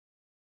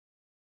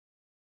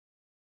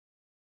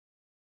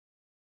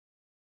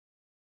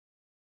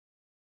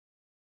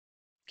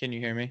Can you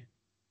hear me?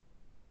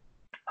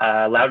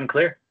 Loud and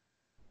clear.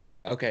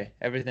 Okay,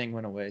 everything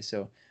went away.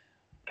 So,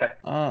 Okay.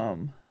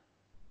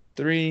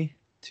 3,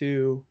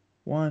 2,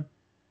 1.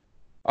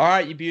 All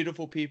right, you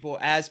beautiful people.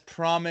 As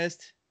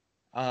promised,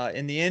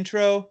 in the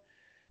intro,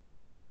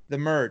 the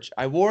merch.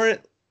 I wore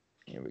it.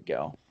 Here we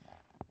go.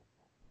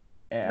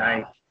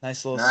 Yeah,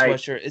 nice little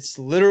sweatshirt. It's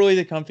literally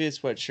the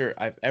comfiest sweatshirt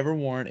I've ever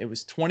worn. It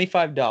was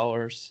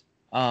 $25.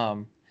 I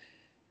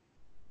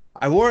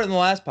wore it in the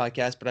last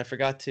podcast, but I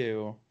forgot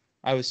to.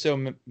 I was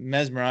so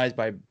mesmerized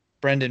by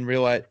Brendan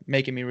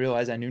making me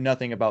realize I knew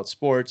nothing about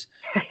sports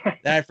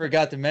that I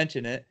forgot to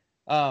mention it.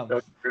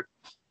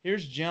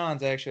 Here's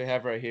John's I actually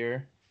have right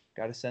here.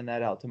 Got to send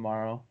that out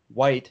tomorrow.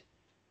 White.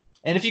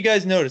 And if you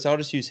guys notice, I'll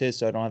just use his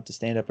so I don't have to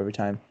stand up every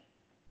time.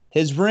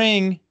 His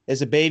ring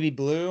is a baby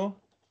blue,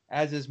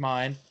 as is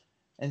mine,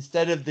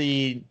 instead of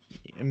the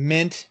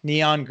mint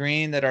neon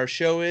green that our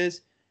show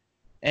is.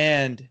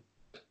 And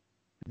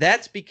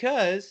that's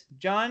because,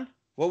 John,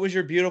 what was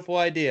your beautiful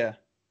idea?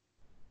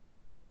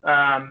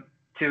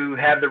 To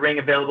have the ring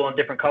available in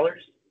different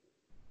colors?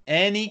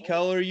 Any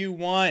color you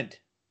want.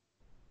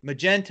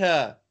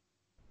 Magenta,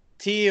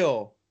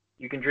 teal.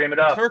 You can dream it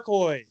up.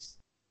 Turquoise.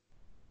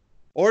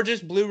 Or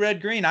just blue, red,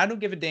 green. I don't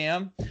give a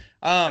damn.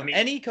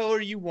 Any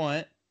color you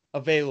want,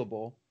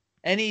 available.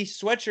 Any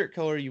sweatshirt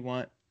color you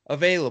want,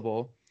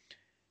 available.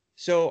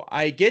 So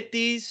I get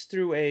these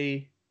through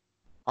I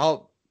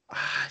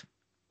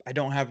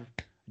don't have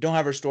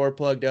her store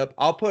plugged up.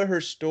 I'll put her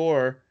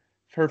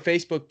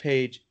Facebook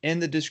page in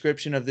the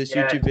description of this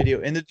YouTube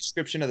video, in the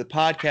description of the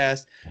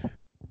podcast.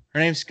 Her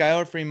name's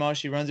Skylar Fremont.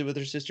 She runs it with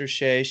her sister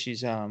Shay.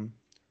 She's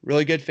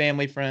really good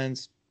family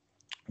friends.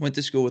 Went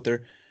to school with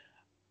her.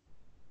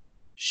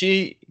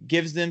 She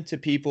gives them to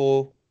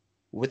people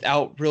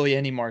without really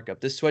any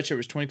markup. This sweatshirt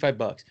was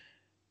 $25.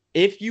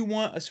 If you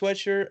want a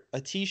sweatshirt, a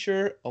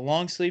t-shirt, a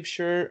long sleeve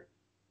shirt,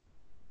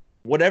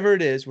 whatever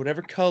it is,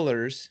 whatever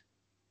colors,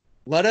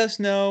 let us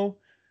know.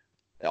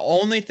 The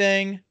only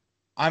thing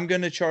I'm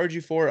going to charge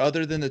you for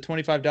other than the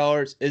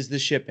 $25 is the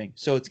shipping.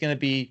 So it's going to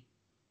be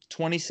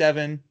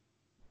 $27,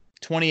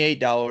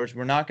 $28.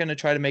 We're not going to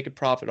try to make a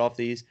profit off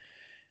these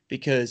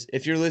because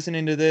if you're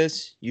listening to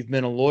this, you've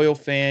been a loyal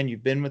fan.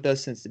 You've been with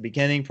us since the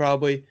beginning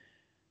probably.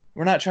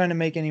 We're not trying to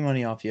make any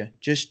money off you.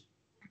 Just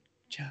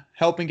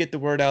helping get the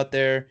word out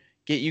there,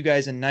 get you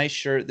guys a nice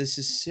shirt.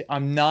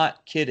 I'm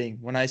not kidding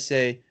when I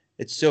say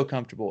it's so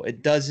comfortable.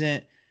 It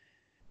doesn't,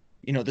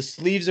 the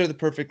sleeves are the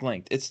perfect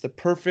length. It's the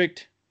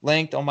perfect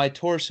length on my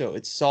torso.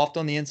 It's soft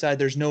on the inside.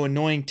 There's no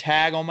annoying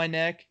tag on my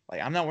neck.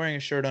 Like I'm not wearing a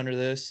shirt under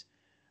this.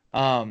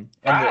 And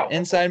the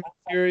inside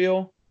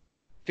material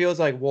feels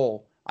like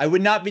wool. I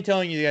would not be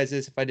telling you guys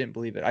this if I didn't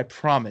believe it. I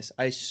promise.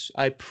 I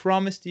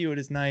promise to you it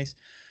is nice.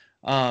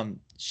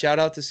 Shout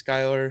out to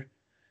Skylar.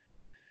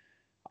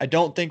 I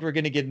don't think we're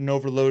going to get an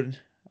overload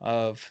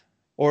of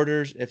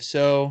orders. If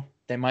so,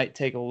 they might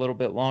take a little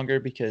bit longer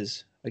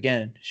because,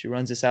 again, she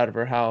runs this out of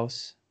her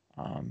house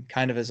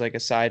kind of as like a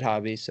side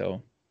hobby.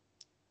 So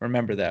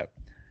remember that.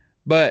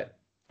 But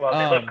well,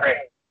 they look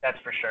great. That's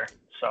for sure.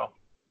 So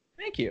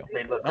thank you.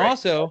 They look great.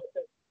 Also,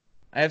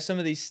 I have some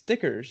of these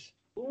stickers.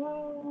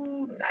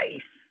 Ooh,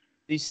 nice.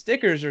 These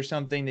stickers are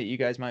something that you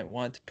guys might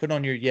want to put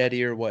on your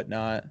Yeti or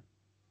whatnot.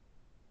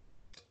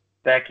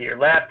 Back of your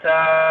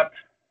laptop.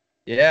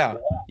 Yeah.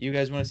 You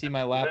guys want to see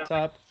my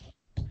laptop?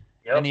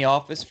 Yep. Any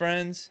office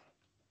friends?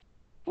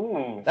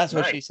 Ooh, that's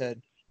nice. What she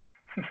said.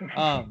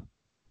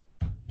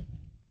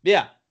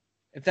 Yeah.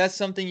 If that's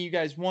something you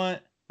guys want,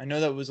 I know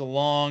that was a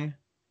long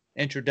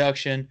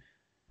introduction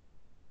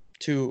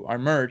to our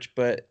merch,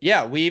 but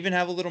yeah, we even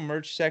have a little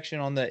merch section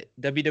on the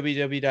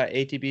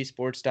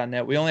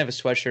www.atbsports.net. We only have a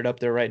sweatshirt up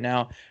there right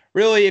now.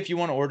 Really, if you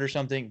want to order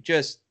something,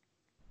 just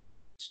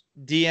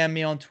DM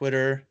me on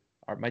Twitter.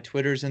 My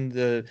Twitter's in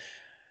the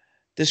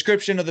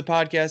description of the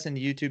podcast and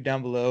the YouTube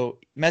down below.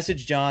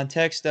 Message John,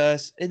 text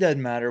us. It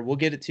doesn't matter. We'll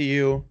get it to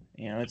you.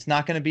 It's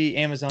not going to be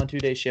Amazon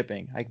 2-day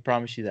shipping. I can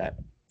promise you that,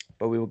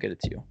 but we will get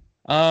it to you.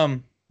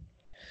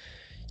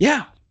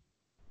 Yeah.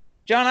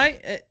 John,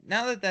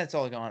 now that that's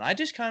all gone, I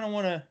just kind of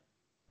want to,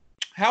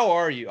 how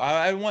are you?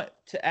 I want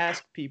to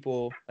ask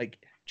people, like,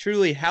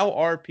 truly, how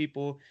are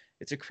people?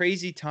 It's a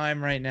crazy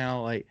time right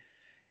now. Like,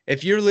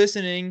 if you're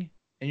listening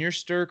and you're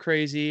stir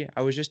crazy,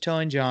 I was just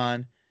telling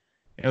John,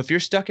 if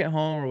you're stuck at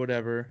home or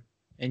whatever,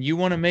 and you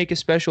want to make a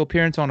special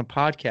appearance on a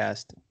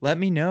podcast, let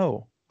me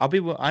know.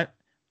 I'm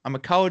a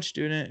college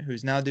student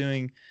who's now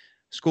doing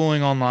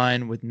schooling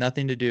online with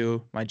nothing to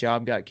do. My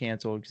job got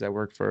canceled because I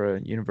work for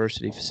a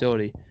university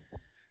facility.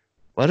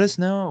 Let us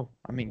know.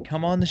 I mean,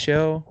 come on the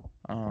show.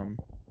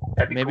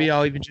 Maybe cool.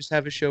 I'll even just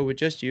have a show with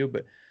just you.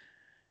 But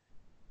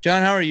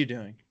John, how are you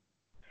doing?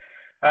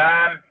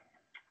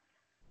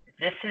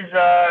 This is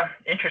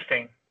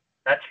interesting.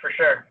 That's for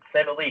sure, to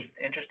say the least.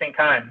 Interesting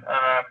time.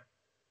 I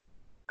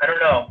don't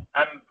know.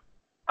 I'm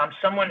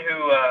someone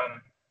who I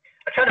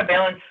try to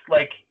balance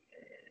life,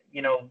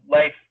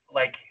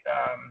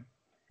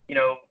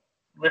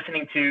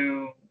 listening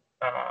to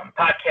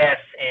podcasts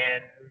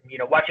and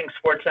watching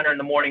SportsCenter in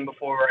the morning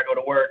before I go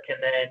to work, and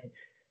then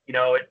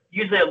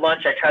Usually at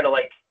lunch I try to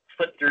like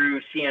flip through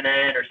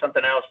CNN or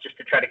something else just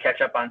to try to catch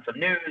up on some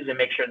news and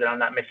make sure that I'm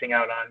not missing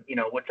out on,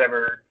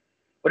 whatever's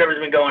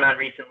been going on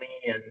recently.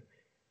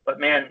 But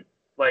man,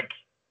 like,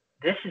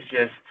 this is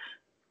just,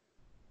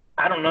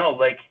 I don't know,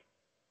 like,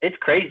 it's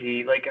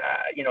crazy. Like,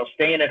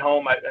 staying at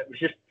home, I was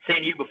just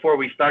saying to you before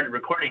we started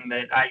recording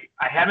that I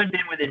haven't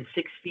been within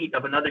 6 feet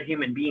of another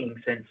human being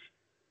since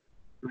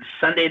it was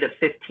Sunday the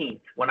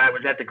 15th when I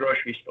was at the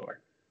grocery store.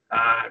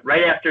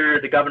 Right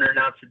after the governor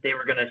announced that they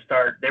were going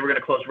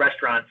to close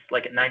restaurants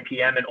like at 9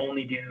 p.m. and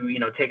only do,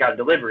 takeout and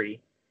delivery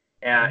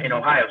in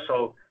Ohio.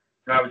 So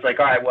I was like,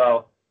 all right,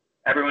 well,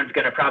 everyone's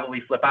going to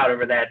probably flip out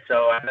over that.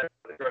 So I'm going to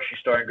go to the grocery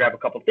store and grab a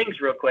couple things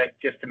real quick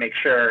just to make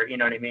sure, you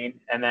know what I mean?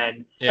 And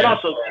then, but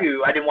also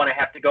too, I didn't want to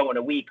have to go in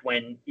a week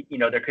when,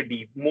 there could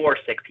be more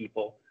sick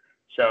people.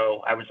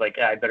 So I was like,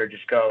 yeah, I better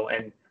just go.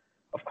 And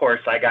of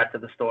course I got to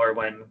the store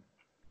when,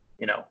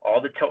 all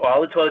the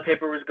toilet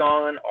paper was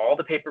gone, all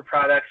the paper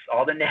products,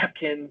 all the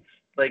napkins.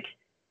 Like,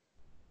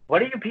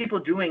 what are you people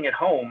doing at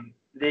home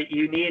that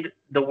you need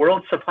the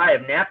world's supply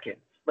of napkins?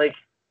 Like,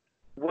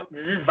 what,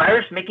 is this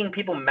virus making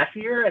people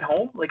messier at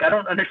home? Like, I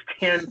don't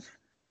understand.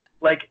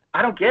 Like,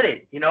 I don't get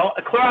it.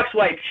 A Clorox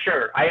wipe,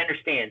 sure, I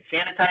understand.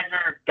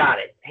 Sanitizer, got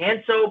it.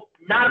 Hand soap,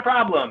 not a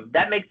problem.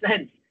 That makes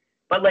sense.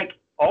 But like,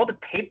 all the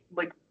paper,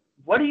 like,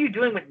 what are you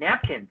doing with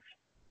napkins?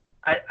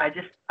 I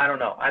don't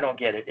know. I don't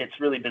get it. It's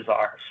really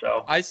bizarre.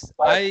 So I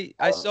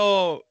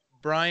saw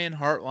Brian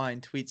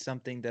Hartline tweet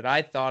something that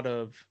I thought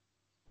of.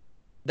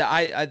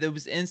 That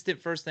was the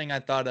instant first thing I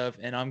thought of,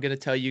 and I'm gonna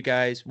tell you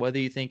guys whether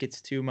you think it's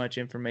too much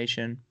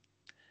information.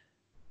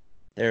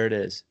 There it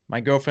is. My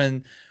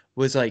girlfriend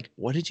was like,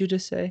 "What did you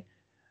just say?"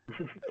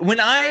 When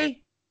I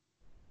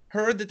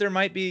heard that there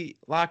might be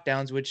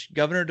lockdowns, which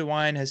Governor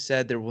DeWine has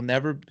said they're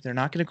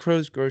not going to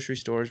close grocery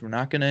stores. We're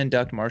not going to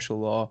induct martial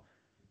law.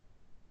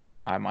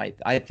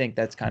 I think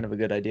that's kind of a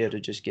good idea to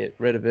just get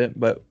rid of it.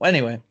 But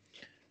anyway,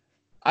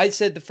 I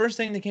said the first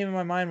thing that came in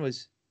my mind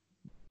was,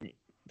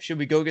 should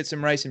we go get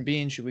some rice and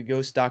beans? Should we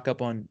go stock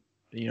up on,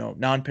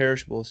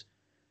 non-perishables?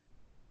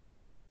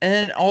 And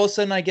then all of a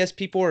sudden, I guess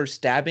people are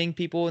stabbing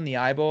people in the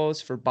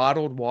eyeballs for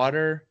bottled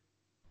water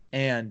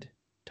and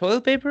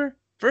toilet paper.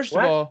 First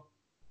of all,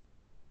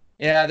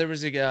 yeah, there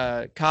was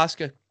a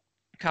Costco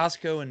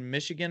in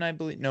Michigan, I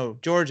believe. No,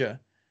 Georgia.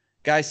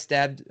 Guy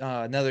stabbed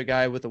another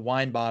guy with a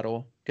wine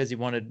bottle because he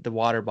wanted the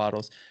water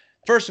bottles.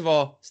 First of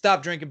all,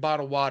 stop drinking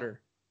bottled water.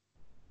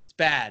 It's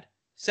bad.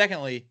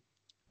 Secondly,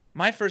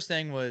 my first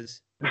thing was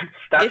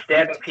stop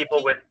stabbing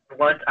people with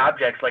blunt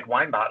objects like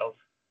wine bottles.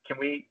 Can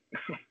we?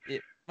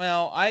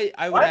 Well,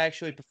 I would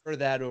actually prefer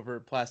that over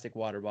plastic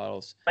water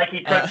bottles. Like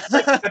he took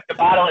the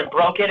bottle and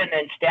broke it and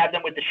then stabbed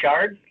them with the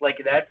shards? Like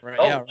that's right,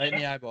 right in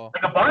the eyeball.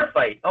 Like a bar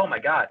fight. Oh my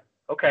God.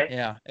 Okay.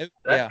 Yeah. It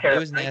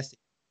was nasty.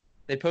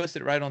 They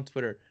posted it right on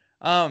Twitter.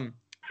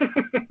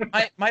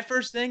 My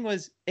first thing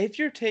was, if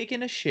you're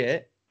taking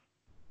a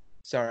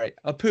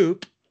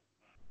poop,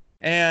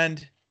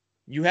 and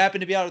you happen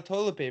to be out of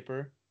toilet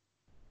paper,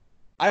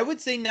 I would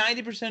say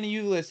 90% of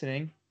you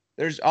listening,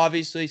 there's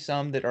obviously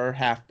some that are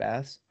half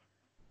baths.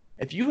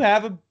 If you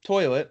have a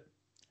toilet,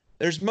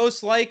 there's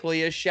most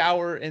likely a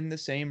shower in the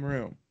same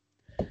room.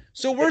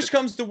 So worst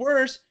comes to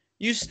worst,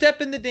 you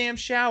step in the damn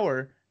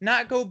shower,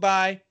 not go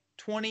buy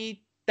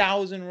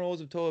 20,000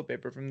 rolls of toilet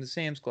paper from the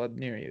Sam's Club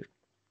near you.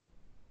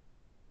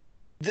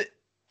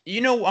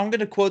 I'm going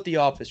to quote The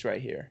Office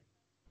right here.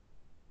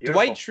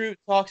 Beautiful. Dwight Schrute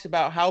talks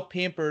about how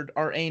pampered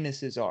our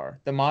anuses are,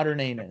 the modern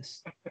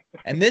anus.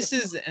 And this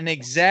is the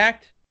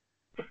exact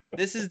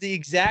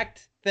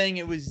thing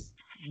it was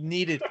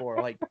needed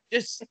for. Like,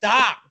 just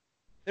stop.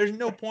 There's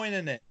no point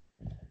in it.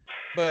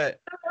 But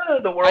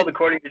the world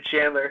according to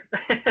Chandler.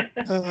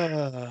 So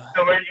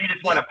you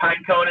just want a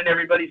pine cone in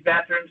everybody's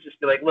bathrooms? Just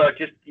be like, look,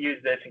 just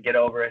use this and get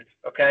over it,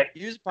 okay?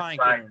 Use pine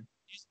cone.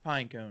 Use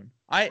pine cone.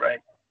 Right.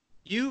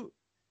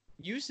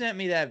 You sent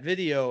me that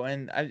video,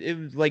 and it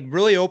was like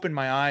really opened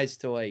my eyes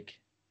to like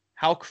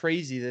how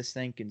crazy this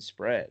thing can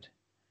spread.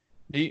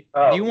 Do you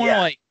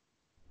want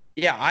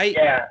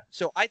to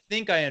So I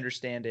think I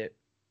understand it,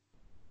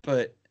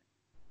 but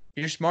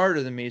you're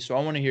smarter than me, so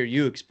I want to hear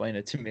you explain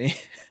it to me.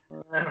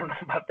 I don't know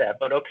about that,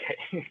 but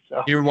okay.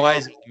 So you're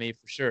wiser than me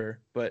for sure,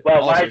 but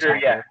wiser,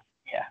 yeah.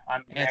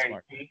 I'm very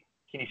smart.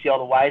 Can you see all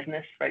the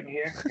wiseness right in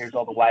here? Here's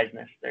all the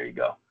wiseness. There you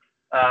go.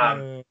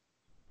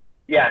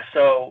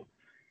 So.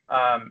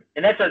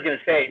 And that's what I was going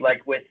to say,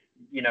 like with,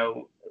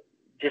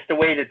 just the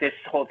way that this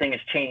whole thing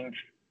has changed,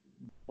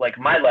 like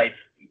my life,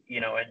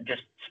 and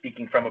just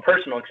speaking from a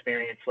personal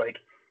experience, like,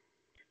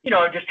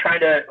 I'm just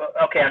trying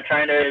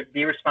to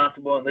be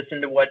responsible and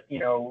listen to what,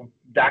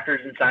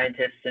 doctors and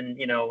scientists and,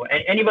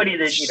 anybody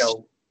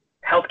that,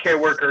 healthcare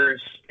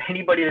workers,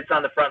 anybody that's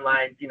on the front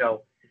lines,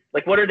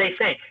 like, what are they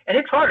saying? And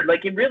it's hard.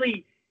 Like,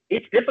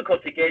 it's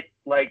difficult to get,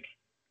 like,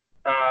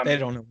 they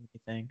don't know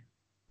anything.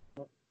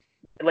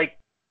 Like,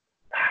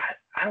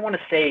 I don't want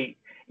to say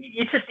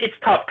it's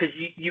tough because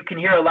you can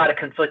hear a lot of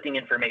conflicting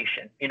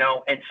information,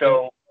 and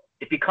so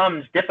it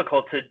becomes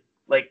difficult to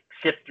like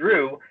sift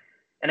through.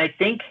 And I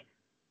think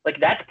like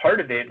that's part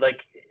of it. Like,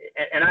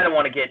 and I don't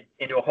want to get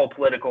into a whole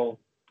political,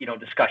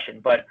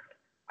 discussion, but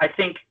I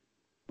think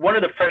one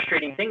of the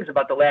frustrating things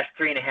about the last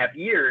 3.5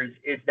 years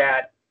is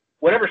that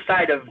whatever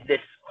side of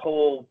this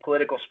whole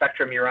political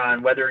spectrum you're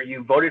on, whether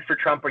you voted for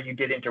Trump or you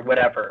didn't or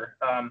whatever,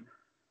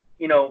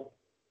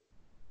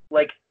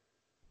 like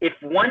if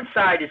one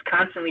side is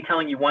constantly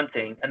telling you one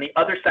thing and the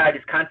other side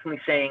is constantly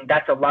saying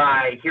that's a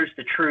lie, here's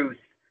the truth,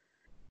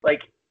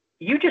 like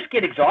you just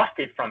get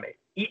exhausted from it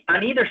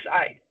on either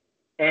side.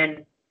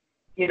 And,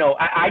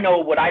 I know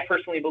what I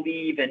personally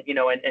believe, and,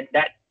 and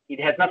that it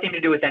has nothing to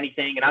do with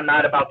anything. And I'm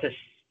not about to,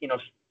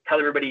 tell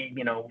everybody,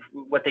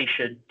 what they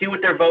should do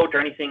with their vote or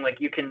anything. Like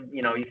you can,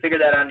 you figure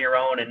that on your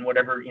own, and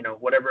whatever it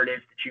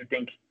is that you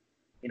think,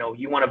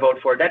 you want to vote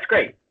for, that's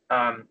great.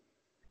 But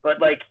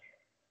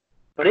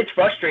it's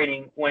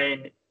frustrating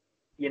when,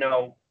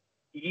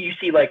 you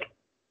see like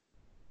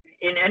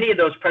in any of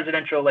those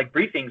presidential like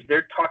briefings,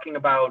 they're talking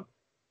about,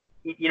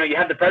 you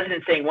have the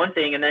president saying one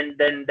thing, and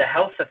then the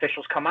health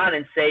officials come on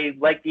and say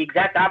like the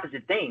exact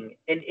opposite thing.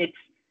 And it's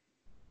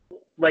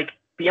like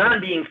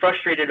beyond being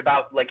frustrated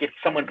about like if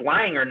someone's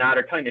lying or not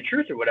or telling the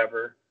truth or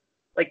whatever,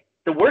 like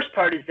the worst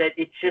part is that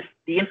it's just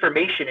the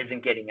information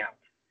isn't getting out.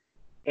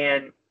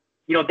 And,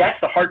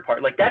 that's the hard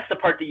part. Like that's the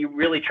part that you're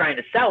really trying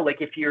to sell.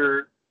 Like if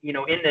you're,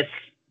 in this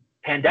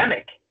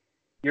pandemic,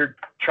 you're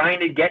trying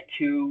to get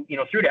to,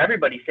 through to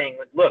everybody saying,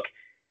 look,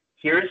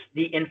 here's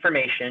the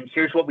information,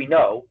 here's what we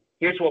know,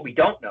 here's what we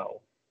don't know.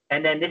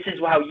 And then this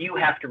is how you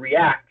have to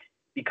react,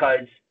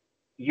 because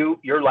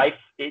your life,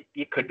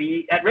 it could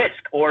be at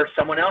risk, or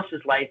someone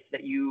else's life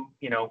that you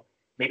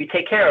maybe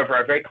take care of or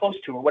are very close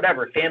to or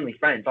whatever, family,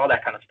 friends, all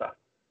that kind of stuff.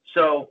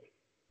 So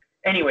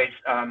anyways,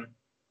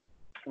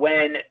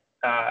 when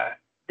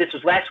this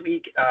was last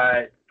week,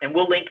 and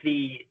we'll link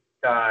this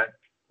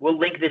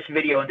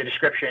video in the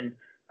description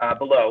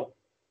below.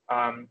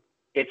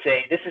 This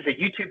is a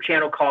YouTube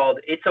channel called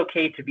It's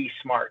Okay to Be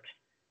Smart,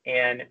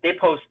 and they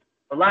post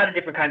a lot of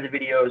different kinds of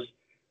videos,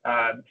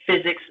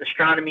 physics,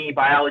 astronomy,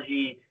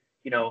 biology.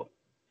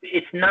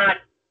 It's not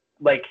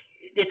like,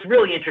 it's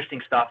really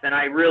interesting stuff, and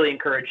I really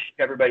encourage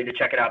everybody to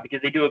check it out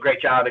because they do a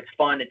great job. It's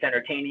fun, it's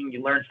entertaining,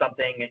 you learn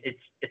something. It's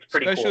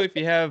pretty cool. Especially if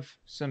you have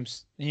some,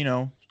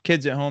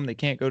 kids at home that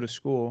can't go to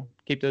school,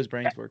 keep those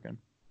brains working.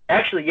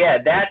 Actually,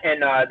 yeah, that,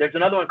 and there's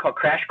another one called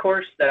Crash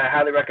Course that I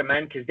highly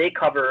recommend because they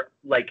cover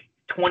like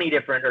 20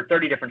 different or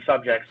 30 different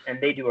subjects, and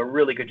they do a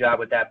really good job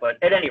with that. But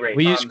at any rate,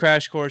 we use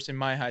Crash Course in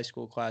my high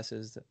school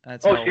classes.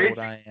 That's how old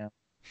I am.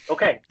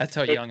 Okay. That's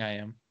how young I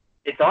am.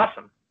 It's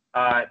awesome.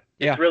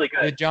 It's really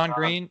good. John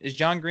Green, is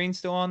John Green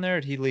still on there? Or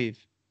did he leave?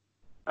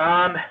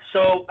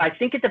 So I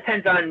think it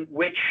depends on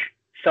which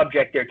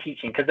subject they're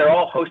teaching because they're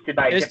all hosted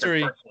by a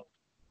different person.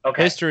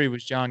 Okay. History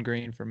was John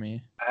Green for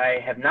me. I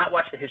have not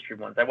watched the history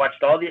ones. I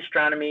watched all the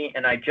astronomy,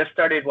 and I just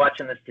started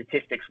watching the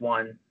statistics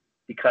one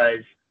because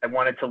I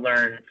wanted to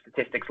learn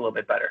statistics a little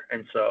bit better.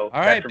 And so,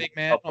 all right, big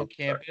man on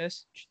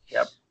campus.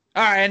 Yep.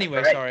 All right.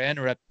 Anyway, Sorry, I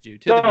interrupted you.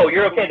 No,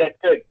 you're okay. That's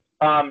good.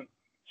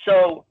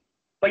 So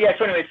anyway,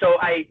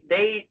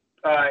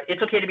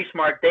 It's Okay to Be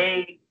Smart.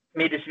 They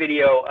made this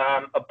video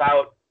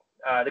about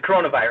the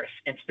coronavirus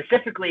and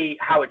specifically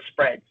how it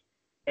spreads,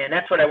 and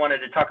that's what I wanted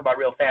to talk about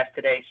real fast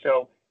today.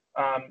 So,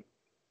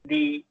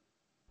 the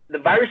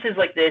viruses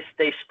like this,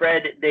 they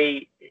spread.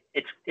 They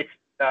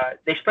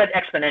spread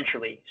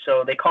exponentially.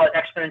 So they call it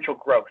exponential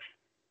growth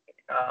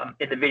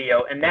in the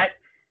video, and that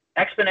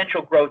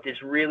exponential growth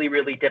is really,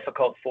 really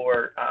difficult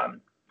for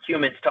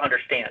humans to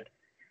understand.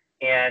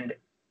 And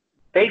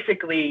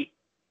basically,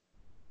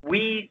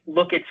 we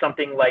look at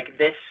something like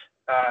this,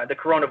 the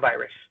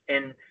coronavirus,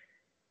 and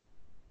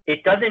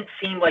it doesn't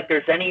seem like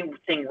there's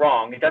anything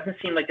wrong. It doesn't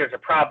seem like there's a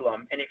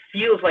problem, and it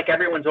feels like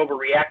everyone's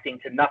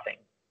overreacting to nothing.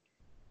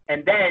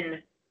 And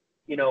then,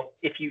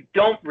 if you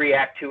don't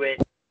react to it,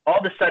 all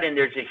of a sudden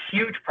there's a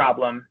huge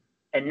problem,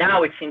 and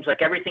now it seems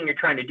like everything you're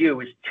trying to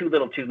do is too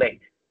little too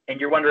late. And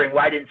you're wondering,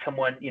 why didn't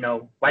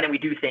we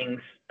do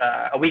things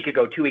a week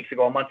ago, 2 weeks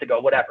ago, a month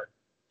ago, whatever.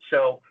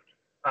 So,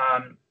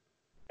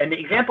 and the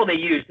example they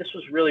used, this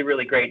was really,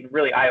 really great and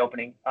really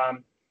eye-opening.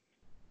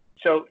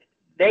 So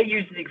they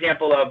used the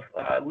example of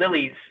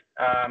lily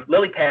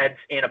pads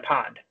in a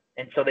pond.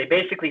 And so they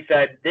basically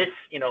said this,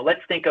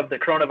 let's think of the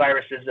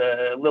coronavirus as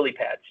lily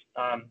pads.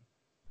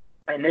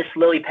 And this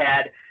lily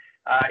pad,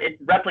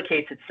 it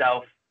replicates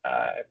itself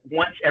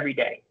once every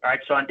day. All right.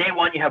 So on day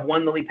 1, you have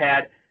 1 lily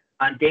pad.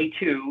 On day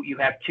 2, you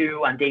have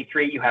 2. On day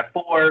 3, you have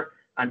 4.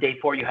 On day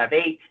 4, you have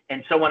 8,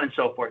 and so on and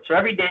so forth. So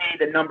every day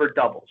the number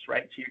doubles,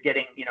 right? So you're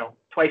getting,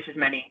 twice as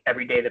many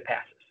every day that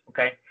passes.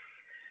 Okay.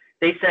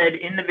 They said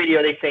in the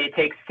video, they say it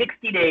takes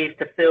 60 days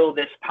to fill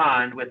this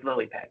pond with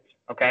lily pads.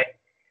 Okay.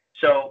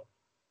 So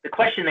the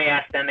question they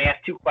asked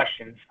 2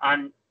 questions.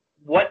 On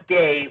what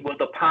day will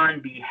the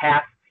pond be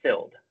half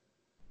filled?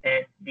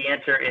 And the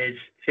answer is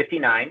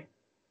 59,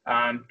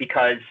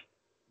 because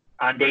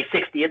on day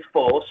 60 it's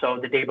full. So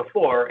the day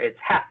before it's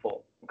half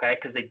full. Okay.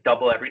 Because they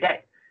double every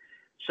day.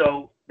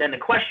 So then the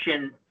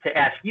question to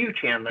ask you,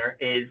 Chandler,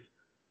 is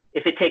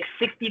if it takes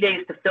 60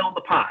 days to fill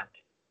the pond,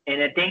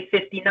 and at day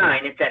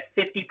 59, it's at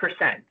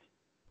 50%.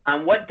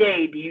 On what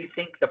day do you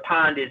think the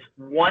pond is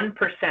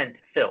 1%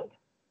 filled?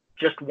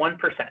 Just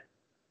 1%.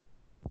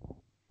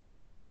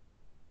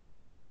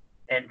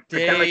 And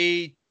pretend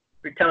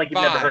like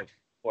you've never heard it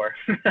before.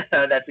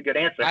 That's a good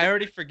answer. I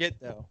already forget,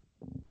 though.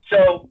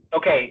 So,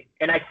 okay,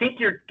 and I think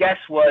your guess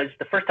was,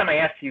 the first time I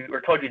asked you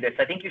or told you this,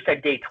 I think you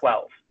said day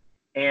 12.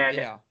 And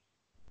yeah.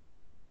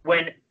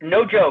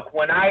 No joke,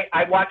 when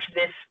I watched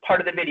this part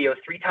of the video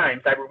 3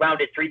 times, I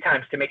rewound it 3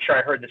 times to make sure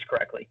I heard this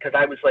correctly, because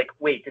I was like,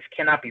 wait, this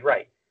cannot be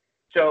right.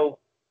 So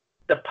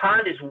the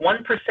pond is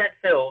 1%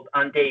 filled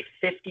on day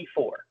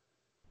 54.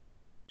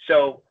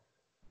 So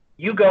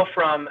you go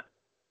from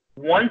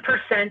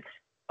 1%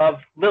 of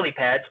lily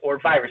pads or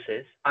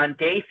viruses on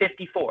day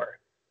 54,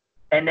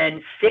 and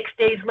then 6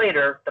 days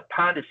later, the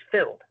pond is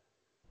filled.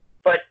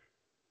 But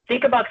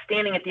think about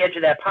standing at the edge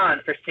of that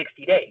pond for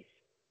 60 days.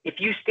 If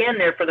you stand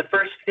there for the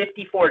first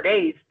 54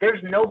 days,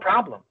 there's no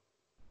problem.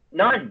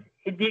 None.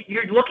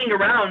 You're looking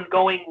around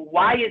going,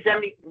 why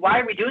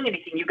are we doing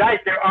anything? You guys,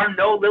 there are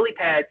no lily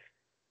pads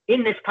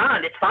in this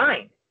pond. It's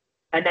fine.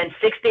 And then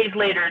 6 days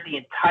later, the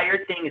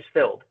entire thing is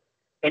filled.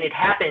 And it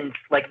happens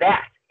like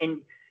that.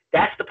 And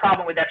that's the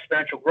problem with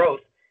exponential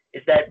growth,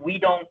 is that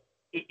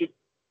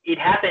it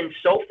happens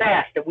so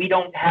fast that we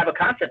don't have a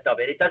concept of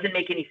it. It doesn't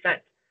make any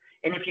sense.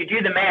 And if you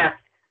do the math,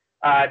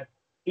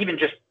 even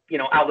just,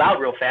 out loud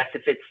real fast,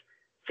 if it's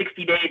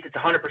 60 days, it's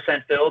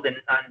 100% filled, and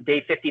on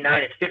day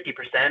 59, it's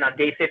 50%. On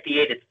day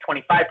 58, it's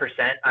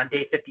 25%. On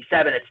day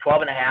 57, it's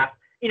 12.5%.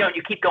 And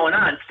you keep going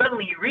on.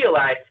 Suddenly you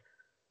realize,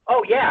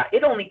 oh yeah,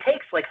 it only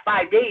takes like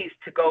 5 days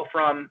to go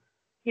from,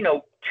 2%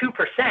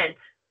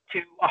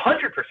 to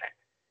 100%.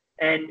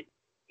 And,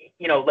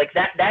 like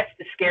that's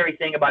the scary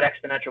thing about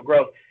exponential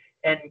growth.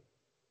 And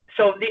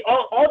so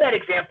all that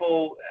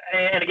example,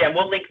 and again,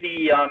 we'll link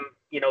the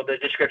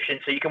description,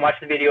 so you can watch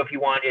the video if you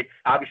want. It's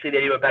obviously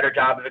they do a better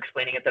job of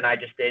explaining it than I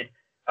just did.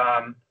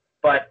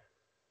 But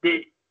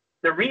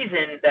the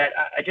reason that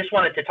I just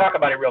wanted to talk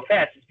about it real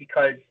fast is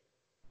because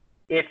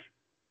if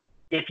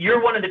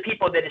you're one of the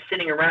people that is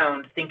sitting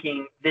around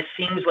thinking this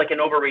seems like an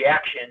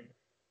overreaction,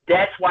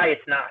 that's why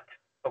it's not.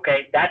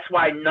 Okay, that's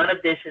why none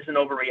of this is an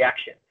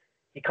overreaction.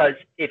 Because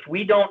if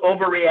we don't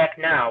overreact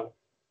now,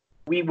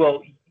 we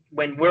will,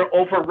 when we're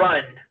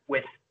overrun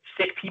with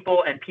sick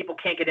people and people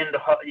can't get into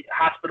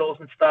hospitals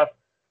and stuff,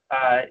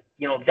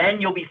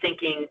 then you'll be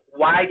thinking,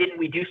 why didn't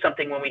we do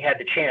something when we had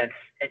the chance?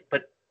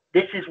 But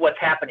this is what's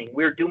happening.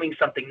 We're doing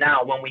something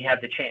now when we have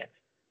the chance.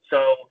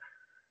 So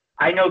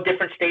I know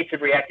different states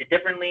have reacted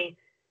differently,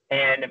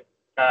 and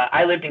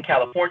I lived in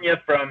California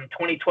from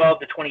 2012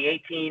 to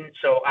 2018,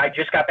 so I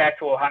just got back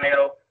to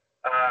Ohio.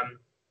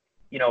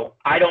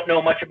 I don't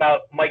know much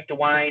about Mike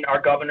DeWine,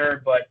 our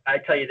governor, but I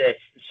tell you this,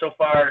 so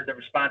far the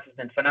response has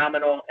been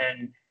phenomenal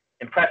and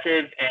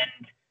impressive,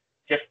 and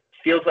just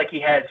feels like he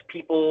has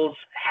people's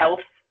health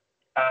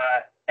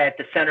at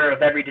the center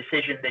of every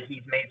decision that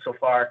he's made so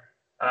far.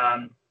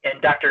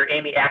 And Dr.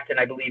 Amy Acton,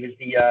 I believe, is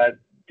the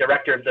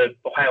director of the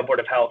Ohio Board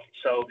of Health,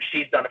 so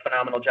she's done a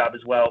phenomenal job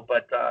as well.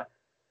 But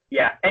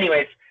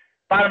anyways,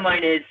 bottom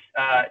line is,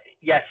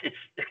 yes,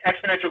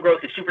 exponential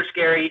growth is super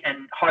scary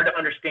and hard to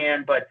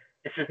understand, but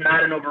this is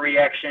not an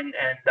overreaction.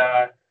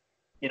 And,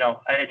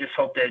 I just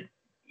hope that,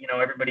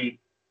 everybody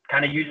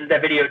kind of uses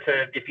that video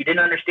to, if you didn't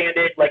understand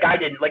it, like I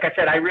didn't, like I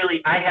said, I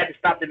had to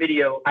stop the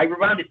video. I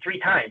rewound it 3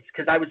 times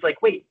because I was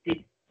like, wait,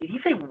 did he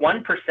say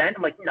 1%?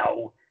 I'm like,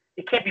 no,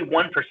 it can't be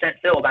 1%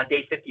 filled on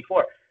day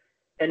 54.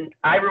 And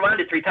I rewound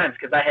it 3 times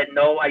because I had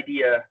no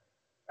idea.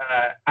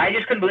 I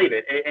just couldn't believe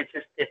it. It's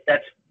just, if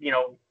that's,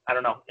 I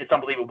don't know, it's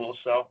unbelievable.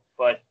 So,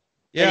 but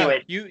yeah,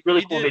 anyway,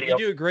 really cool video.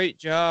 You do a great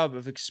job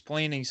of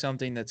explaining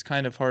something that's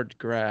kind of hard to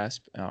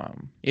grasp.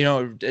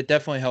 It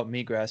definitely helped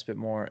me grasp it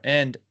more.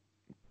 And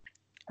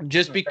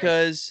just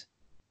because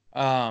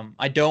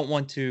I don't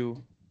want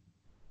to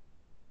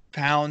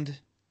pound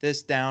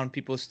this down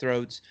people's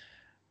throats,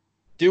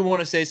 do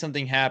want to say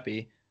something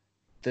happy.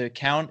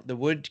 The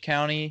Wood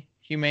County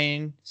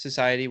Humane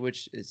Society,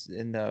 which is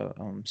in the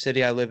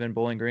city I live in,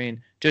 Bowling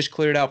Green, just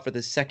cleared out for the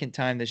 2nd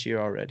time this year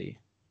already.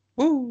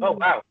 Woo! Oh,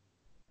 wow.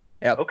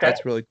 Yeah, okay.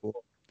 That's really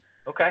cool.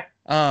 Okay.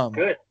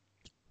 Good.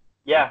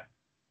 Yeah.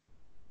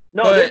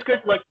 No, that's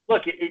good. Like,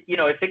 look,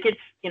 if it gets,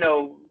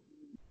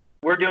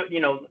 we're doing,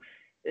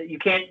 you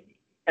can't.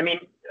 I mean,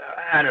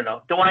 I don't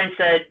know. DeWine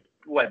said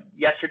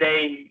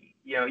yesterday?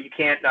 You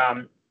can't.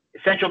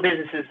 Essential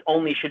businesses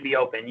only should be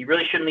open. You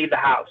really shouldn't leave the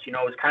house.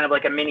 It's kind of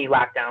like a mini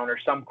lockdown or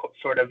some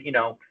sort of,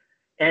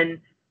 and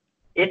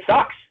it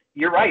sucks.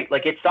 You're right.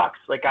 Like, it sucks.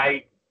 Like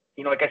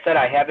like I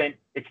said,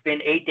 it's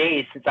been 8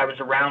 days since I was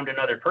around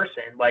another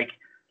person. Like,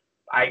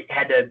 I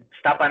had to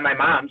stop by my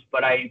mom's,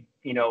 but I,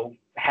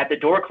 had the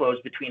door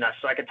closed between us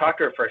so I could talk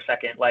to her for a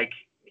second. Like,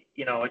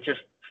 it's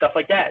just stuff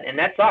like that. And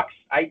that sucks.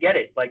 I get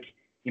it. Like,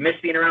 you miss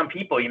being around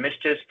people. You miss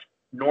just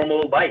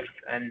normal life.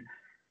 And,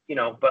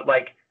 but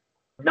like,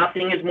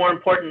 nothing is more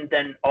important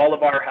than all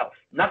of our health.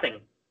 Nothing.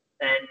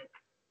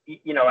 And,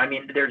 I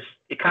mean, there's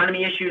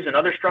economy issues and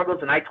other struggles,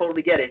 and I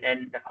totally get it.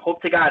 And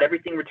hope to God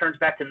everything returns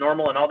back to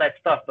normal and all that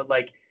stuff. But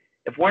like,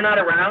 if we're not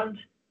around,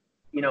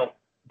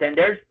 then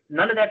there's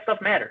none of that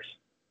stuff matters.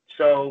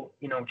 So,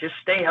 just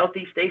stay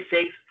healthy, stay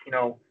safe,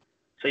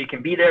 so you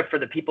can be there for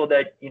the people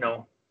that,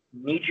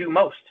 need you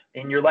most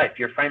in your life,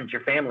 your friends,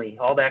 your family,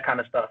 all that kind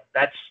of stuff.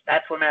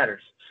 That's what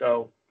matters.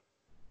 So,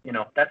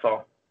 that's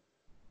all.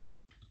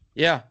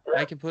 Yeah,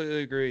 I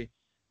completely agree.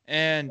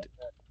 And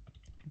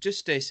just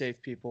stay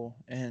safe, people.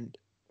 And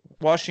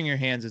washing your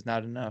hands is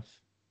not enough.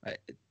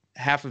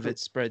 Half of it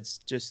spreads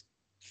just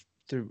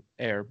through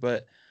air.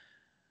 But,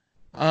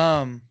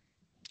 John,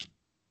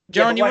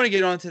 you want to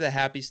get on to the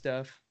happy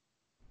stuff?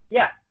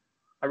 Yeah,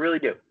 I really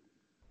do.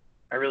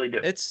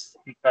 It's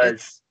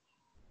because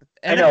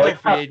NFL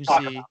free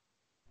agency.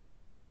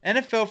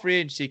 NFL free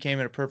agency came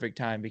at a perfect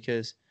time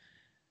because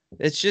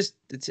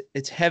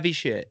it's heavy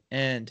shit,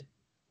 and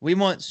we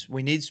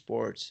need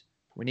sports.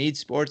 We need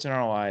sports in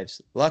our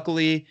lives.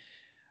 Luckily,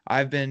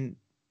 I've been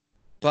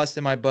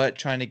busting my butt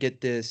trying to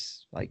get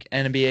this like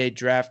NBA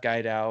draft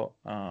guide out.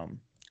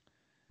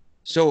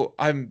 So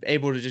I'm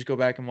able to just go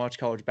back and watch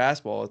college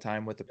basketball all the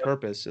time with a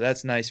purpose. So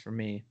that's nice for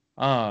me.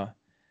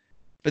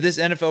 But this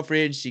NFL free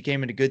agency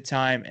came at a good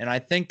time, and I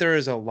think there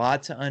is a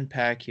lot to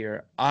unpack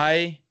here.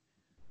 I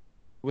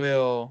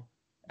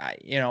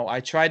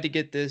tried to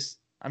get this.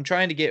 I'm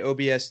trying to get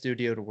OBS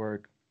Studio to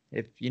work.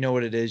 If you know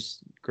what it is,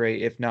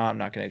 great. If not, I'm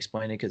not going to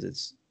explain it because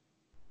it's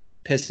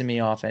pissing me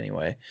off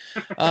anyway.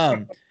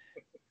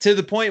 To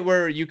the point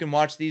where you can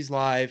watch these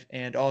live,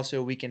 and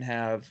also we can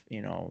have,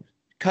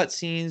 cut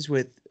scenes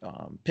with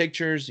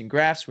pictures and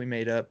graphs we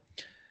made up.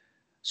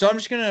 So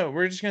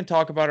we're just gonna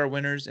talk about our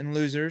winners and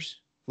losers,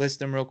 list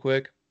them real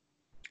quick.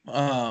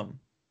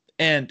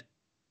 And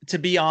to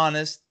be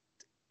honest,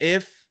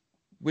 if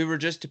we were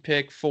just to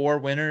pick 4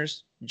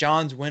 winners,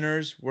 John's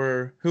winners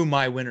were who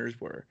my winners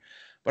were.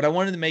 But I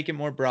wanted to make it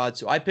more broad,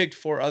 so I picked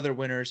 4 other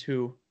winners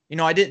who,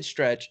 I didn't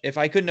stretch. If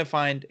I couldn't have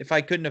found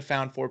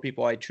 4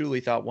 people I truly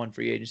thought won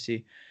free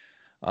agency,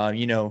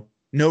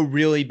 no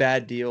really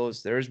bad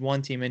deals. There's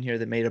one team in here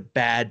that made a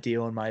bad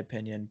deal in my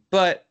opinion,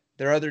 but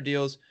there are other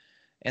deals,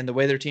 and the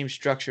way their team's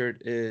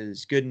structured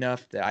is good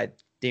enough that I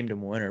deemed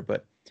them a winner.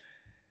 But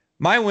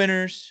my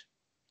winners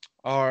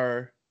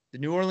are the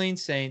New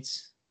Orleans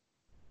Saints,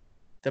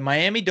 the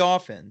Miami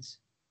Dolphins,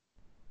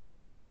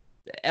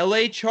 the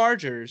LA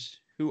Chargers,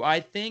 who I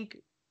think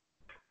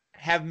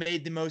have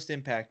made the most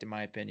impact in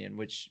my opinion,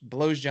 which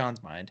blows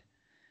John's mind,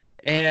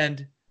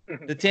 and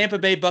the Tampa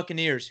Bay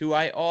Buccaneers, who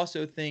I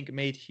also think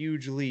made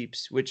huge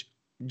leaps, which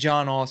it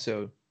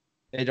also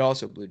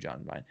blew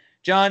John's mind.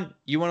 John,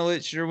 you want to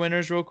list your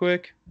winners real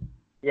quick?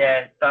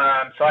 Yeah.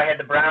 So I had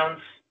the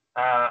Browns,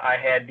 I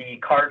had the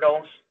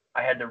Cardinals,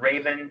 I had the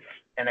Ravens,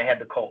 and I had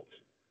the Colts.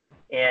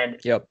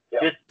 And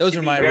those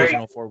are my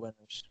original 4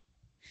 winners.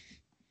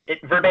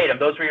 Verbatim,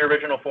 those were your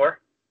original 4?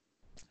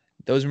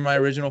 Those were my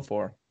original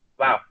 4.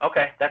 Wow.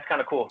 Okay, that's kind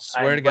of cool.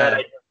 Swear to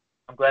God.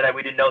 I'm glad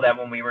we didn't know that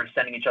when we were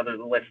sending each other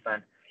the list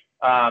then.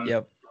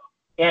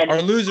 And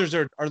our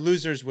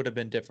losers would have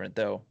been different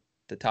though,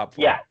 the top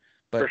 4. Yeah,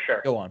 but for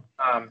sure. Go on.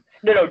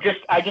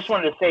 I just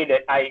wanted to say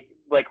that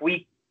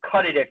we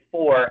cut it at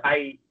 4.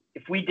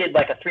 If we did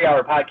like a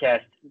 3-hour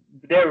podcast,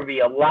 there would be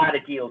a lot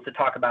of deals to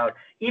talk about.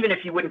 Even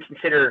if you wouldn't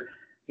consider,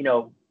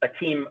 a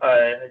team,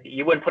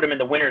 you wouldn't put them in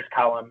the winners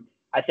column.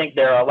 I think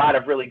there are a lot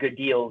of really good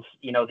deals,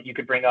 that you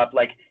could bring up.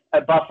 Like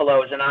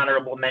Buffalo is an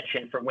honorable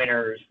mention for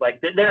winners.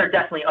 Like there are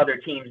definitely other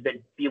teams that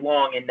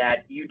belong in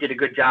that. You did a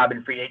good job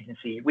in free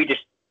agency. We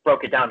just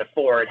broke it down to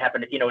 4. It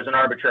happened, it was an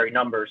arbitrary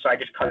number, so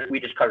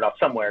we just cut it off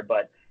somewhere.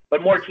 But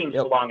more teams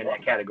belong in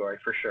that category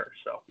for sure.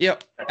 So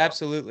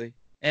absolutely.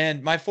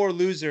 And my 4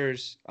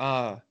 losers.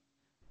 I'm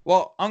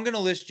going to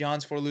list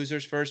John's 4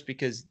 losers first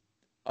because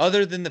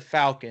other than the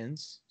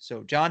Falcons,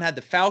 so John had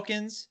the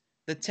Falcons,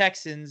 the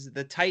Texans,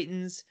 the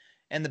Titans,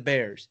 and the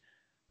Bears.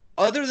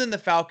 Other than the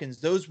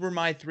Falcons, those were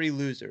my 3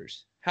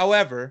 losers.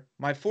 However,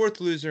 my 4th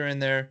loser in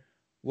there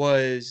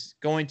was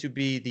going to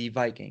be the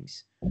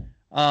Vikings.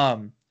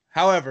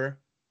 However,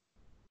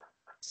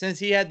 since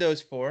he had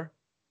those 4,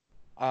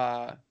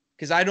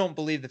 because I don't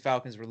believe the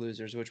Falcons were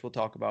losers, which we'll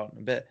talk about in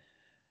a bit.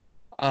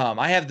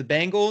 I have the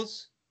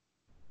Bengals.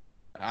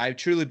 I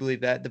truly believe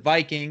that. The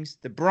Vikings,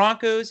 the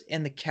Broncos,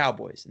 and the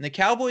Cowboys. And the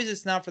Cowboys,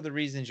 it's not for the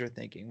reasons you're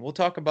thinking. We'll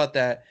talk about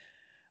that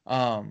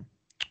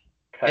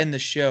in the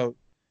show.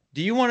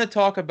 Do you want to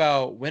talk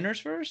about winners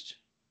first?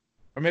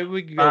 Or maybe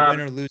we could go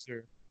winner,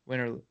 loser.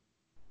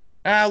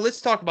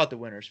 Let's talk about the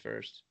winners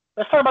first.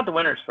 Let's talk about the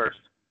winners first.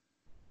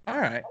 All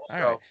right.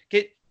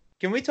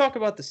 Can we talk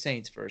about the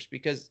Saints first?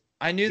 Because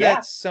I knew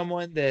that's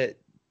someone that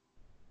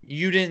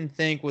you didn't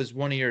think was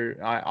one of your,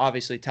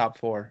 obviously, top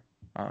 4.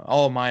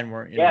 All of mine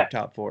weren't in your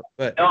top 4.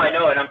 But no, I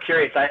know, and I'm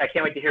curious. I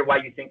can't wait to hear why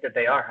you think that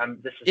they are.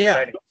 This is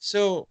exciting.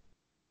 So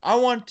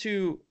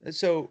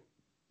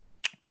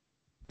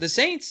the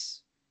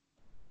Saints,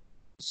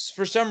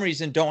 for some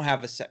reason, don't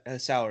have a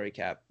salary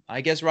cap.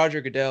 I guess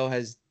Roger Goodell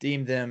has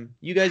deemed them,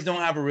 you guys don't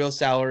have a real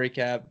salary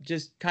cap.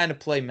 Just kind of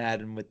play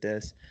Madden with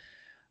this.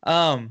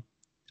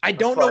 I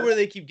don't know where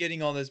they keep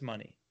getting all this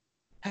money.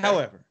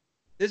 However,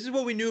 this is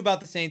what we knew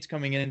about the Saints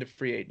coming into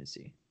free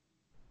agency.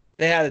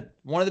 They had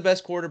one of the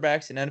best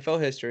quarterbacks in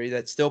NFL history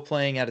that's still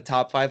playing at a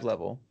top 5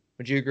 level.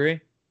 Would you agree?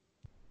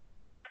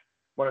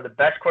 One of the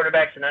best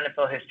quarterbacks in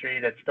NFL history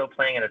that's still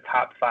playing at a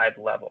top 5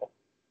 level.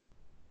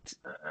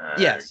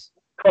 Yes.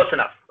 Close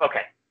enough.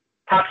 Okay.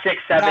 Top 6,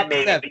 7 top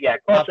maybe. 7. But yeah,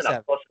 close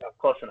enough.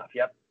 Close enough.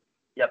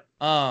 Yep.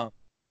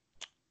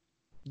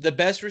 The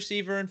best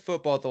receiver in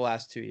football the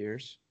last 2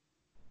 years.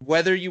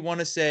 Whether you want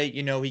to say,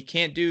 he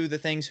can't do the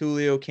things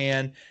Julio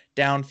can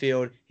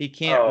downfield, he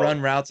can't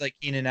run routes like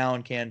Keenan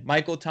Allen can.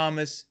 Michael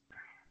Thomas,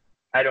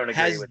 I don't agree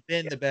has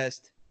been the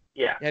best.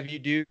 Yeah.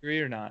 Do you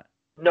agree or not?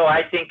 No,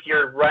 I think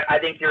you're right. I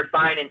think you're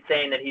fine in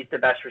saying that he's the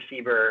best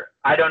receiver.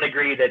 I don't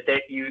agree that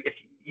if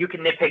you can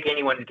nitpick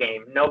anyone's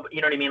game. No,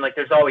 you know what I mean? Like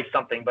there's always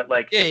something, but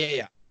like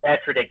yeah.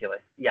 That's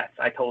ridiculous. Yes,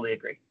 I totally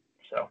agree.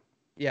 So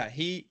yeah,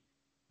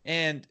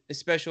 and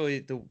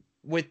especially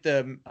with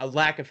the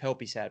lack of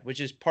help he's had, which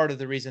is part of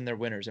the reason they're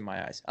winners in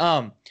my eyes.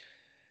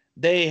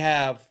 They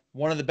have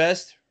one of the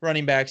best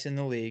running backs in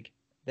the league.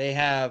 They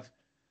have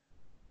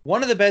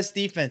one of the best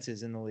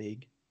defenses in the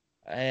league,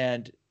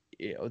 and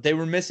they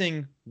were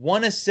missing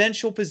one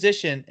essential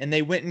position, and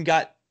they went and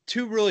got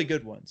 2 really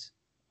good ones.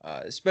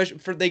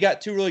 They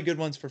got 2 really good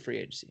ones for free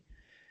agency.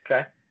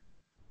 Okay.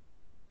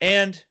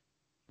 And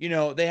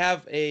they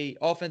have a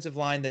offensive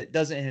line that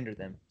doesn't hinder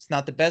them. It's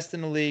not the best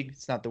in the league.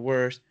 It's not the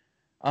worst.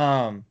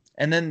 And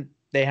then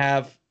they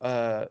have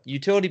a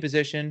utility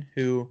position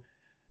who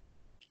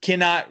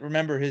cannot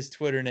remember his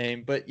Twitter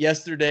name, but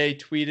yesterday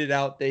tweeted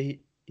out that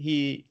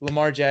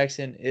Lamar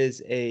Jackson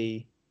is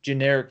a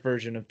generic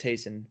version of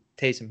Taysom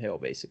Hill,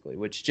 basically,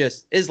 which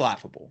just is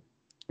laughable.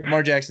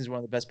 Lamar Jackson is one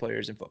of the best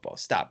players in football.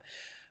 Stop.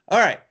 All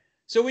right.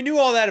 So we knew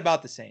all that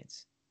about the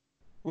Saints.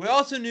 We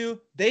also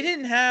knew they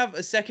didn't have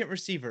a second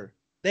receiver.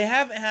 They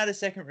haven't had a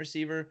second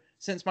receiver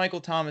since Michael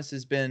Thomas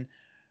has been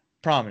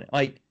prominent.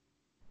 Like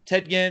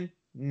Ted Ginn,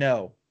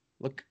 no.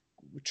 Look,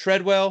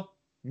 Treadwell,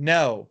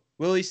 no.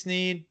 Willie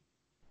Snead,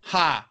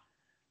 ha.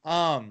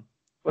 Well,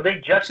 they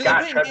just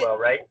got Treadwell,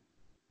 right?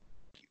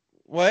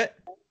 What?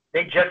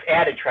 They just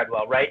added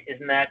Treadwell, right?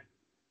 Isn't that?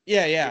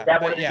 Yeah. Is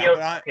that one of the deals?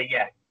 Okay,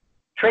 yeah.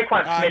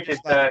 Traquan Smith is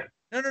the.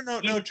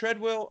 No.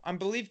 Treadwell. I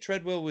believe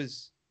Treadwell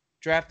was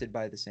drafted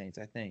by the Saints,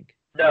 I think.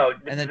 No,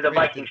 the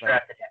Vikings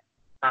drafted him.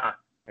 Are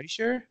you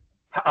sure?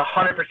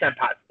 100%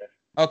 positive.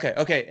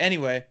 Okay.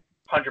 Anyway.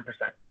 100%.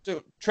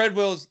 So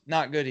Treadwell's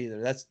not good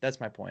either. That's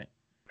my point.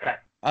 Okay.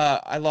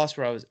 I lost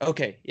where I was.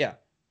 Okay, yeah.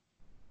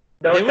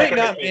 No, they went and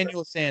got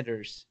Manuel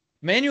Sanders.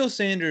 Manuel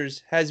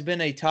Sanders has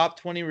been a top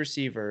 20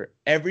 receiver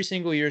every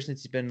single year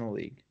since he's been in the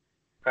league.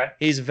 Okay.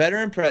 He's a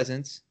veteran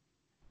presence.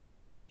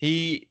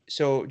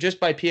 So just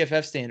by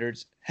PFF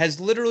standards, has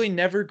literally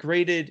never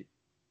graded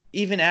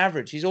even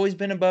average. He's always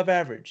been above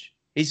average.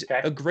 He's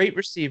a great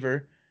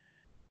receiver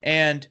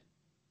and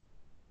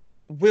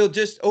will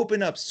just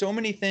open up so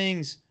many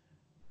things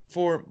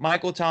for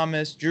Michael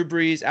Thomas, Drew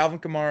Brees, Alvin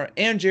Kamara,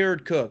 and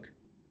Jared Cook,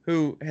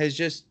 who has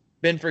just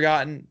been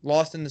forgotten,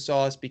 lost in the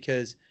sauce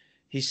because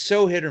he's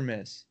so hit or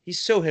miss.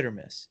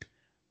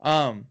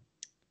 So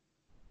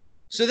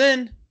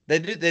then they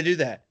do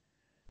that.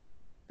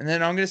 And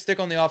then I'm going to stick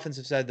on the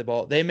offensive side of the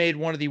ball. They made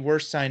one of the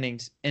worst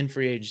signings in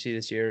free agency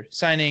this year,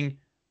 signing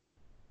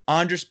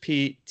Andres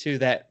Pete to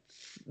that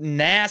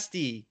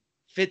nasty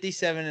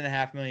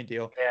 $57.5 million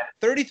deal. Yeah.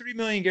 $33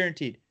 million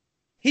guaranteed.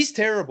 He's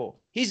terrible.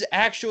 He's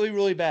actually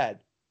really bad.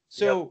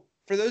 So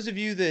for those of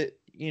you that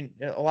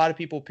a lot of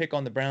people pick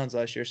on the Browns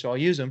last year, so I'll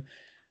use them.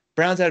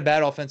 Browns had a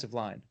bad offensive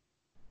line.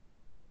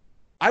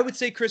 I would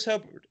say Chris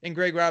Hubbard and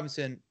Greg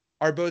Robinson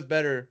are both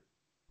better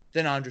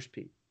than Andres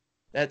Pete.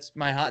 That's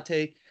my hot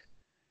take.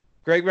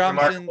 Greg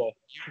Robinson, you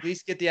at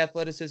least get the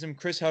athleticism.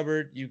 Chris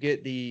Hubbard, you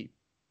get the,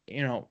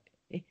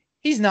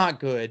 he's not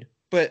good,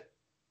 but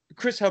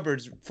Chris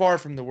Hubbard's far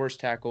from the worst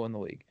tackle in the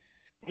league.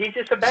 He's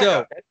just a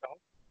backup. That's all.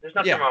 There's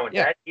nothing wrong with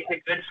that. He's a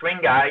good swing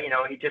guy.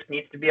 He just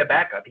needs to be a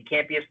backup. He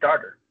can't be a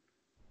starter.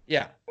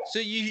 Yeah. So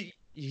you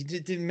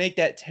didn't make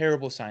that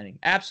terrible signing.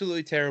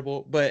 Absolutely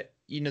terrible. But,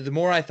 the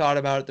more I thought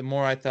about it, the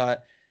more I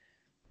thought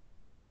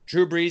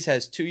Drew Brees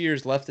has 2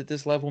 years left at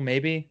this level,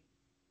 maybe.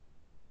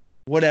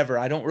 Whatever.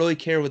 I don't really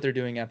care what they're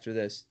doing after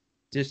this.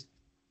 Just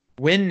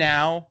win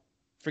now.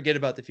 Forget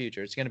about the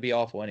future. It's going to be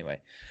awful anyway.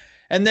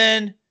 And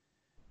then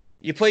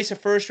you place a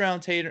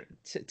first-round tender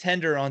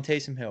on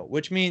Taysom Hill,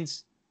 which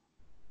means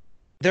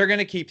they're going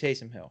to keep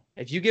Taysom Hill.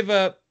 If you give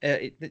up,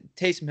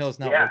 Taysom Hill is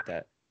not worth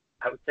that.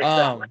 I would say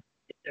so.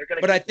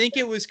 But I think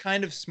it was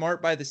kind of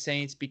smart by the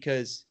Saints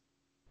because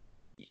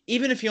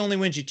even if he only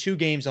wins you 2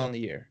 games on the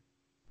year,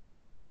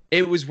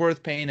 it was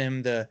worth paying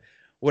him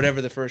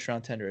whatever the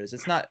first-round tender is.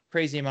 It's not a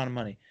crazy amount of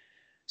money.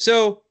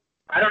 So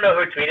I don't know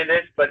who tweeted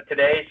this, but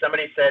today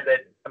somebody said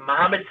that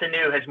Mohamed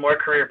Sanu has more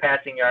career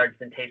passing yards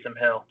than Taysom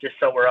Hill, just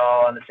so we're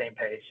all on the same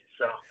page.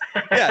 So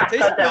yeah,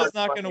 Taysom Hill's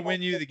not going to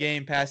win you the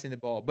game passing the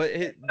ball, but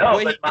the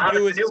way he can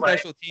do as a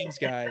special teams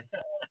guy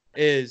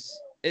is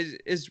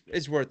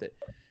worth it.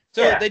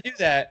 So they do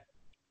that.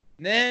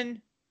 And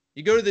then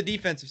you go to the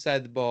defensive side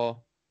of the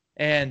ball.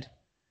 And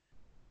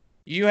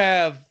you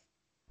have,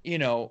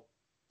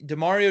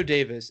 Demario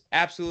Davis,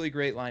 absolutely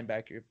great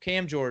linebacker.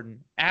 Cam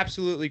Jordan,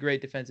 absolutely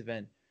great defensive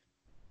end.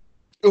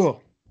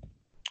 Oh,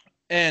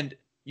 and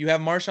you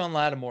have Marshawn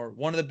Lattimore,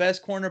 one of the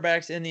best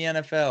cornerbacks in the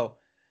NFL.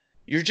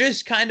 You're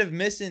just kind of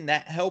missing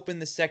that help in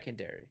the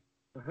secondary.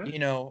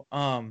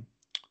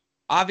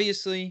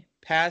 Obviously,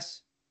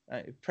 pass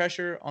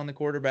pressure on the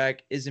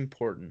quarterback is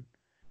important,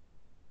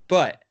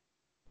 but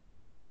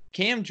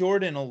Cam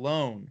Jordan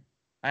alone,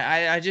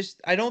 I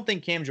don't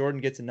think Cam Jordan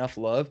gets enough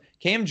love.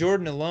 Cam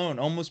Jordan alone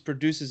almost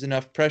produces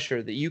enough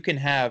pressure that you can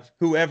have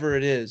whoever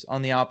it is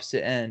on the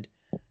opposite end,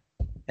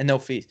 and they'll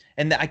feast.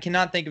 And I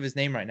cannot think of his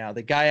name right now.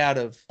 The guy out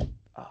of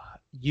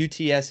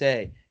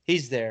UTSA,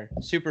 he's there,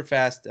 super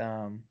fast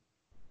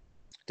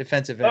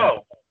defensive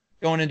end,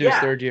 going into his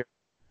third year.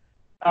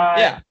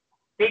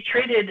 They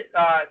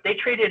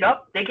traded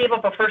up. They gave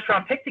up a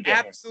first-round pick to get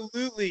him.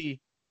 Absolutely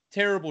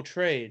terrible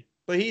trade,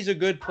 but he's a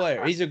good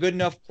player. He's a good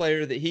enough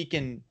player that he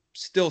can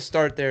still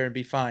start there and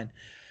be fine.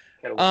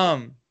 Go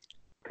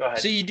ahead.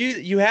 So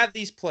you have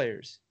these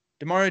players.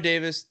 Demario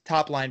Davis,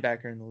 top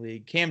linebacker in the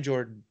league. Cam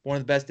Jordan, one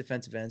of the best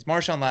defensive ends.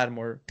 Marshawn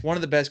Lattimore, one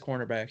of the best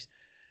cornerbacks.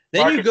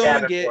 Then Marcus you go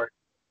Davenport. and get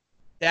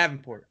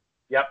Davenport.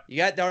 Yep. You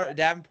got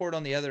Davenport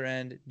on the other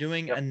end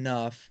doing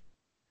enough.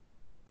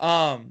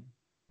 And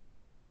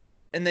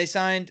they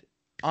signed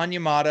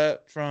Onyemata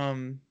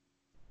from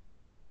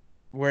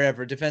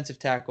wherever, defensive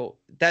tackle.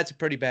 That's a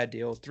pretty bad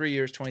deal. 3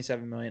 years,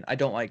 $27 million. I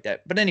don't like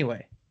that. But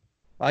anyway,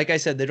 like I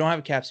said, they don't have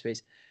a cap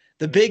space.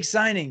 The big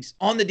signings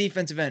on the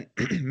defensive end,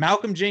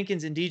 Malcolm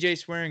Jenkins and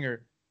DJ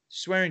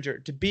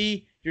Swearinger to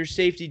be your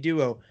safety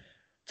duo.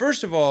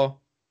 First of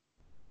all,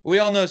 we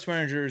all know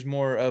Swearinger is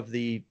more of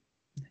the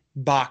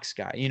box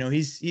guy.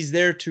 He's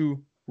there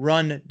to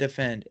run,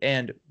 defend,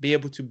 and be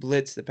able to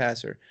blitz the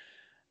passer.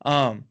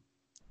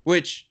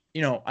 Which,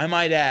 I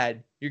might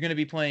add, you're going to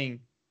be playing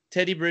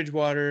Teddy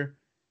Bridgewater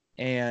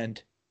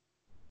and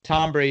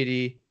Tom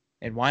Brady.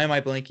 And why am I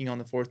blanking on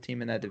the fourth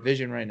team in that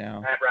division right now?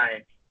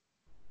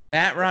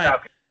 Matt Ryan.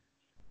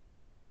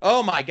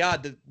 Oh, my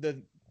God. The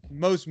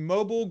most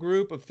mobile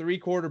group of three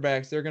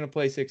quarterbacks, they're going to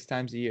play 6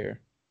 times a year.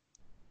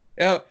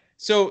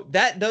 So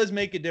that does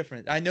make a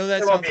difference. I know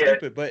that sounds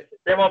stupid, but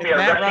there won't be a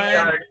rushing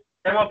yard.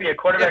 There won't be a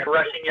quarterback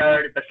rushing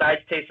yard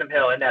besides Taysom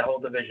Hill in that whole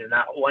division.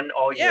 Not one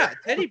all year.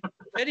 Yeah,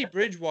 Teddy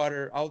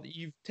Bridgewater.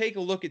 You take a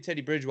look at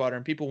Teddy Bridgewater,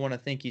 and people want to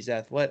think he's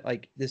athletic,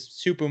 like this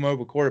super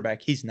mobile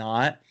quarterback. He's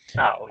not.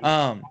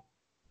 No.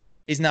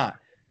 He's not.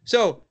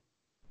 So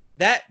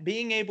that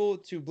being able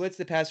to blitz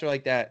the passer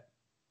like that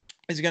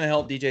is going to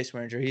help DJ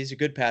Swearinger. He's a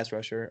good pass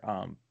rusher,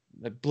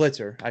 a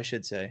blitzer, I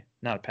should say,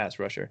 not a pass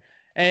rusher,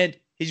 and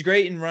he's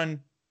great in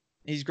run.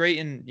 He's great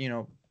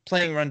in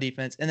playing run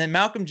defense. And then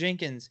Malcolm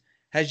Jenkins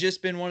has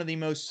just been one of the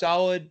most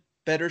solid,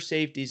 better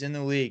safeties in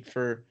the league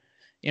for,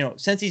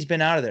 since he's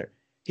been out of there.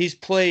 He's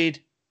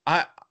played,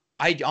 I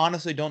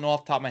honestly don't know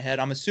off the top of my head.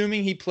 I'm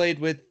assuming he played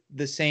with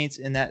the Saints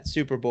in that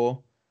Super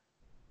Bowl.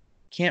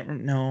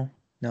 No,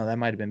 that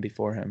might have been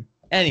before him.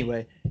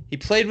 Anyway, he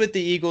played with the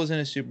Eagles in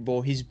a Super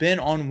Bowl. He's been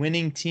on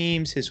winning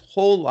teams his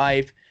whole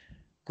life.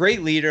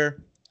 Great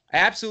leader. I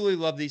absolutely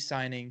love these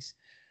signings.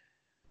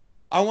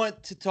 I want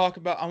you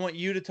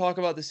to talk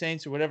about the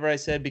Saints or whatever I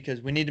said,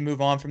 because we need to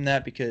move on from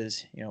that,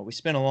 because, we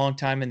spent a long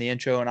time in the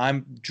intro and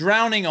I'm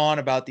drowning on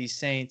about these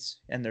Saints,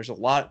 and there's a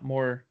lot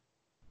more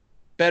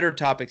better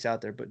topics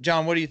out there. But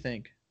John, what do you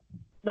think?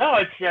 No,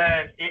 I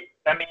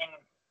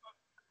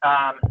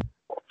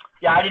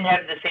didn't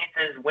have the Saints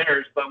as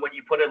winners, but when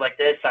you put it like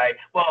this, I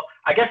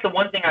guess the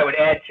one thing I would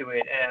add to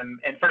it, and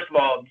first of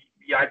all,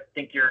 I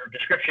think your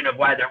description of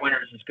why they're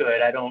winners is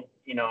good.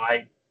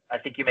 I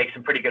think you make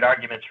some pretty good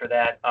arguments for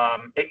that.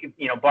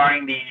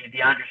 Barring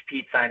the Andres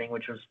Pete signing,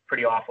 which was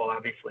pretty awful,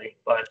 obviously,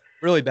 but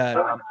really bad.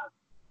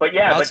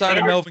 Outside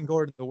of Melvin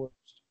Gordon, the worst.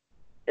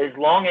 As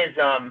long as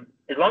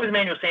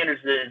Emmanuel Sanders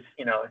is,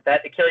 if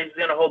that Achilles is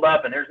going to hold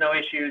up and there's no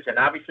issues, and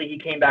obviously he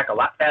came back a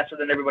lot faster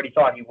than everybody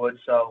thought he would.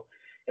 So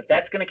if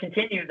that's going to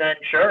continue, then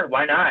sure,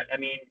 why not? I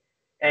mean,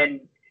 and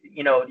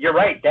you're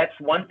right. That's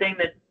one thing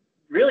that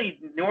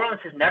really New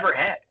Orleans has never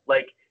had.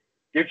 Like,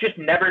 there's just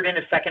never been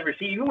a second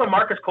receiver. Even when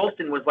Marcus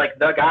Colston was like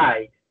the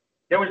guy,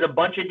 there was a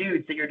bunch of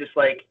dudes that you're just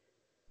like,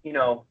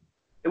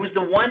 it was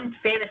the one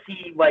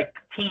fantasy like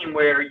team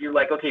where you're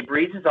like, okay,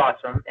 Breeze is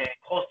awesome, and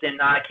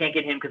Colston, I can't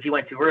get him because he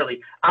went too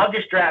early. I'll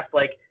just draft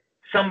like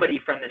somebody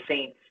from the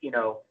Saints,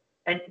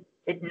 and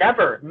it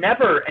never,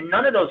 and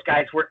none of those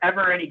guys were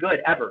ever any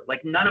good ever.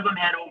 Like none of them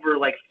had over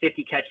like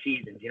 50 catch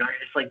seasons. You're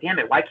just like, damn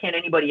it, why can't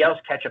anybody else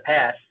catch a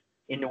pass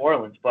in New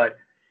Orleans? But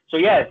so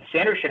yeah,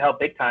 Sanders should help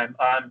big time.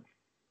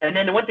 And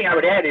then the one thing I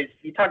would add is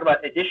you talk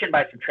about addition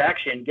by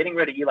subtraction. Getting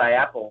rid of Eli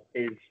Apple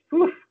is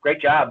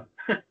great job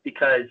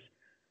because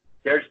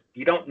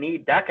you don't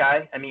need that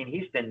guy. I mean,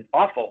 he's been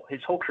awful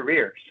his whole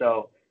career.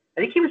 So I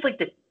think he was like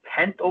the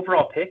 10th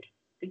overall pick.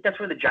 I think that's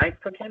where the Giants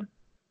took him.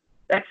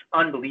 That's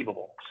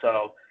unbelievable.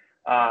 So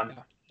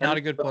not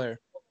a good player.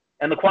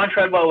 And Laquan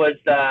Treadwell was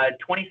the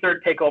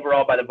 23rd pick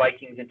overall by the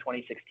Vikings in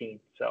 2016.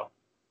 So,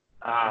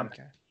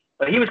 okay.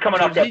 But he was coming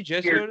So off did that he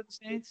just weird, go to the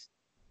Saints?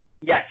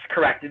 Yes,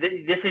 correct.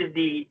 This is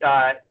the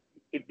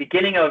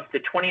beginning of the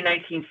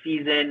 2019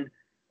 season.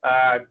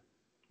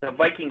 The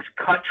Vikings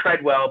cut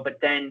Treadwell, but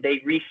then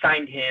they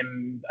re-signed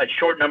him a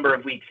short number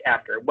of weeks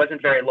after. It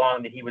wasn't very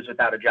long that he was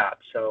without a job.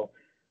 So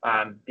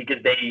because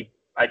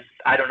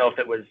I don't know if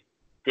it was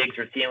Diggs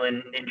or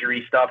Thielen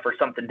injury stuff or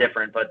something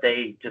different, but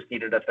they just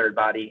needed a third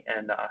body,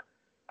 and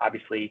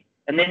obviously,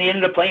 and then he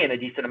ended up playing a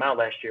decent amount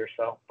last year.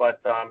 So,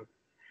 but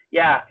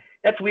yeah,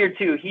 that's weird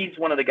too. He's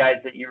one of the guys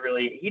that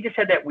he just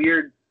had that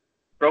weird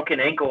broken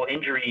ankle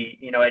injury,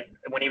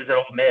 when he was at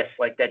Ole Miss,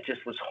 like that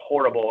just was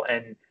horrible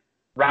and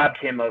robbed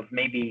him of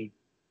maybe,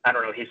 I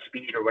don't know, his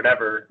speed or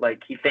whatever.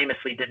 Like he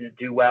famously didn't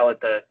do well at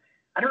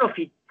I don't know if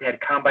he had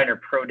combine or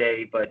pro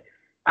day, but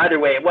either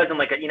way, it wasn't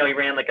like he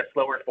ran like a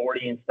slower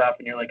 40 and stuff.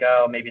 And you're like,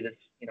 oh, maybe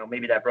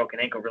maybe that broken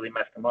ankle really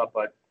messed him up.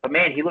 But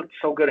man, he looked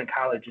so good in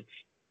college. It's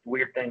a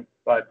weird thing,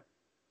 but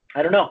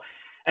I don't know.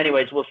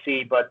 Anyways, we'll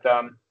see. But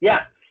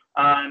yeah.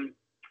 So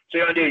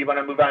you want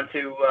to move on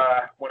to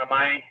one of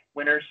my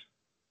winners?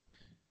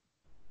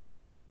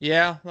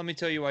 Yeah, let me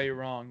tell you why you're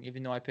wrong,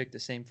 even though I picked the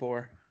same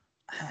 4.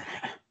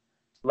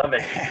 Love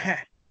it.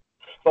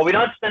 Well, we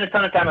don't spend a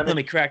ton of time on this. Let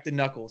me crack the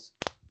knuckles.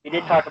 We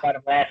did talk about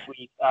him last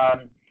week.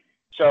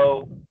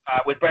 So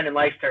with Brendan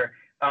Leister.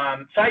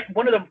 So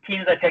one of the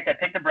teams I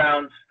picked the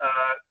Browns.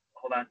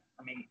 Hold on.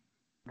 Let me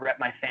rep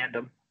my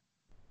fandom.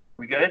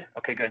 We good?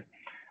 Okay, good.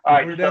 All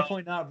right. We're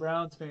definitely not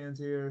Browns fans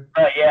here.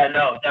 Yeah,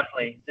 no,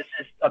 definitely. This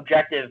is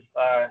objective.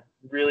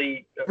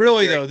 Really,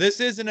 though, this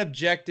is an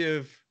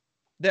objective.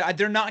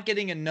 They're not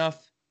getting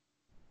enough.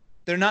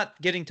 They're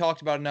not getting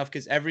talked about enough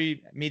because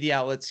every media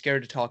outlet's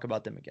scared to talk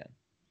about them again.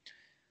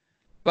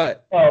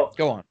 But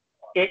go on.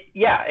 This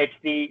is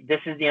the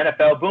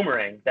NFL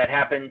boomerang that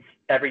happens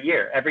every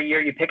year. Every year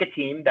you pick a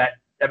team that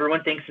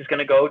everyone thinks is going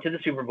to go to the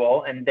Super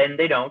Bowl, and then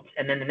they don't.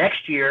 And then the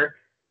next year,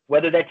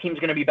 whether that team's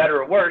going to be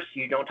better or worse,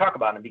 you don't talk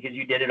about them because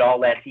you did it all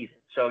last season.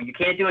 So you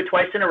can't do it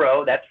twice in a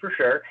row, that's for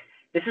sure.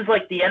 This is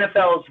like the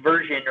NFL's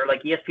version, or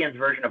like ESPN's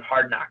version of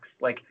Hard Knocks.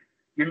 Like,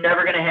 you're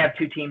never going to have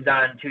 2 teams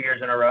on 2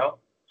 years in a row.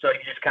 So you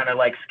just kind of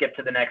like skip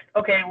to the next.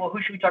 Okay, well,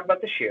 who should we talk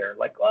about this year?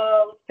 Like,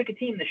 well, let's pick a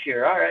team this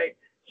year. All right.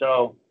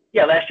 So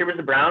yeah, last year was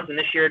the Browns, and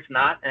this year it's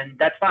not, and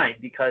that's fine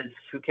because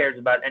who cares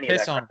about any of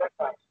that?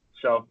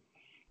 So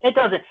it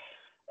doesn't.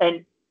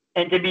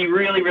 And to be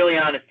really, really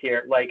honest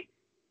here, like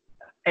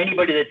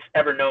anybody that's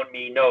ever known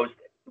me knows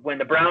when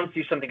the Browns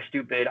do something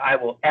stupid, I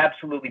will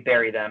absolutely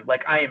bury them.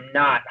 Like I am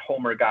not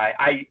Homer guy.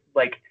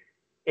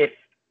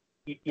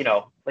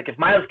 If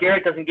Myles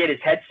Garrett doesn't get his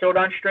head sewed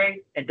on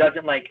straight and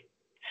doesn't like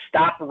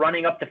stop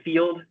running up the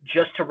field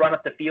just to run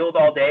up the field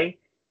all day,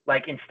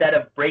 like instead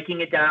of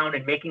breaking it down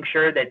and making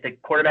sure that the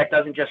quarterback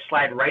doesn't just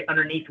slide right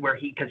underneath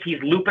because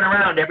he's looping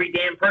around every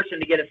damn person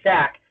to get a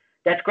sack.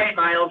 That's great,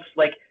 Myles.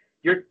 Like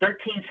your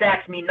 13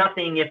 sacks mean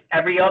nothing if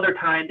every other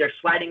time they're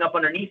sliding up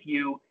underneath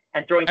you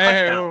and throwing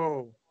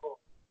touchdowns.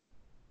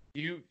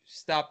 You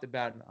stop the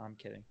bad. I'm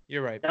kidding.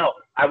 You're right. No,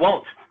 I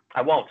won't.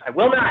 I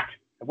will not.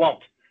 I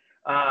won't.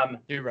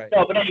 You're right.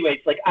 No, but anyways,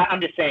 like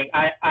I'm just saying,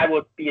 I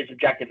would be as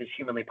objective as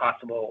humanly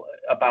possible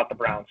about the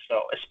Browns.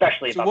 So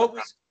especially about the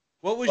Browns.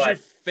 What was your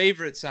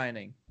favorite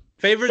signing?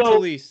 Favorite to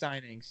least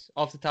signings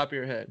off the top of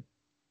your head?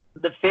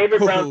 The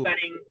favorite Browns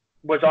signing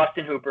was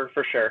Austin Hooper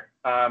for sure,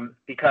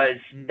 because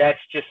that's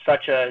just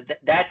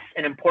that's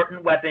an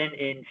important weapon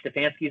in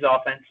Stefanski's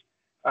offense.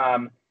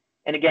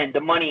 And again, the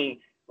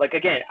money, like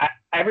again,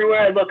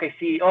 everywhere I look, I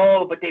see,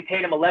 but they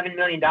paid him $11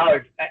 million.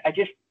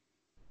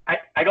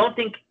 I don't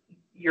think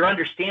you're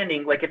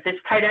understanding. Like if this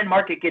tight end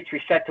market gets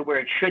reset to where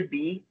it should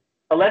be,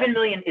 $11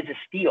 million is a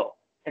steal.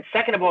 And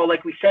second of all,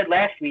 like we said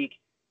last week,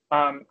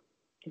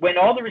 when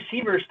all the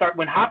receivers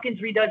when Hopkins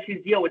redoes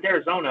his deal with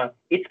Arizona,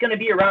 it's going to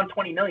be around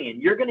 $20 million.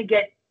 You're going to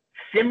get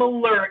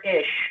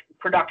similar-ish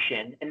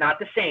production, and not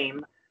the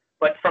same,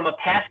 but from a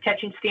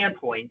pass-catching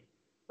standpoint,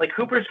 like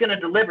Hooper's going to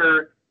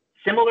deliver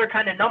similar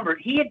kind of number.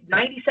 He had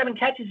 97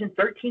 catches in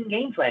 13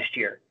 games last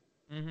year.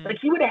 Mm-hmm. Like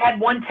he would have had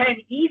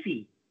 110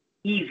 easy.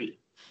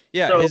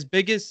 Yeah, so, his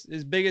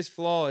biggest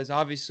flaw is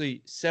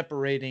obviously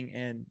separating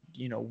and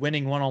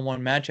winning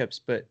one-on-one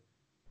matchups, but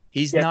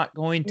he's not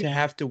going to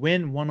have to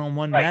win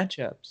one-on-one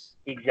matchups.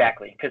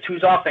 Exactly, because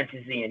whose offense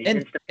is he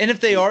in? And if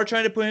they are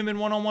trying to put him in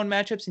one-on-one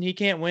matchups and he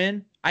can't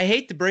win, I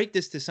hate to break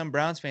this to some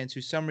Browns fans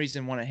who some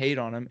reason want to hate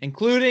on him,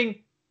 including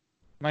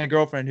my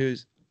girlfriend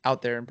who's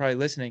out there and probably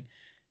listening.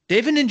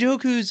 David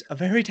Njoku's a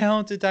very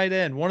talented tight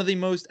end, one of the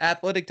most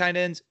athletic tight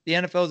ends the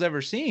NFL's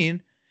ever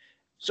seen.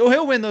 So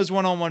he'll win those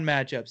one-on-one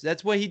matchups.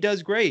 That's what he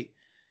does great.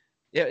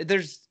 Yeah,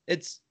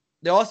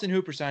 the Austin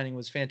Hooper signing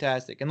was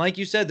fantastic. And like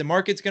you said, the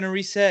market's going to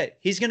reset.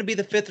 He's going to be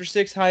the 5th or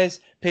 6th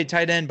highest paid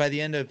tight end by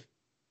the end of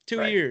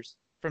 2 years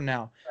from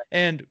now. Right.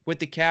 And with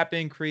the cap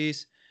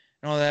increase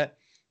and all that,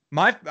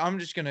 I'm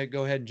just going to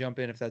go ahead and jump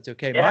in if that's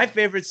okay. Yeah. My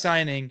favorite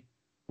signing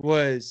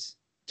was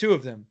two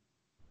of them.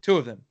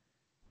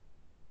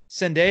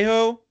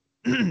 Sendejo,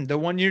 the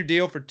 1-year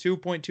deal for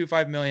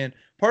 $2.25 million.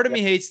 Part of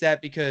me hates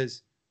that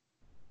because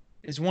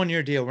it's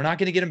 1-year deal. We're not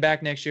going to get him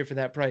back next year for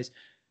that price.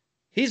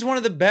 He's one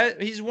of the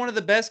best. He's one of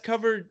the best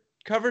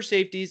cover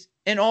safeties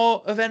in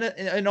all of the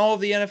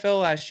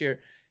NFL last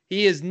year.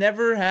 He has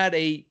never had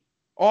a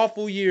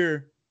awful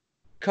year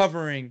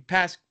covering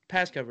pass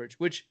coverage,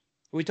 which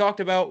we talked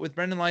about with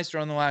Brendan Leister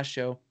on the last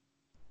show.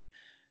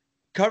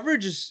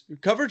 Coverage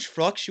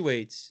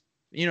fluctuates.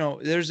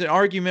 There's an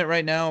argument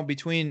right now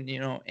between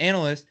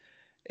analysts,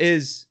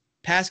 is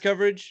pass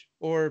coverage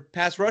or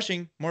pass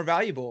rushing more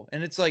valuable,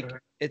 and it's like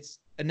it's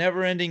a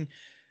never-ending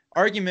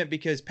argument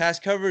because pass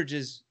coverage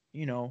is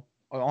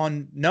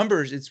on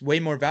numbers it's way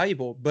more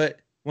valuable, but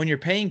when you're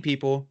paying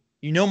people,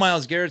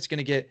 Myles Garrett's going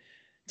to get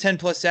 10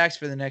 plus sacks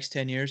for the next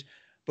 10 years,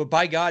 but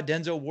by God,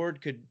 Denzel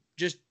Ward could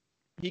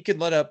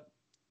let up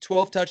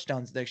 12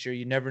 touchdowns next year.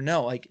 You never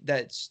know. Like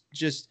that's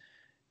just.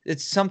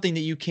 It's something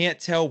that you can't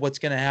tell what's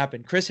going to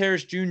happen. Chris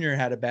Harris Jr.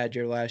 had a bad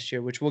year last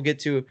year, which we'll get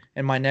to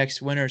in my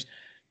next winners,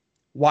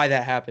 why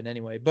that happened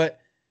anyway. But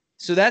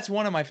so that's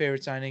one of my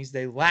favorite signings.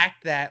 They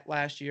lacked that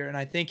last year, and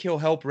I think he'll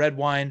help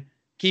Redwine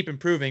keep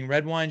improving.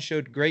 Redwine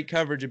showed great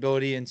coverage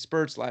ability in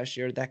spurts last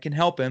year. That can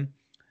help him.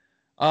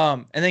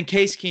 And then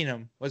Case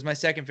Keenum was my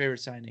second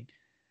favorite signing.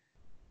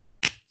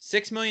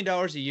 $6 million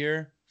a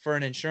year for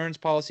an insurance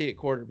policy at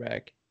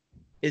quarterback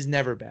is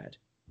never bad.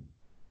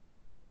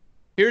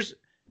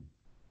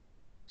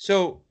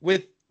 So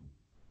with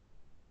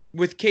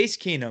Case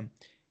Keenum,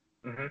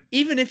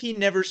 even if he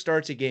never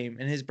starts a game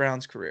in his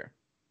Browns career,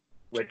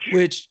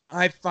 which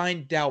I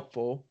find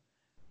doubtful,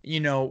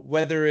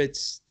 whether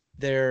it's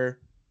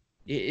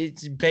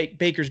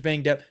Baker's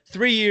banged up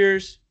 3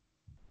 years,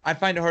 I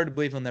find it hard to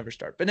believe he'll never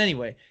start. But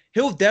anyway,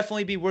 he'll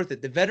definitely be worth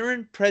it. The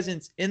veteran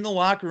presence in the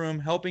locker room,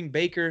 helping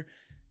Baker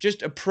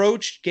just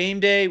approach game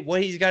day,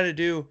 what he's got to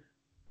do,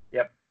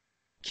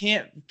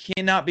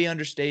 cannot be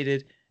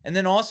understated. And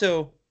then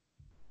also,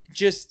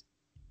 just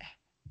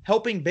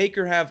helping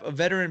Baker have a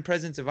veteran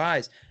presence of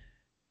eyes.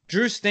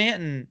 Drew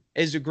Stanton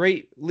is a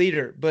great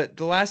leader, but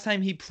the last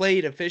time he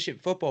played efficient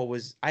football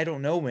was I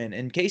don't know when.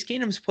 And Case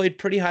Keenum's played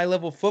pretty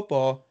high-level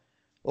football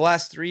the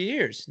last 3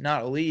 years.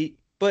 Not elite,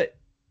 but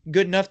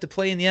good enough to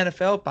play in the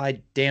NFL,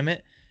 by damn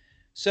it.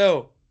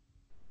 So,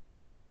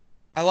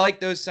 I like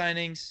those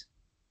signings.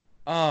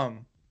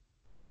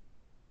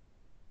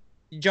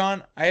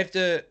 John, I have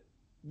to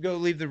go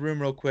leave the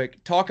room real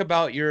quick. Talk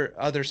about your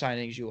other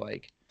signings you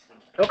like.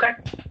 Okay,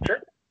 sure.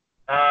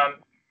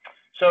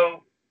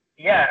 So,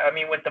 yeah, I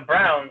mean, with the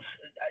Browns,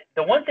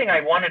 the one thing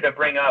I wanted to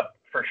bring up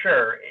for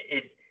sure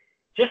is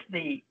just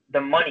the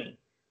money,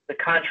 the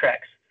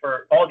contracts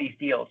for all these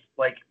deals,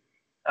 like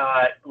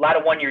a lot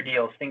of one-year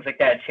deals, things like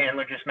that.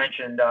 Chandler just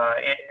mentioned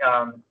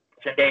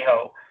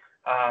Sendejo,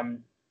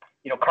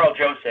 Carl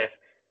Joseph.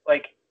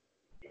 Like,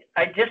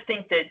 I just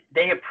think that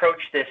they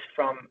approach this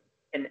from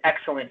an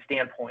excellent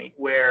standpoint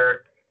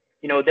where,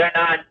 they're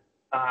not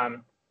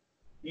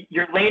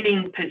you're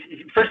landing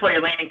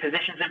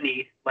positions of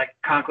need, like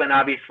Conklin,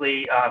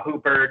 obviously,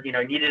 Hooper,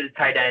 needed a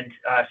tight end,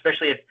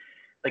 especially if,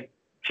 like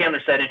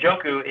Chandler said,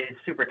 Njoku is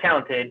super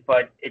talented,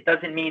 but it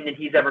doesn't mean that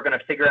he's ever going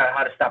to figure out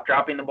how to stop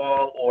dropping the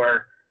ball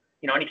or,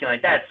 anything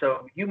like that.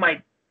 So he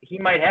might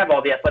have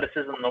all the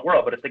athleticism in the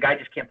world, but if the guy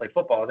just can't play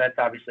football, that's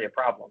obviously a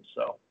problem.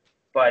 So,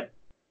 but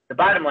the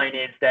bottom line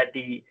is that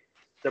the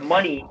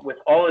money with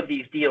all of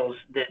these deals,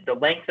 the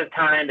length of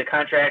time, the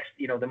contracts,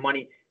 the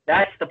money,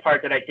 that's the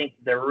part that I think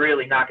they're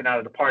really knocking out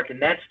of the park,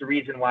 and that's the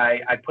reason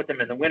why I put them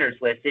in the winners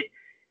list.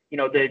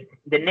 The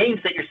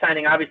names that you're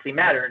signing obviously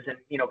matters, and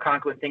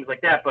Conklin, things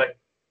like that, but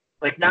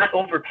like not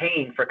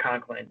overpaying for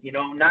Conklin,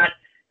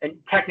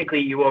 and technically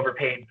you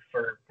overpaid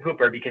for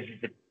Hooper because he's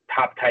the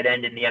top tight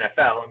end in the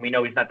NFL, and we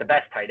know he's not the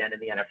best tight end in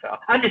the NFL.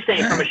 I'm just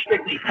saying from a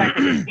strictly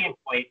technical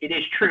standpoint, it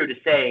is true to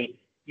say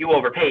you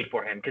overpaid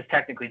for him because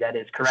technically that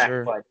is correct,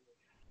 sure.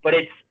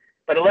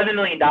 But $11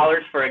 million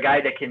for a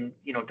guy that can,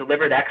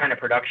 deliver that kind of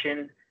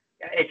production,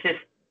 it's just,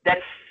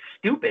 that's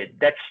stupid.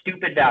 That's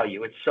stupid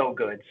value. It's so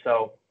good.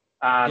 So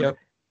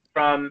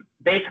from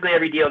basically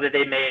every deal that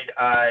they made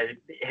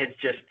has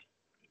just,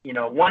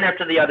 one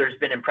after the other has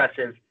been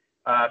impressive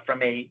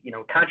from a,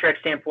 contract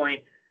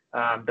standpoint.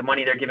 The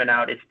money they're giving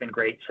out, it's been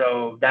great.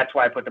 So that's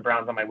why I put the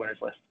Browns on my winners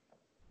list.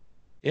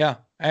 Yeah,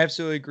 I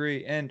absolutely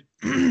agree. And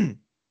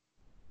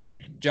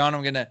John,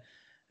 I'm going to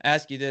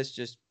ask you this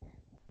just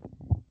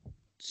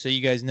so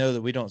you guys know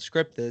that we don't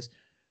script this.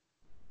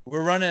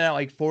 We're running at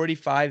like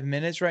 45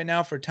 minutes right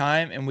now for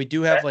time, and we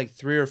do have like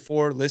 3 or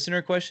 4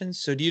 listener questions.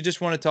 So do you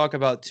just want to talk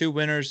about 2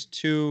 winners,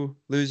 2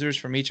 losers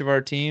from each of our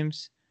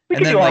teams?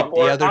 And then like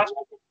the other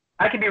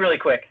I can be really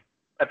quick.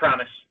 I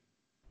promise.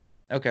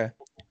 Okay.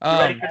 You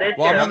ready for this?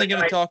 Well, I'm only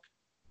going to talk.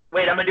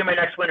 Wait, I'm going to do my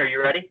next winner.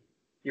 You ready?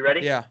 You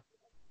ready? Yeah.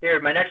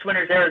 Here, my next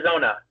winner is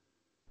Arizona.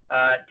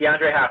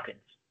 DeAndre Hopkins.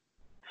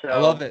 So, I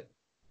love it.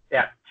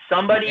 Yeah.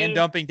 And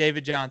dumping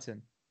David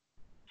Johnson.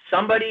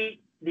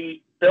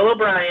 The Bill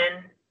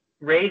O'Brien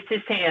raised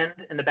his hand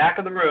in the back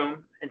of the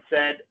room and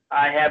said,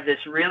 I have this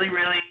really,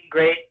 really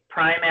great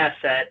prime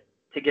asset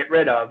to get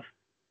rid of.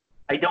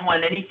 I don't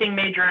want anything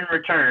major in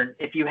return.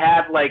 If you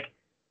have like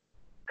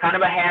kind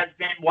of a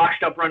has-been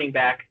washed up running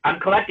back, I'm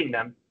collecting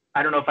them.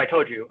 I don't know if I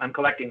told you, I'm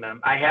collecting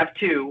them. I have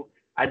 2.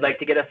 I'd like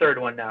to get a third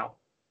one now.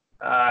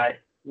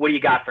 What do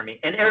you got for me?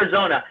 And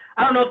Arizona,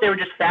 I don't know if they were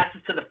just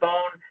fastest to the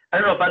phone. I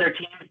don't know if other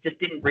teams just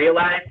didn't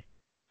realize.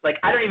 Like,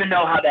 I don't even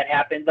know how that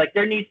happened. Like,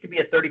 there needs to be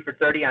a 30 for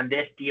 30 on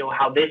this deal,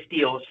 how this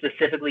deal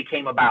specifically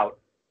came about.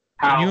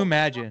 Can you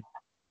imagine?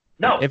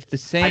 No, if the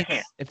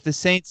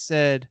Saints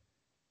said,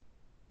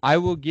 I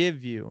will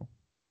give you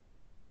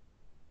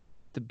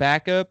the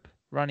backup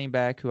running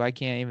back who I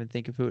can't even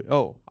think of who.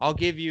 Oh, I'll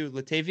give you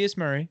Latavius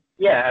Murray.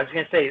 Yeah, I was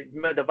going to say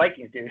the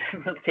Vikings, dude.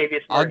 Latavius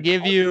Murray. I'll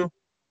give you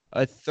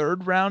a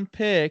 3rd round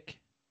pick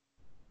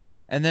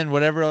and then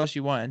whatever else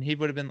you want. And he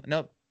would have been,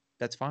 nope,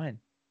 that's fine.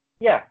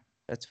 Yeah.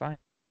 That's fine.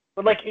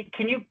 But, like,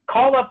 can you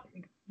call up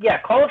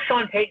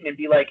Sean Payton and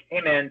be like,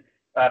 hey, man,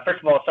 first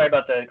of all, sorry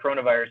about the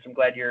coronavirus. I'm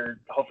glad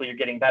hopefully you're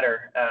getting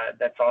better.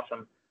 That's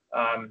awesome.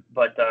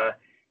 But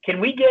can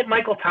we get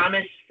Michael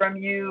Thomas from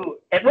you?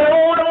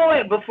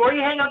 Wait. Before you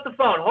hang up the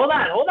phone, hold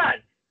on.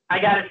 I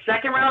got a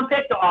 2nd round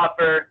pick to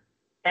offer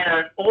and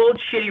an old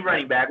shitty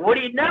running back. What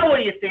do you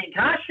think?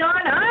 Huh,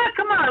 Sean?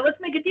 Come on. Let's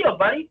make a deal,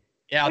 buddy.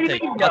 Yeah, I'll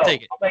take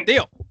it. Like,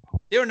 deal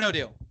or no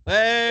deal?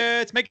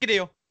 Let's make a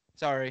deal.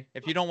 Sorry.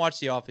 If you don't watch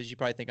The Office, you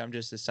probably think I'm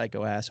just a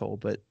psycho asshole,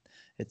 but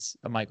it's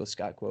a Michael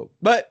Scott quote.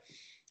 But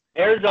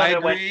Arizona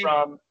went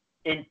from,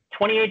 in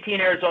 2018,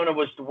 Arizona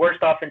was the worst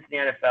offense in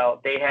the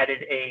NFL. They had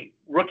a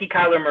rookie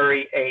Kyler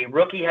Murray, a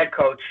rookie head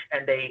coach,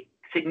 and they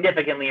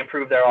significantly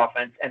improved their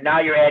offense. And now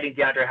you're adding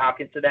DeAndre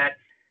Hopkins to that.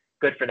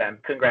 Good for them.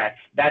 Congrats.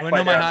 That's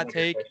why my hot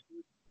take.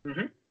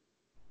 Mm-hmm.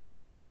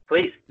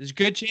 Please. There's a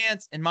good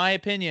chance, in my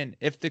opinion,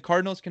 if the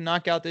Cardinals can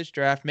knock out this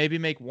draft, maybe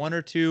make 1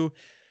 or 2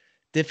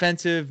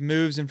 defensive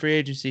moves in free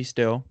agency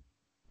still,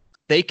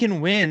 they can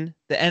win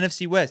the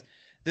NFC West.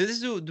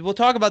 We'll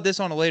talk about this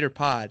on a later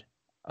pod.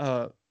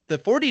 The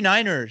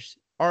 49ers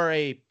are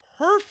a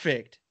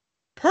perfect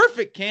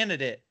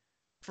candidate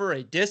for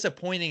a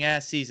disappointing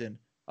ass season.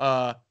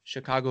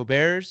 Chicago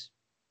Bears,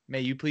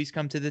 may you please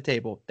come to the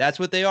table. That's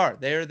what they are.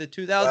 They are the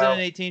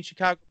 2018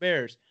 Chicago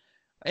Bears.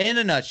 In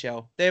a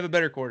nutshell, they have a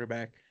better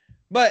quarterback,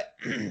 but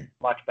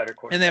much better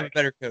quarterback, and they have a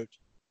better coach.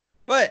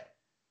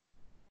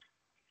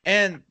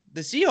 And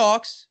the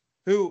Seahawks,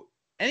 who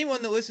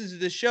anyone that listens to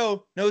this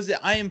show knows that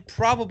I am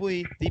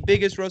probably the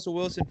biggest Russell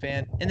Wilson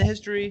fan in the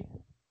history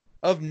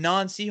of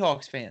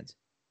non-Seahawks fans.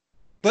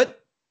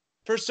 But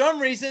for some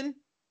reason,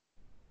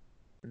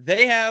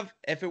 they have,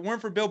 if it weren't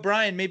for Bill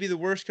Bryan, maybe the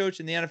worst coach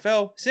in the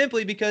NFL,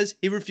 simply because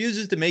he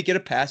refuses to make it a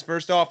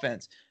pass-first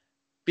offense.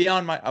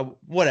 Beyond my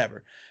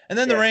whatever. And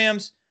then the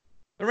Rams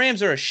are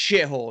a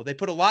shithole. They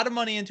put a lot of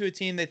money into a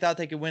team they thought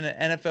they could win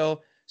an NFL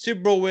Super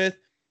Bowl with.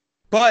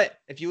 But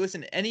if you listen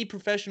to any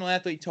professional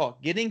athlete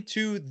talk, getting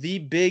to the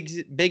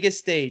biggest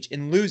stage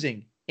and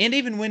losing and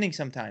even winning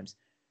sometimes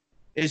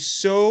is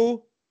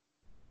so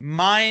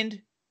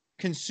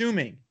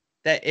mind-consuming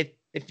that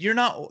if you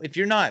don't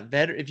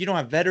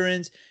have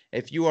veterans,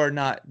 if you are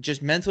not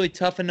just mentally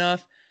tough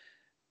enough,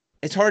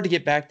 it's hard to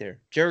get back there.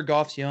 Jared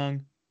Goff's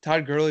young.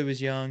 Todd Gurley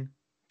was young.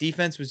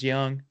 Defense was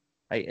young.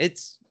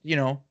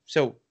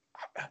 So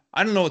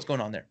I don't know what's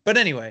going on there. But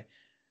anyway,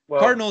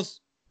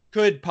 Cardinals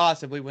could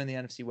possibly win the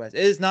NFC West.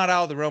 It is not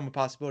out of the realm of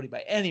possibility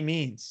by any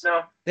means.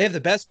 No. They have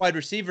the best wide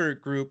receiver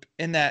group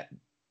in that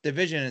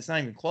division. It's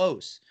not even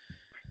close.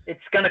 It's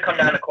going to come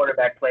down to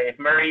quarterback play. If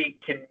Murray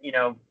can,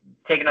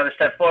 take another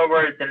step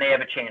forward, then they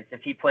have a chance.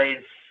 If he plays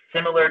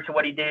similar to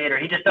what he did, or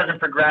he just doesn't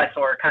progress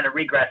or kind of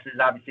regresses,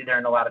 obviously they're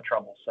in a lot of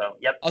trouble. So,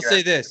 yep. I'll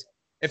say this.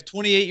 If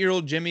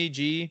 28-year-old Jimmy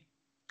G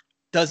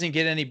doesn't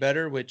get any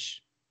better,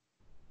 which,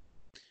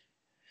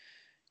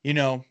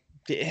 John,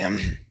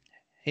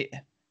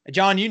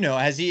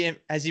 has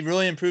he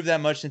really improved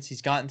that much since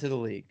he's gotten to the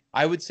league?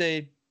 I would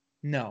say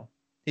no.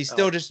 He's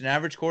still just an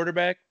average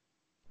quarterback.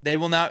 The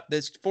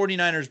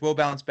 49ers will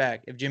bounce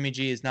back if Jimmy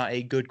G is not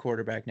a good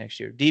quarterback next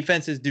year.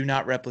 Defenses do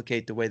not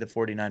replicate the way the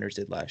 49ers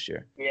did last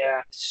year.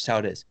 Yeah. It's just how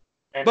it is.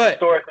 And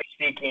historically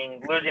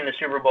speaking, losing the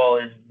Super Bowl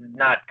is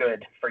not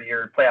good for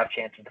your playoff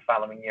chances the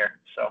following year.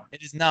 So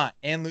it is not,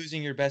 and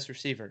losing your best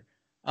receiver,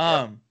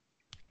 and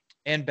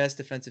best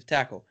defensive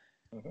tackle.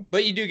 Mm-hmm.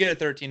 But you do get a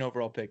 13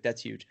 overall pick.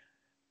 That's huge.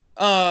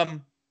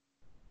 I'm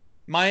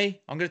going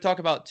to talk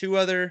about 2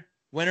 other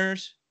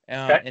winners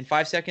in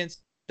 5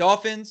 seconds.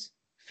 Dolphins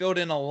filled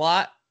in a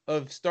lot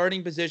of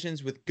starting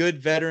positions with good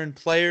veteran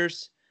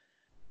players.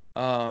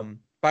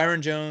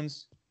 Byron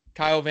Jones,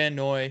 Kyle Van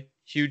Noy,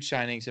 huge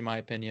signings in my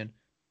opinion.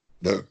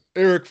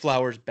 Eric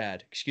Flowers,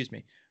 bad. Excuse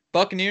me.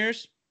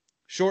 Buccaneers,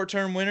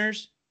 short-term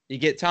winners. You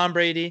get Tom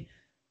Brady.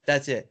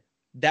 That's it.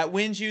 That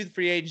wins you the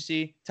free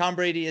agency. Tom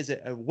Brady is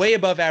a way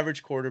above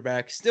average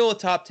quarterback, still a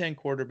top 10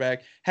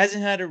 quarterback.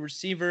 Hasn't had a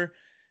receiver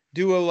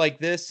duo like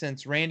this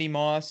since Randy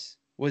Moss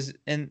was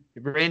in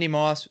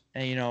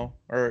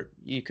or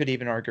you could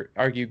even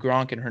argue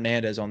Gronk and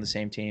Hernandez on the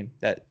same team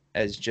that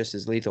as just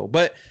as lethal.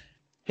 But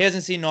he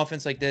hasn't seen an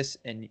offense like this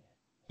in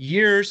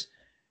years.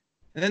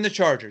 And then the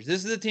Chargers.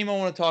 This is the team I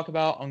want to talk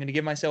about. I'm going to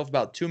give myself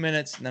about 2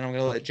 minutes, and then I'm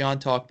going to let John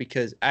talk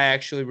because I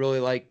actually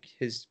really like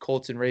his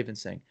Colts and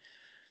Ravens thing.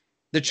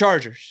 The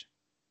Chargers.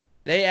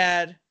 They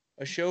add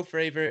a show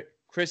favorite,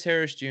 Chris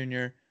Harris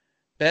Jr.,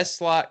 best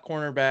slot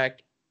cornerback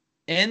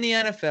in the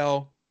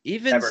NFL,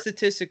 even Ever.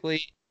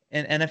 statistically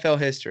in NFL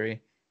history.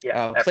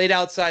 Yeah. Played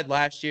outside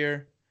last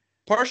year,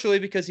 partially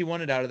because he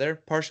wanted out of there,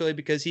 partially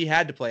because he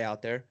had to play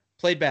out there.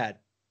 Played bad.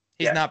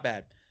 He's not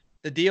bad.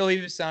 The deal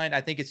he was signed,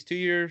 I think it's 2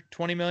 year,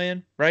 $20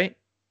 million, right?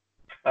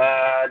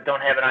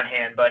 Don't have it on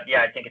hand, but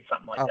yeah, I think it's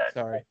something like that.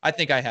 Sorry. I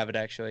think I have it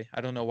actually.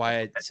 I don't know why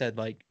I said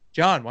like,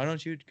 John, why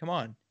don't you come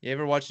on? You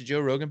ever watch the Joe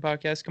Rogan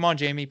podcast? Come on,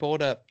 Jamie, pull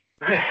it up.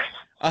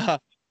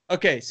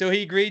 Okay, so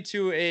he agreed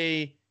to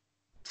a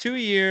 2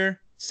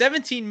 year,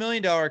 $17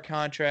 million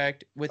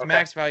contract with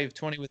max value of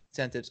 20 with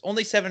incentives.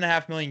 Only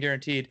 $7.5 million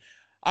guaranteed.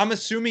 I'm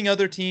assuming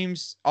other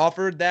teams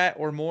offered that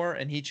or more,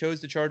 and he chose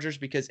the Chargers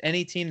because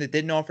any team that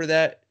didn't offer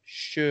that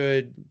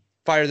should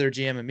fire their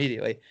GM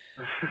immediately.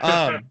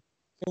 So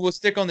we'll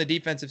stick on the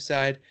defensive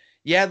side.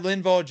 You had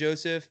Linval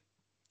Joseph,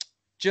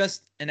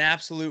 just an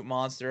absolute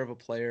monster of a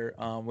player.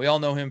 We all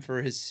know him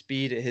for his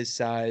speed at his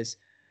size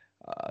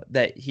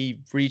that he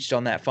reached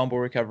on that fumble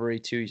recovery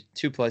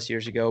two plus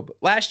years ago. But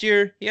last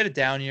year, he had a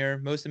down year.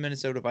 Most of the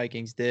Minnesota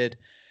Vikings did.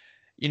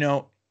 You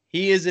know,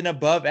 he is an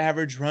above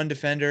average run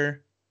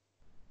defender,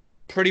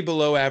 pretty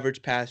below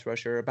average pass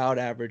rusher, about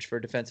average for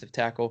a defensive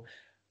tackle.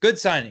 Good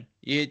signing.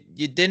 You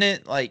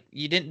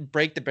didn't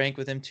break the bank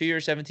with him. 2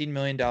 years, $17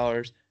 million,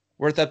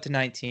 worth up to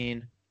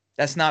 19.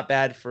 That's not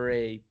bad for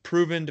a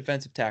proven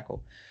defensive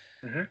tackle.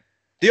 Mm-hmm.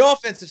 The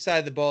offensive side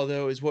of the ball,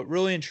 though, is what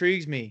really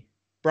intrigues me.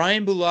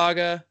 Brian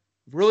Bulaga,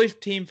 really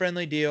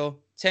team-friendly deal,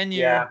 10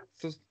 years,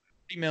 $30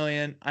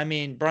 million. I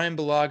mean, Brian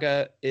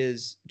Bulaga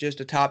is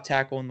just a top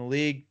tackle in the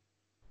league.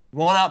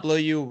 Will not blow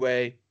you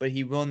away, but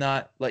he will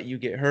not let you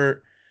get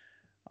hurt.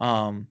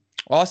 Austin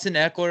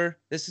Ekeler,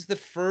 this is the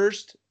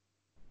first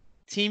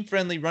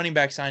team-friendly running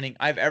back signing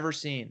I've ever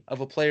seen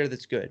of a player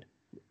that's good.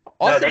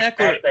 Austin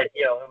Ekeler, that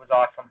deal. It was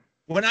awesome.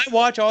 When I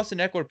watch Austin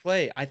Ekeler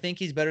play, I think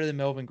he's better than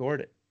Melvin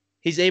Gordon.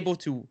 He's able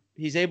to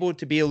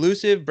be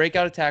elusive, break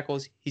out of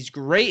tackles. He's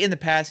great in the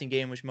passing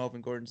game, which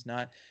Melvin Gordon's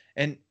not.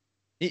 And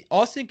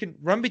Austin can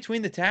run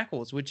between the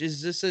tackles, which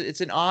is just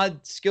it's an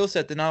odd skill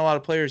set that not a lot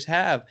of players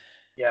have.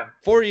 Yeah.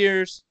 4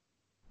 years,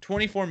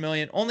 $24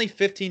 million, only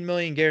 $15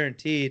 million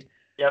guaranteed.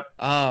 Yep.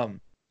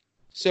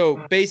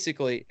 So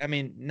basically, I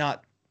mean,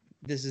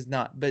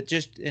 but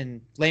just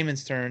in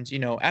layman's terms,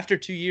 after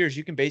 2 years,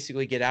 you can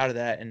basically get out of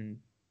that, and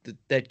the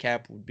dead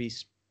cap would be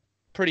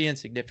pretty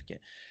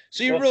insignificant.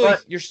 So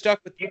you're stuck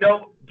with. Do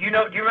you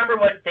remember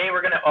what they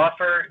were going to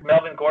offer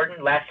Melvin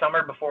Gordon last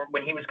summer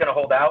when he was going to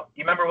hold out? Do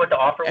you remember what the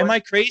offer was? Am I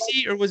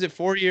crazy, or was it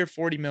 4 year,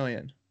 $40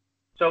 million?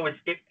 So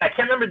I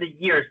can't remember the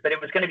years, but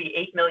it was going to be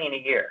 $8 million a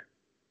year,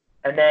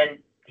 and then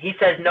he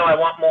says, no, I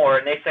want more.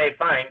 And they say,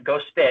 fine, go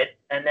spit.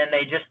 And then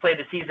they just play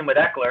the season with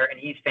Ekeler, and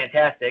he's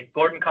fantastic.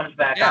 Gordon comes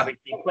back,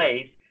 obviously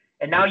plays.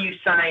 And now you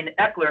sign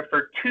Ekeler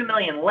for $2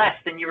 million less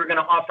than you were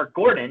going to offer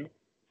Gordon.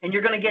 And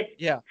you're going to get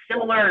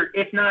similar,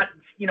 if not,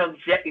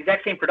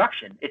 exact same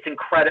production. It's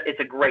incredible.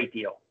 It's a great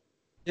deal.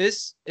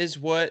 This is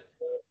what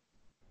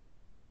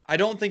I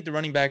don't think the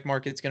running back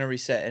market's going to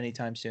reset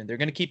anytime soon. They're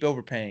going to keep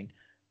overpaying.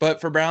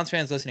 But for Browns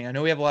fans listening, I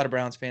know we have a lot of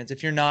Browns fans.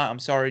 If you're not, I'm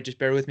sorry. Just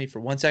bear with me for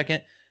 1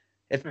 second.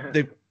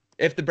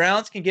 If the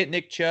Browns can get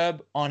Nick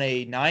Chubb on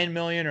a $9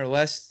 million or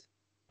less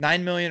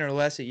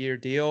a year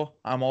deal,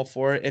 I'm all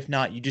for it. If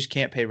not, you just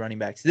can't pay running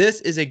backs.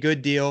 This is a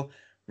good deal.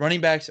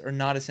 Running backs are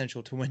not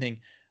essential to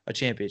winning a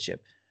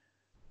championship.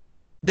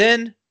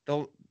 Then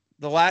the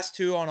last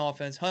two on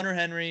offense, Hunter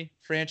Henry,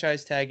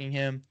 franchise tagging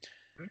him.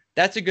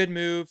 That's a good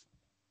move.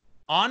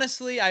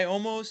 Honestly,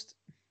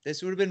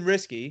 this would have been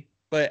risky,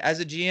 but as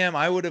a GM,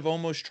 I would have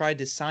almost tried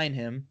to sign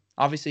him.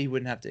 Obviously, he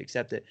wouldn't have to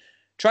accept it.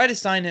 Try to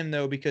sign him,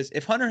 though, because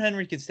if Hunter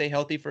Henry could stay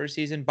healthy for a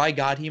season, by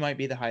God, he might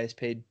be the highest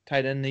paid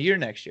tight end in the year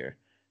next year.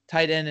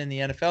 Tight end in the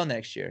NFL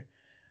next year.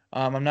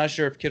 I'm not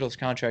sure if Kittle's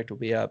contract will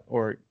be up,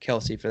 or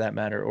Kelsey for that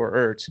matter, or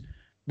Ertz.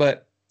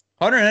 But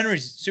Hunter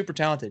Henry's super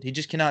talented. He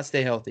just cannot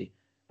stay healthy.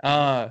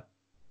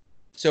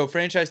 So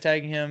franchise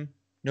tagging him,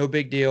 no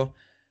big deal.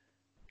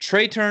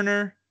 Trey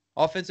Turner,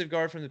 offensive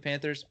guard from the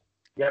Panthers.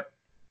 Yep.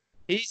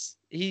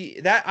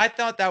 I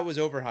thought that was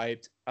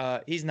overhyped.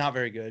 He's not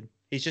very good.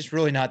 He's just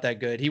really not that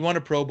good. He won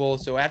a Pro Bowl,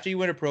 so after you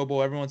win a Pro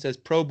Bowl, everyone says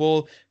Pro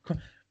Bowl.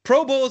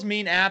 Pro Bowls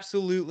mean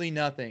absolutely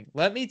nothing.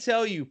 Let me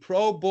tell you,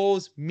 Pro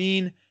Bowls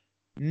mean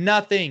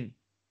nothing.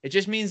 It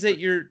just means that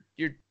your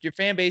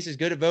fan base is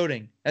good at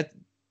voting.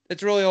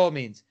 That's really all it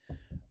means.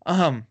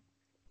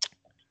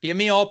 Give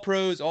me all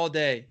pros all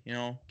day.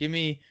 Give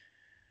me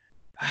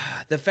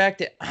the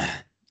fact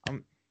that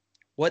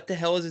what the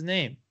hell is his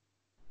name?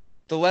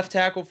 The left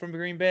tackle from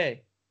Green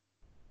Bay.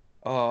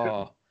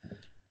 Oh.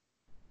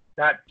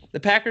 Not the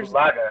Packers.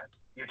 Bulaga.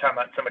 You're talking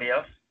about somebody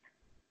else?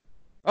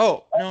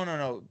 Oh,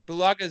 no.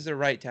 Bulaga is the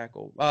right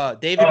tackle.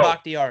 David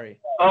Bakhtiari.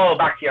 Oh,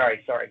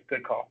 Bakhtiari. Sorry.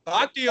 Good call.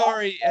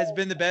 Bakhtiari has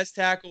been the best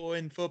tackle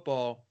in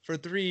football for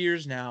 3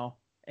 years now,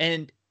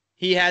 and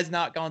he has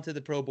not gone to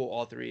the Pro Bowl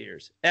all 3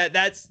 years.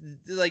 That's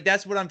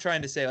what I'm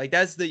trying to say. Like,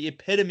 that's the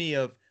epitome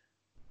of,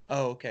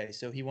 oh, okay,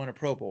 so he won a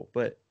Pro Bowl,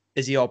 but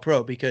is he all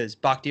pro? Because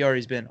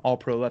Bakhtiari's been all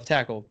pro left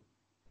tackle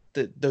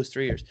those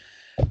 3 years.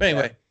 But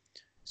anyway,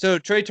 So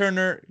Trey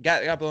Turner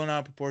got blown out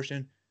of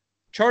proportion.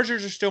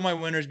 Chargers are still my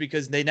winners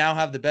because they now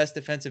have the best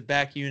defensive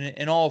back unit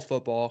in all of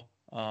football.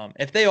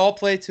 If they all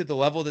play to the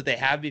level that they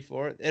have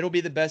before, it'll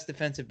be the best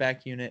defensive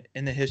back unit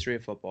in the history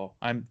of football.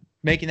 I'm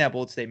making that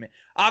bold statement.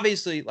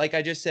 Obviously, like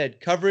I just said,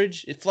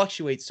 coverage, it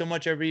fluctuates so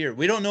much every year.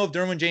 We don't know if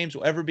Derwin James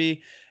will ever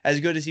be as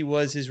good as he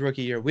was his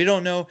rookie year. We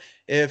don't know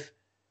if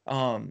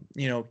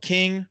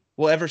King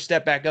will ever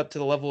step back up to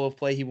the level of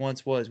play he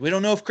once was. We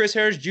don't know if Chris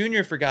Harris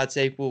Jr., for God's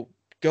sake, will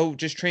go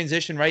just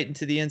transition right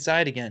into the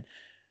inside again.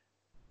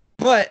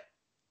 But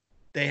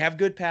they have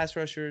good pass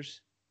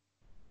rushers.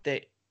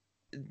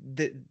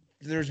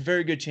 There's a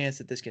very good chance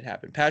that this could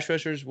happen. Pass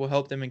rushers will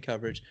help them in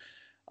coverage.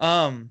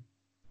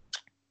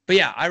 But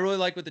yeah, I really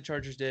like what the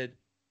Chargers did.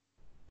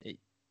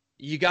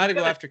 You got to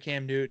go after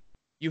Cam Newton.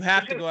 You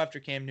have to go after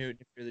Cam Newton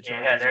if you're the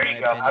Chargers. Yeah, there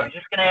you go. I was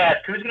just going to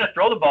ask, who's going to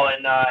throw the ball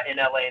in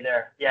LA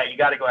there? Yeah, you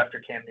got to go after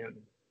Cam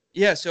Newton.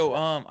 Yeah, so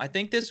I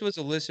think this was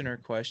a listener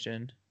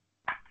question,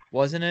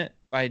 wasn't it?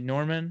 By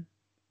Norman,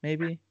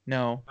 maybe?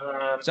 No.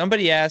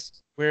 Somebody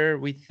asked where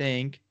we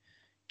think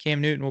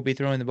Cam Newton will be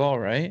throwing the ball,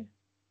 right?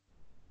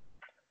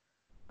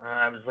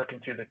 I was looking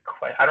through the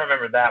question. I don't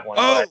remember that one.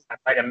 Oh! I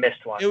might have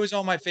missed one. It was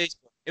on my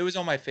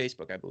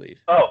Facebook, I believe.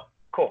 Oh,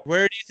 cool.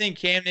 Where do you think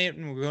Cam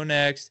Newton will go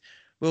next?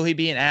 Will he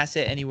be an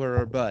asset anywhere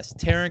or bust?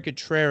 Taryn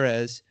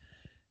Contreras,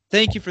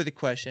 thank you for the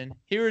question.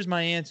 Here is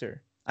my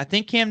answer. I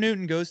think Cam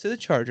Newton goes to the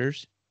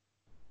Chargers.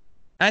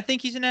 I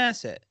think he's an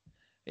asset.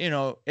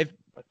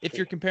 If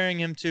you're comparing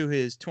him to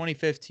his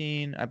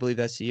 2015, I believe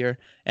that's the year,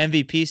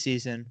 MVP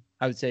season,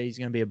 I would say he's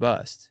going to be a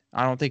bust.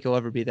 I don't think he'll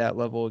ever be that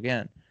level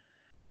again.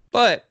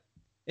 But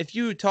if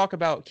you talk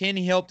about can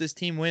he help this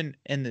team win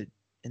in the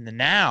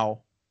now,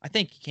 I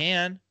think he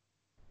can.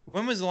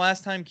 When was the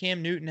last time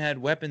Cam Newton had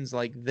weapons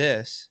like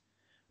this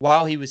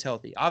while he was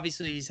healthy?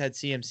 Obviously, he's had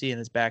CMC in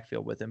his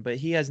backfield with him, but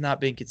he has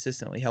not been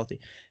consistently healthy.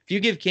 If you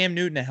give Cam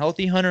Newton a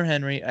healthy Hunter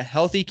Henry, a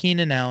healthy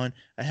Keenan Allen,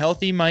 a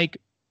healthy Mike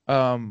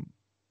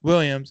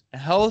Williams, a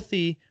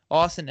healthy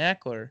Austin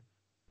Eckler,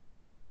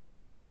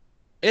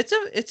 it's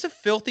a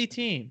filthy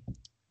team.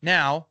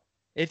 Now,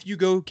 if you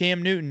go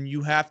Cam Newton,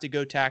 you have to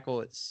go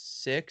tackle at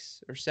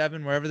 6 or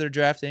 7, wherever they're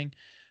drafting.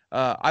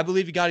 I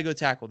believe you got to go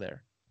tackle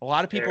there. A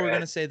lot of people are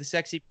going to say the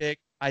sexy pick,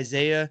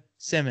 Isaiah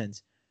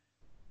Simmons.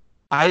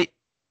 I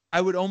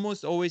would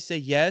almost always say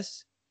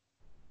yes,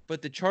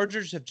 but the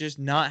Chargers have just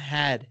not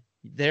had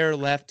their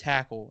left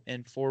tackle,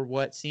 and for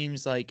what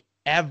seems like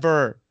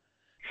ever.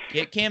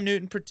 Get Cam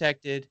Newton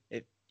protected.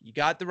 If you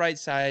got the right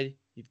side,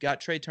 you've got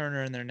Trey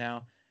Turner in there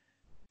now.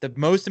 The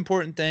most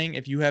important thing,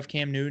 if you have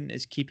Cam Newton,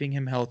 is keeping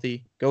him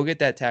healthy. Go get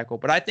that tackle.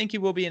 But I think he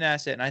will be an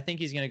asset, and I think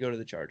he's going to go to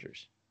the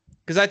Chargers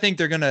because I think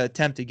they're going to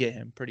attempt to get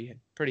him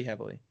pretty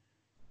heavily.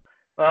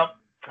 Well,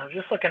 I was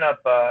just looking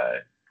up,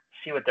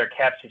 see what their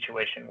cap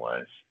situation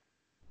was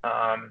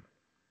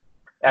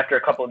after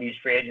a couple of these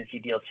free agency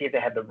deals, see if they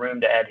had the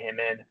room to add him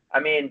in. I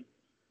mean,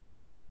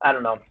 I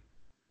don't know.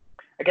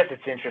 I guess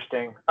it's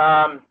interesting.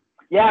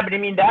 Yeah, but I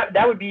mean,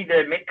 that would be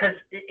because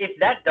if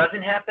that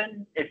doesn't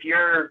happen, if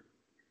you're,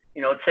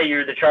 let's say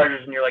you're the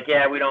Chargers and you're like,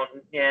 we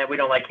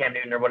don't like Cam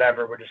Newton or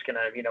whatever. We're just gonna,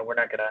 we're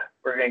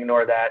gonna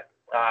ignore that.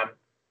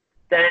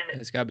 Then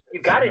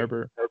you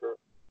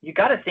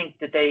got to think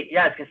that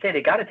I was gonna say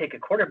they got to take a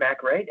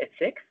quarterback, right, at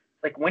 6.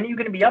 Like, when are you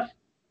gonna be up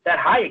that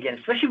high again?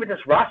 Especially with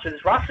this roster.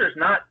 This roster is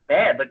not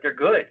bad, but they're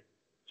good.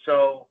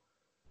 So,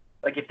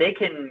 like, if they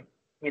can,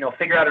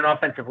 figure out an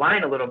offensive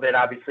line a little bit,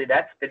 obviously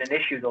that's been an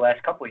issue the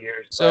last couple of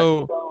years.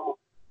 So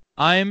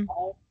I'm.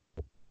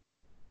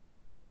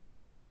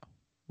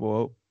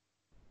 Whoa.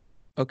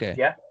 Okay.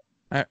 Yeah.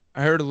 I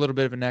heard a little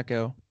bit of an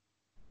echo,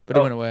 but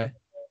it went away.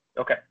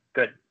 Okay.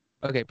 Good.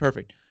 Okay.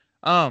 Perfect.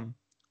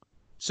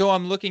 So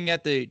I'm looking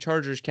at the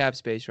Chargers cap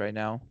space right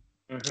now,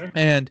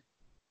 and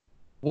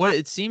what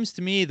it seems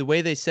to me, the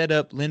way they set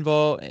up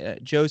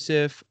Linval,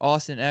 Joseph,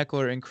 Austin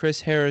Eckler, and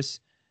Chris Harris,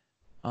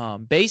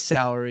 base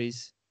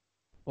salaries.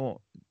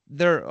 Well,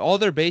 all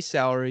their base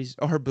salaries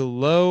are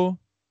below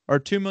or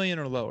 $2 million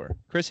or lower.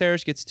 Chris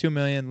Harris gets $2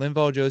 million.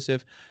 Linval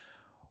Joseph,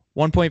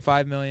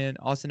 $1.5 million.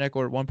 Austin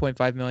Eckler,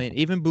 $1.5 million.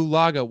 Even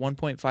Bulaga,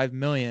 $1.5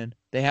 million.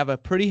 They have a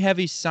pretty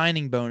heavy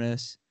signing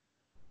bonus,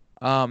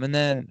 and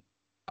then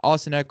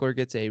Austin Eckler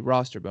gets a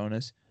roster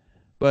bonus.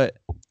 But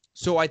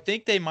so I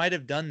think they might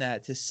have done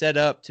that to set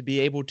up to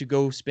be able to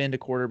go spend a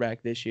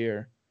quarterback this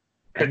year,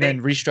 and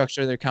then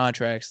restructure their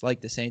contracts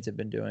like the Saints have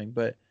been doing.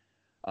 But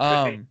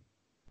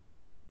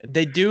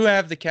they do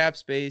have the cap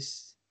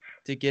space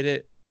to get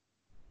it.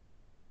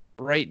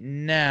 Right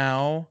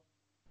now,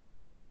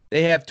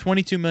 they have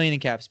 $22 million in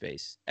cap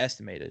space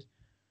estimated.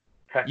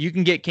 Okay. You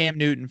can get Cam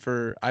Newton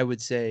for, I would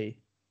say,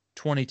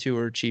 $22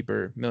 or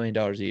cheaper $1 million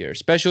a year,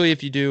 especially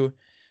if you do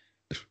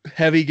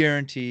heavy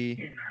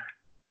guarantee,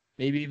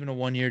 maybe even a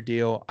 1-year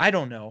deal. I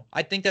don't know.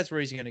 I think that's where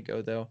he's going to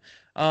go, though.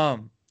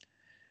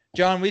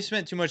 John, we've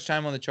spent too much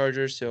time on the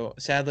Chargers, so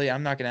sadly,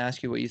 I'm not going to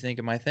ask you what you think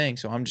of my thing,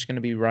 so I'm just going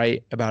to be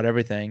right about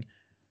everything.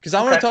 Because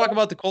I want to talk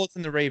about the Colts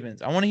and the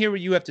Ravens. I want to hear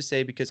what you have to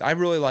say because I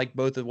really like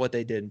both of what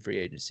they did in free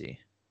agency.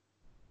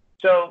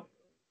 So,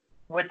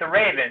 with the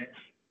Ravens,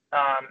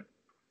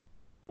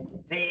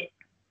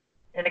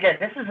 And again,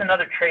 this is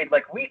another trade.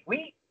 Like we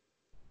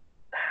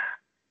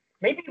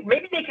maybe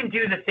they can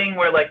do the thing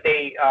where like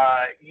they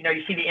you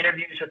see the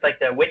interviews with like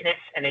the witness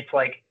and it's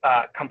like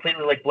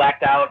completely like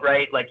blacked out,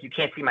 right? Like you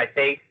can't see my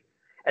face,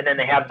 and then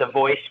they have the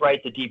voice,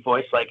 right? The deep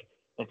voice, like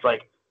it's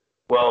like,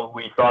 well,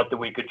 we thought that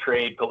we could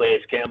trade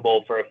Calais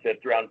Campbell for a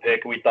 5th round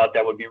pick. We thought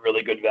that would be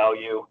really good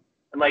value.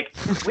 And like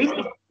we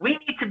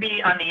need to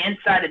be on the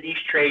inside of these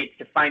trades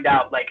to find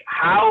out like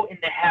how in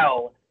the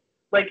hell,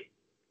 like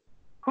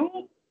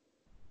who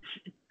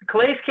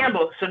Calais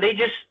Campbell. So they're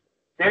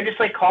just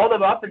like called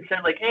him up and said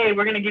like, hey,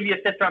 we're gonna give you a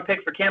 5th round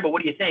pick for Campbell.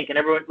 What do you think? And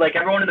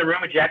everyone in the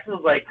room at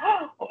Jacksonville was like,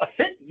 oh, a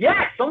 5th?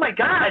 Yes. Oh my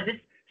God, this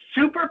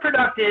super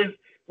productive,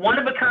 one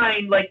of a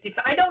kind. Like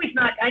I know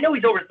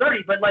he's over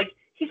 30, but like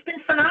he's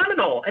been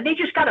phenomenal. And they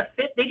just got a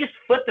 5th. They just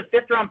flipped a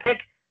 5th round pick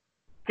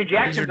to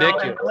Jacksonville,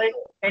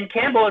 and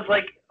Campbell is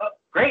like, oh,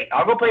 great,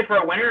 I'll go play for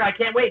a winner. I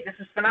can't wait. This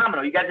is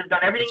phenomenal. You guys have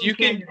done everything you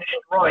can to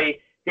destroy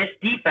this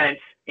defense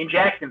in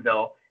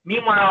Jacksonville.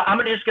 Meanwhile,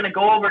 I'm just going to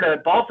go over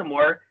to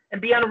Baltimore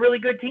and be on a really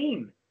good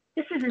team.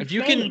 This is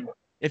insane.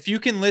 If you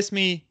can list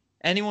me,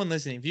 anyone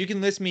listening, if you can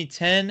list me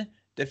 10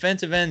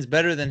 defensive ends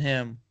better than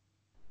him,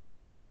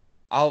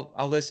 I'll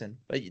listen.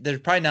 But there's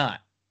probably not.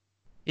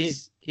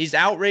 He's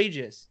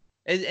outrageous,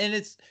 and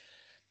it's.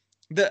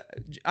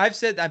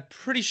 I'm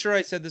pretty sure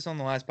I said this on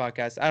the last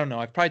podcast. I don't know.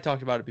 I've probably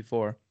talked about it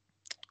before.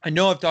 I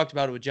know I've talked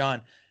about it with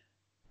John.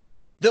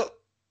 The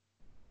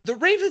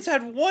Ravens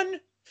had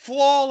one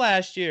flaw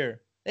last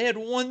year. They had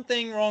one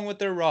thing wrong with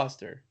their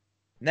roster.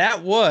 And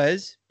that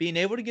was being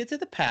able to get to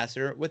the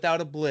passer without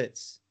a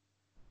blitz.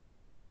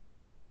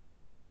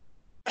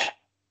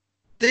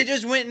 They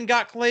just went and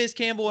got Calais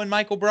Campbell and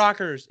Michael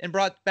Brockers and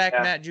brought back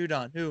Matt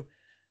Judon,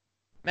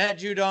 Matt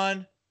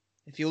Judon,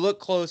 if you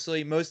look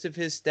closely, most of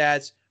his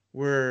stats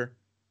were,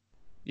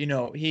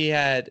 he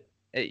had,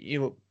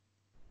 his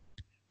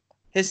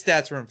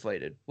stats were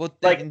inflated. Well,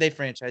 they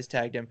franchise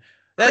tagged him.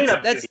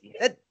 That's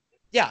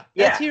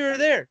here or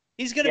there.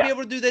 He's going to be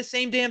able to do the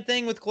same damn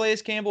thing with Calais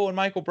Campbell and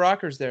Michael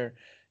Brockers there.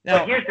 Now,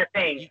 but here's the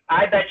thing.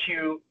 I bet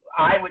you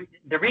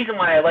the reason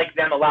why I like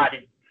them a lot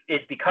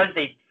is because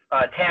they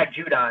tagged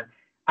Judon.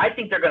 I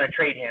think they're going to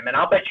trade him, and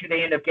I'll bet you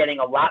they end up getting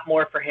a lot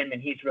more for him than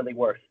he's really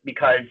worth,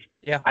 because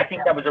I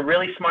think that was a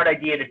really smart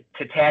idea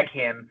to tag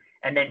him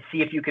and then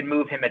see if you can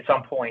move him at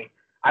some point.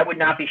 I would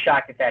not be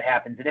shocked if that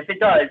happens. And if it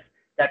does,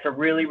 that's a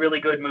really, really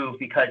good move,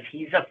 because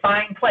he's a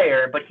fine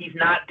player, but he's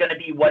not going to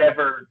be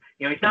whatever,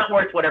 he's not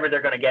worth whatever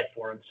they're going to get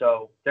for him.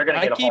 So they're going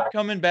to get I keep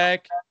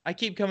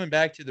coming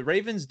back to the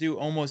Ravens do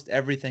almost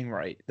everything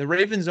right. The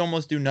Ravens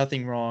almost do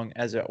nothing wrong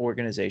as an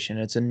organization.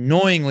 It's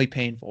annoyingly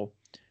painful.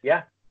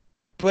 Yeah.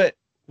 But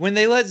when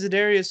they let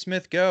Zadarius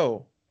Smith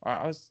go,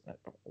 I was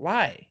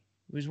why?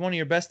 He was one of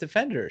your best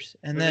defenders.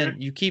 And then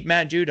you keep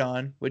Matt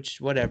Judon, which,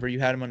 whatever, you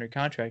had him under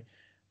contract.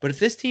 But if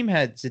this team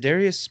had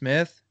Zadarius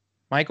Smith,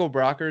 Michael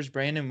Brockers,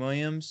 Brandon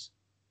Williams,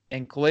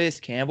 and Calais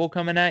Campbell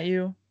coming at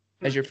you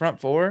as your front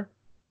four,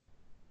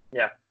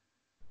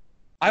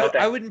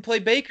 I wouldn't play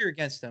Baker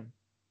against them.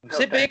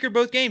 Sit Baker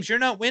both games. You're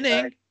not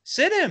winning. Right.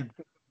 Sit him.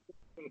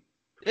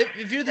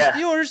 If you're the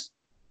Steelers,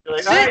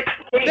 sit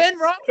Ben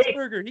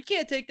Roethlisberger. He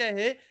can't take that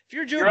hit. If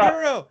you're Joe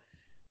Burrow,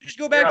 just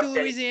go back to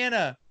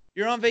Louisiana.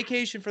 You're on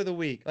vacation for the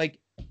week.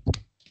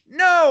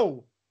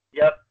 No.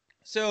 Yep.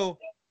 So,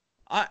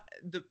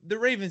 the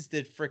Ravens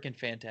did freaking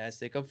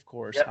fantastic, of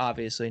course,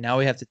 obviously. Now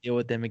we have to deal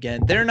with them again.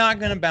 They're not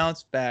going to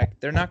bounce back.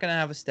 They're not going to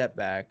have a step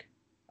back.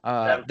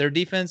 Their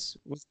defense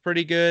was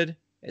pretty good.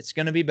 It's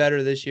going to be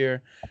better this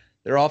year.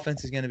 Their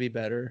offense is going to be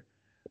better.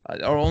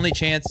 Our only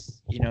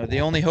chance, the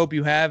only hope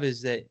you have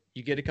is that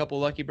you get a couple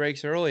lucky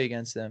breaks early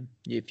against them.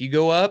 If you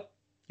go up,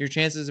 your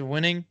chances of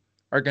winning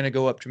are going to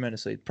go up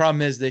tremendously. The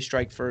problem is they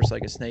strike first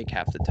like a snake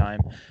half the time.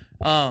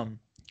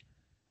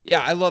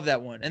 I love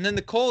that one. And then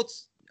the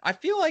Colts, I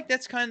feel like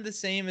that's kind of the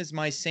same as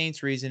my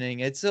Saints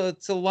reasoning. It's a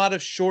lot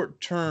of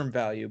short-term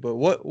value, but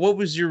what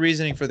was your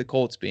reasoning for the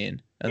Colts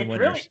being the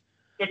winners?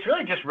 It's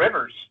really just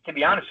Rivers, to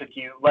be honest with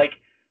you.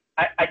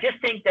 I just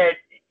think that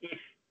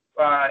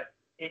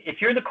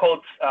if you're the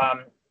Colts,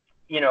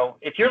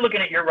 if you're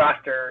looking at your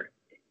roster,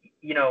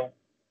 you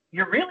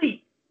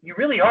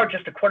really are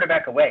just a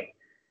quarterback away.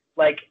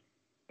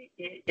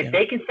 If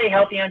they can stay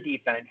healthy on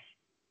defense,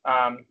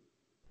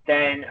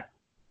 then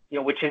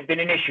which has been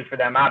an issue for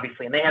them,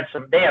 obviously, and they have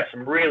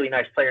some really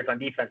nice players on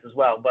defense as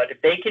well. But if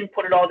they can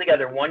put it all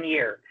together 1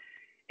 year,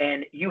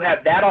 and you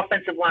have that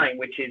offensive line,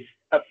 which is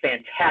a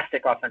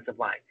fantastic offensive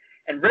line,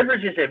 and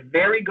Rivers is a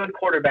very good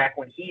quarterback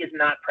when he is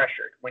not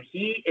pressured. When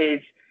he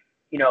is,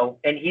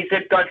 and he's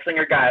a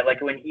gunslinger guy.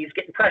 When he's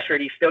getting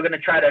pressured, he's still going to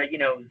try to,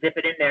 zip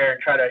it in there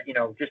and try to,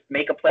 just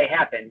make a play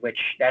happen. Which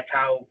that's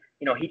how,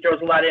 he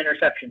throws a lot of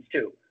interceptions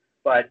too.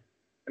 But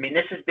I mean,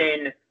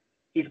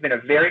 he's been a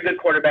very good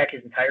quarterback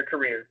his entire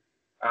career.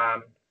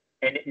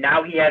 And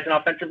now he has an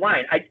offensive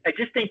line. I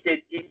just think that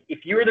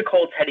if you were the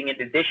Colts heading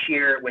into this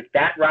year with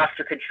that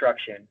roster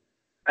construction,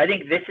 I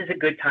think this is a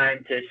good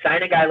time to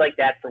sign a guy like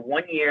that for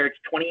 1 year. It's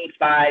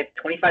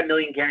 $25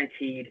 million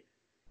guaranteed,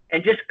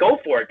 and just go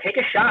for it. Take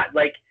a shot.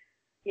 Like,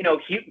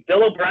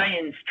 Bill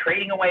O'Brien's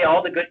trading away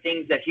all the good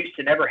things that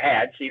Houston never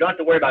had, so you don't have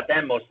to worry about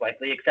them most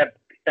likely, except,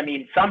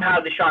 somehow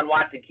Deshaun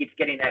Watson keeps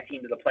getting that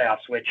team to the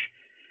playoffs, which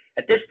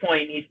at this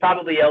point, he's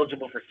probably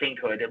eligible for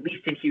sainthood, at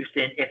least in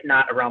Houston, if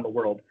not around the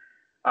world.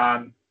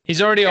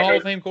 He's already a Hall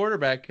of Fame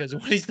quarterback because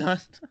of what he's done.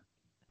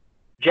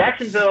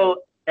 Jacksonville,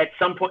 at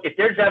some point, if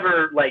there's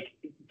ever,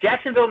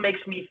 Jacksonville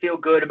makes me feel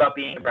good about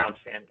being a Browns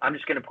fan. I'm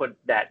just going to put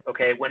that,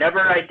 okay? Whenever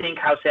I think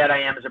how sad I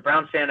am as a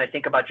Browns fan, I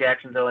think about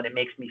Jacksonville, and it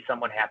makes me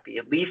somewhat happy.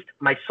 At least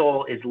my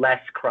soul is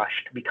less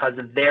crushed because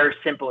of their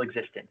simple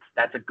existence.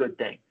 That's a good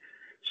thing.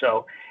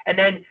 So, and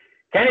then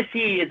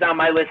Tennessee is on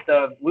my list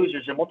of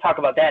losers, and we'll talk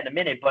about that in a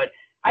minute, but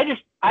I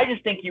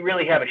just think you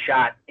really have a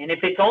shot. And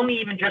if it's only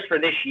even just for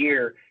this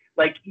year,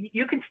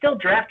 you can still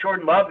draft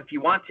Jordan Love if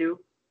you want to.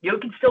 You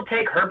can still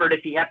take Herbert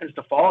if he happens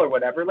to fall or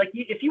whatever.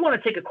 If you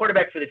want to take a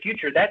quarterback for the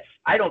future,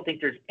 I don't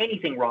think there's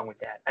anything wrong with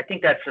that. I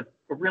think that's a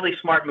really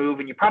smart move,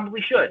 and you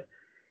probably should.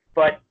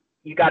 But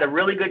you got a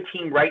really good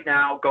team right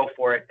now. Go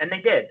for it. And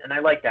they did, and I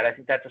like that. I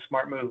think that's a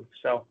smart move.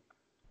 So,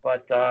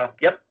 but,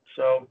 yep,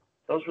 so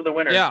those were the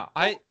winners. Yeah,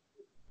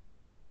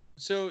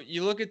 So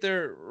you look at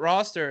their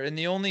roster, and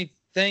the only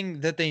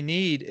thing that they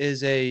need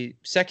is a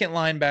second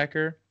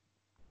linebacker.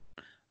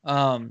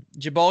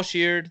 Jabal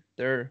Sheard,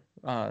 their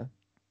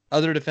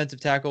other defensive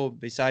tackle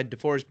beside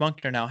DeForest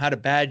Buckner now, had a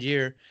bad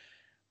year.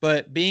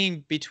 But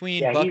being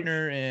between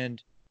Buckner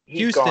and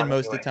Houston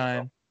most of the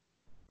time.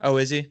 So. Oh,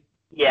 is he?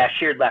 Yeah,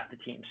 Sheard left the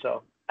team,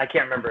 so I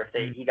can't remember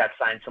if he got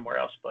signed somewhere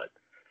else. But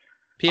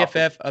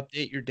PFF,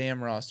 update your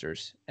damn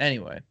rosters.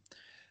 Anyway.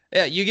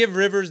 Yeah, you give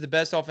Rivers the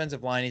best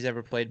offensive line he's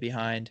ever played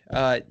behind.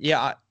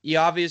 Yeah, you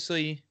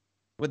obviously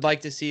would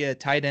like to see a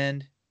tight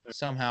end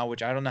somehow,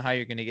 which I don't know how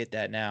you're going to get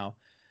that now.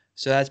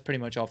 So that's pretty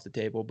much off the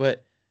table.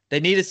 But they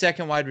need a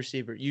second wide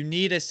receiver. You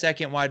need a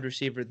second wide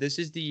receiver. This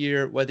is the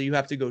year, whether you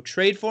have to go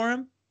trade for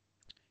him,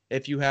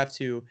 if you have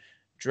to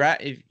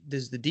draft. If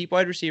this is the deep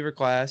wide receiver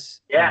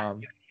class. Yeah,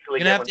 you're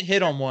going to have to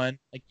hit on one.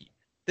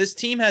 This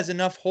team has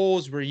enough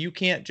holes where you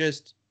can't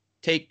just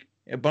take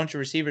a bunch of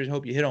receivers and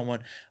hope you hit on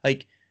one.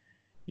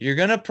 You're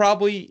gonna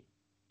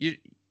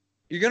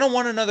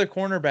want another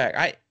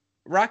cornerback.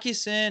 Rocky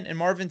Sin and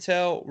Marvin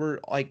Tell were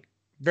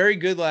very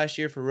good last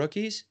year for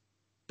rookies,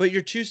 but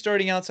your two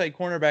starting outside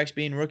cornerbacks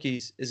being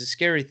rookies is a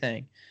scary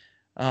thing.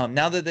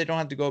 Now that they don't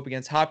have to go up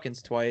against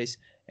Hopkins twice,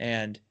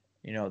 and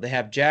they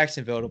have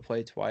Jacksonville to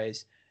play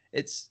twice,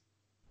 it's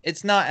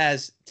not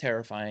as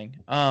terrifying.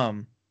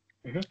 And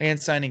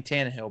signing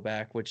Tannehill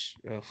back, which,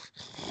 but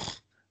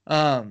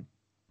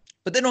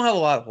they don't have a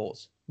lot of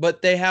holes.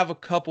 But they have a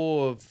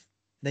couple of.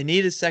 They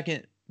need a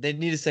second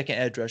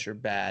edge rusher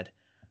bad.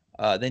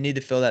 They need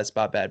to fill that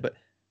spot bad. But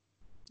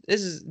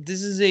this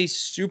is a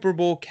Super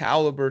Bowl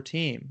caliber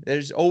team.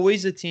 There's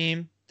always a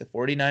team, the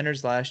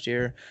 49ers last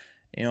year.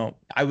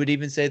 I would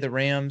even say the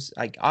Rams.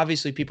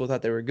 Obviously people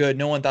thought they were good.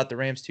 No one thought the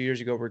Rams 2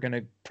 years ago were going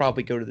to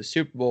probably go to the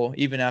Super Bowl,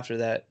 even after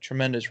that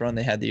tremendous run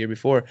they had the year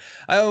before.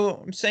 What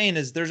I'm saying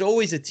is there's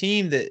always a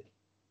team that,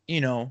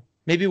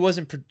 maybe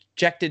wasn't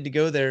projected to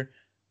go there,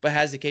 but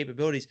has the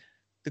capabilities.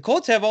 The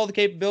Colts have all the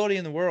capability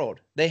in the world.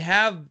 They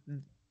have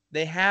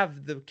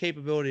the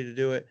capability to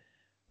do it.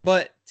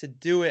 But to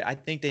do it, I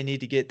think they need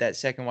to get that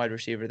second wide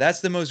receiver. That's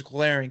the most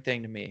glaring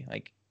thing to me.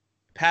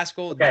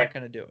 Pascal is not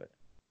going to do it.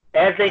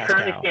 As they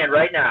currently stand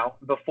right now,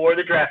 before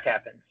the draft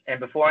happens and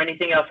before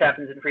anything else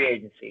happens in free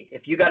agency,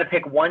 if you got to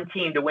pick one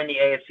team to win the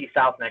AFC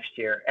South next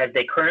year, as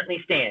they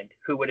currently stand,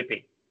 who would it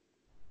be?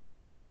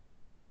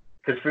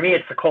 Because for me,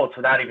 it's the Colts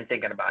without even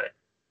thinking about it.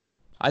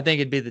 I think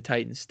it'd be the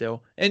Titans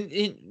still. And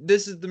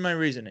this is my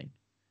reasoning.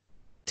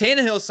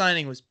 Tannehill's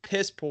signing was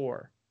piss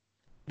poor.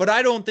 But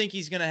I don't think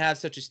he's going to have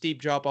such a steep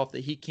drop-off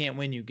that he can't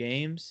win you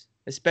games,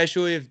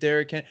 especially if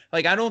Derrick Henry.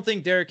 I don't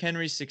think Derrick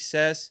Henry's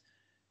success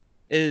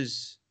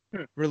is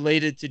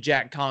related to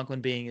Jack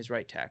Conklin being his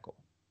right tackle.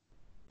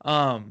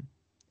 And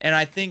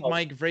I think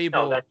Mike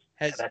Vrabel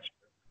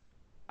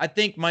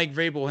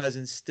has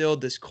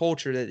instilled this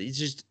culture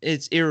that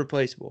it's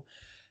irreplaceable.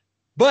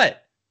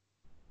 But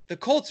the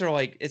Colts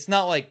are it's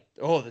not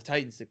the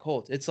Titans, the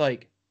Colts. It's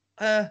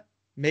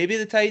maybe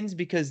the Titans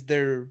because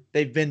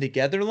they've been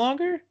together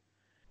longer.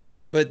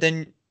 But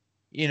then,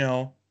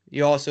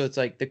 you also, it's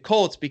the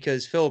Colts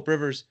because Phillip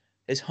Rivers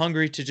is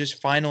hungry to just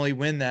finally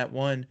win that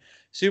one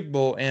Super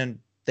Bowl, and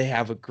they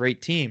have a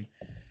great team.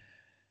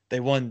 They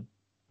won,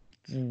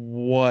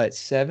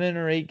 7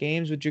 or 8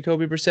 games with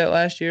Jacoby Brissett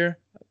last year?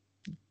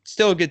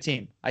 Still a good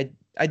team.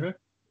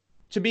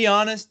 To be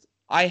honest,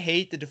 I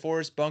hate the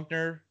DeForest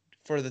Buckner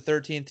for the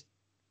 13th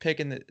pick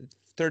in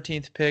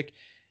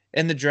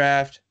the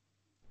draft.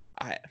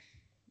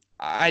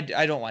 I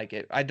don't like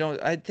it.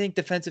 I think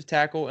defensive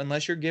tackle,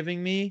 unless you're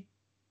giving me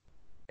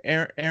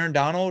Aaron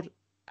Donald,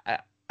 I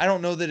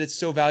don't know that it's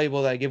so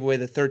valuable that I give away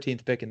the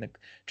 13th pick in the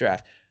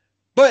draft.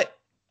 But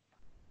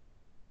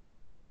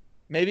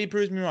maybe he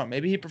proves me wrong.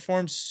 Maybe he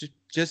performs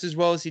just as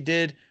well as he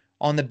did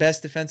on the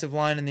best defensive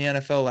line in the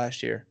NFL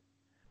last year.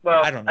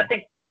 Well, I don't know.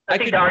 I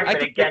think the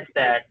argument against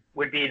that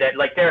would be that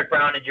Derek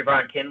Brown and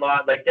Javon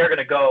Kinlaw, they're going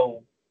to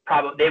go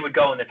they would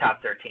go in the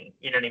top 13.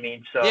 You know what I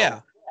mean? So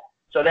Yeah.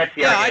 So that's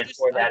the argument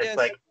for that. I guess, it's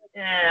like,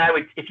 I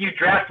would, if you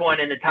draft one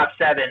in the top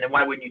 7, then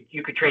why wouldn't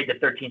you could trade the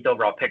 13th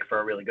overall pick for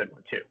a really good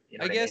one too. You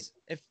know I guess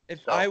mean?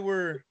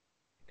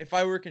 if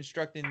I were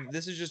constructing,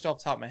 this is just off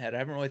the top of my head, I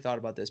haven't really thought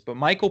about this, but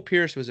Michael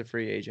Pierce was a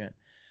free agent.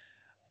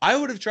 I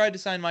would have tried to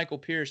sign Michael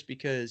Pierce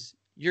because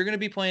you're going to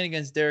be playing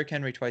against Derrick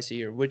Henry twice a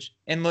year,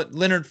 and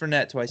Leonard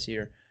Fournette twice a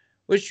year,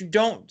 which you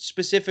don't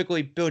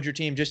specifically build your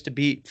team just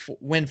to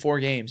win 4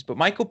 games. But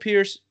Michael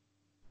Pierce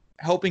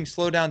helping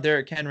slow down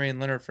Derrick Henry and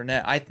Leonard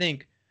Fournette, I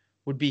think,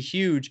 would be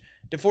huge.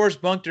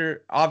 DeForest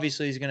Buckner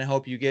obviously is going to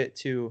help you get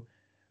to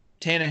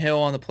Tannehill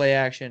on the play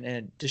action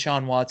and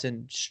Deshaun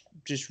Watson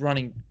just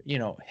running,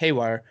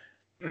 haywire.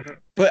 Mm-hmm.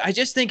 But I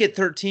just think at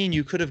 13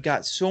 you could have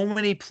got so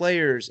many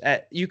players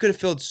you could have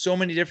filled so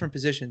many different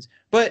positions.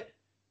 But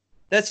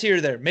that's here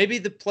or there. Maybe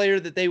the player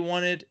that they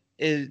wanted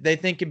they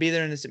think can be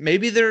there in this.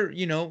 Maybe they're,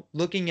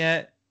 looking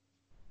at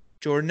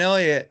Jordan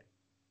Elliott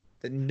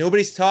that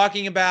nobody's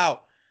talking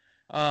about.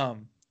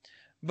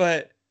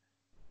 But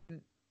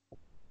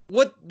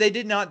what they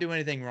did not do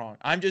anything wrong.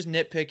 I'm just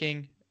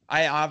nitpicking.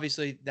 I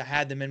obviously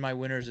had them in my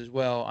winners as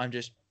well. I'm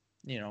just,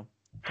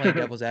 playing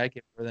devil's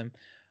advocate for them.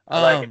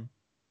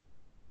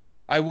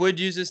 I would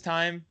use this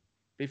time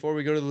before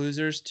we go to the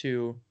losers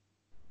to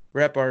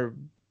rep our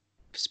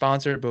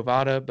sponsor,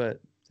 Bovada,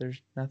 but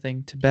there's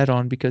nothing to bet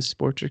on because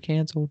sports are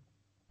canceled.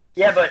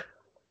 Yeah, but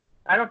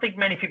I don't think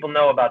many people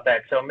know about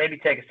that. So maybe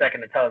take a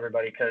second to tell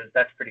everybody because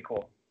that's pretty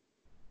cool.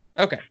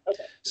 Okay.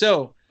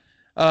 So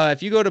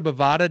if you go to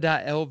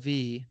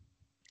bovada.lv,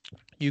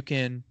 you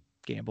can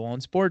gamble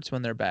on sports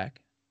when they're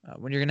back.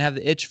 When you're going to have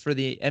the itch for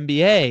the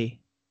NBA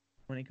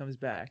when he comes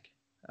back.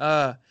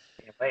 Or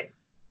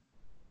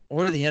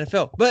the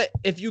NFL. But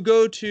if you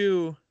go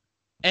to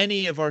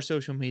any of our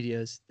social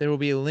medias, there will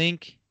be a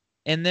link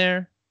in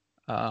there.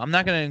 I'm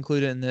not going to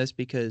include it in this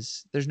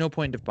because there's no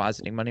point in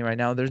depositing money right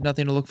now. There's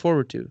nothing to look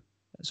forward to.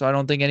 So I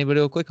don't think anybody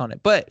will click on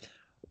it. But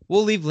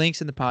we'll leave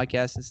links in the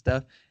podcast and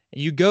stuff.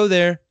 And you go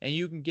there and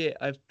you can get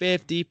a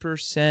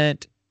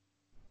 50%.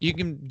 You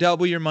can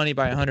double your money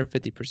by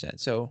 150%.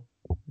 So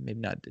maybe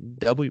not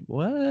double.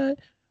 What?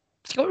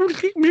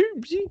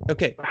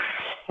 Okay.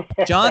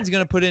 John's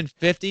going to put in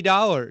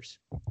 $50.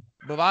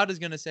 Bovada's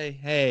going to say,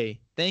 hey,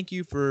 thank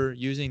you for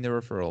using the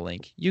referral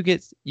link. You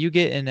get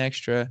an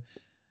extra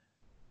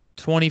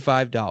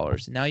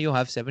 $25. Now you'll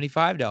have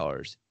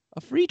 $75.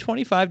 A free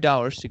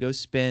 $25 to go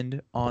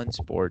spend on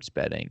sports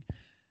betting.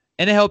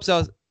 And it helps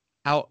us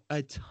out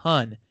a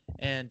ton.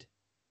 And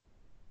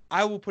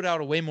I will put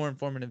out a way more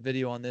informative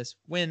video on this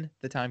when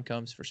the time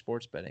comes for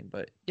sports betting.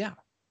 But yeah,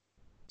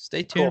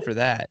 stay tuned for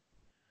that.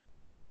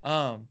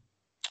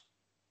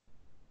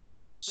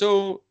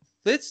 So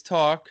let's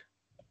talk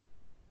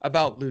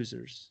about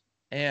losers.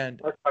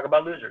 And let's talk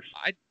about losers.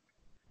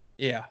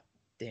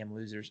 Damn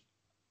losers.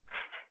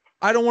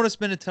 I don't want to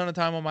spend a ton of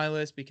time on my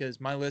list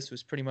because my list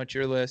was pretty much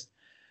your list.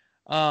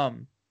 So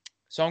I'm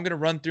going to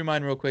run through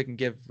mine real quick and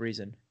give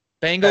reason.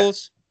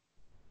 Bengals,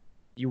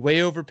 you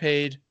way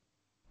overpaid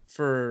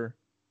for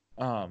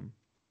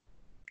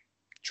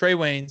Trey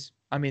Waynes.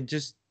 I mean,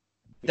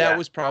 that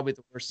was probably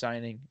the worst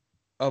signing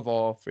of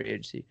all free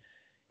agency.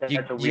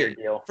 That's a weird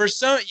deal.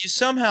 You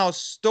somehow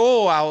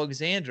stole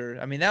Alexander.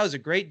 I mean, that was a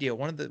great deal.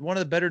 One of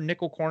the better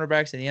nickel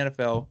cornerbacks in the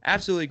NFL.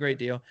 Absolutely great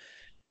deal.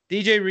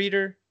 DJ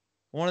Reader,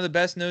 one of the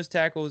best nose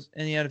tackles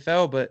in the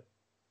NFL, but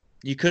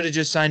you could have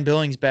just signed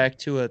Billings back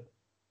to a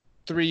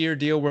 3-year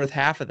deal worth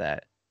half of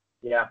that.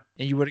 Yeah.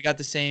 And you would have got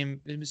the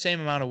same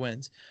amount of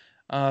wins.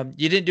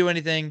 You didn't do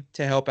anything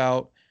to help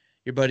out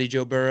your buddy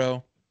Joe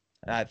Burrow.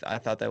 I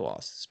thought they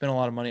lost. Spent a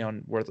lot of money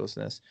on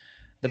worthlessness.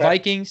 The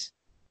Vikings,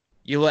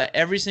 you let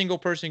every single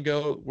person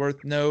go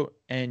worth note,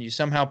 and you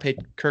somehow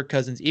paid Kirk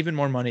Cousins even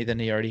more money than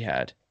he already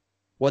had.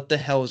 What the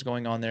hell is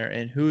going on there?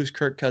 And who's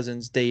Kirk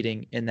Cousins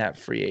dating in that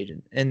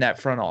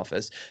front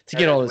office to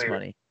get all this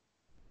money?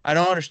 I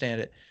don't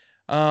understand it.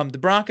 The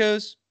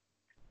Broncos,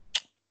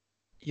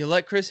 you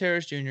let Chris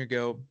Harris Jr.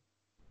 go,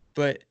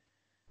 but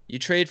you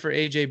trade for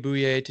AJ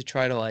Bouye to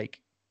try to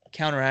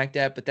counteract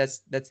that, but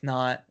that's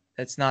not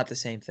the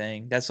same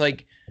thing. That's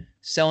like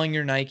selling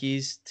your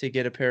Nikes to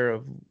get a pair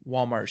of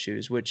Walmart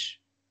shoes, which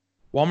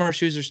Walmart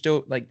shoes are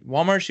still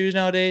Walmart shoes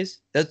nowadays.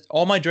 That's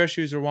all my dress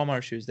shoes are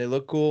Walmart shoes. They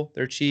look cool,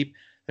 they're cheap,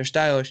 they're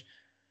stylish,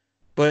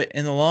 but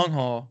in the long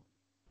haul,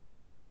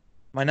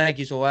 my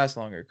Nikes will last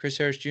longer. Chris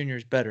Harris Jr.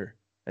 is better.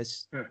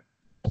 That's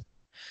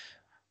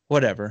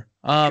whatever.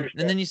 And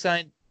then you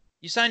signed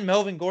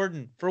Melvin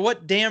Gordon for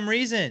what damn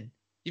reason?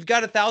 You've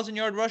got a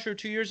 1,000-yard rusher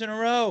 2 years in a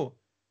row.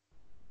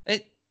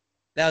 That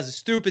was a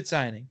stupid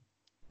signing.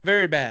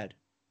 Very bad.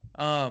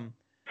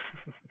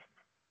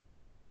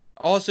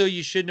 Also,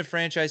 you shouldn't have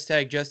franchise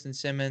tagged Justin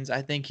Simmons.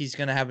 I think he's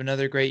going to have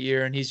another great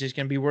year, and he's just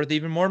going to be worth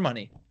even more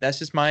money. That's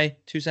just my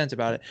 2 cents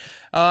about it.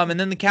 And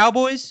then the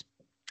Cowboys,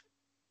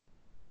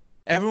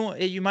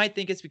 you might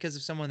think it's because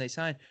of someone they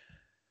signed.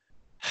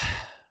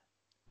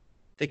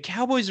 The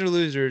Cowboys are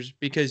losers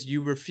because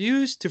you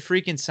refuse to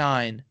freaking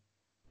sign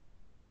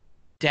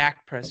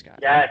Dak Prescott.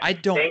 Yes. I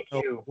don't Thank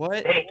know you.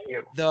 what Thank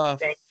you. the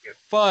Thank you.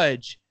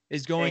 fudge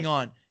is going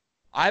on.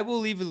 I will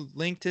leave a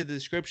link to the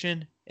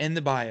description in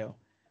the bio.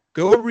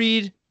 Go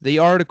read the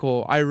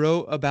article I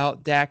wrote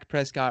about Dak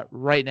Prescott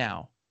right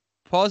now.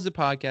 Pause the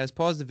podcast,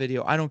 pause the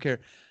video. I don't care.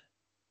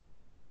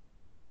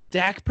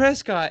 Dak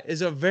Prescott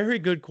is a very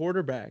good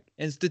quarterback.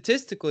 And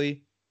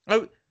statistically,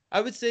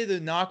 I would say the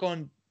knock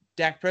on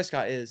Dak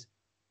Prescott is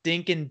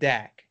Dink and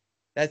Dak.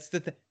 That's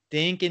the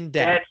Dink and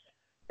Dak.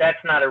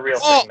 That's not a real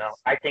thing, though.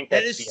 I think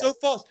that is so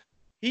false.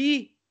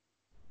 He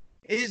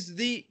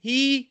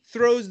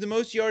throws the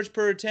most yards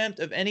per attempt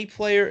of any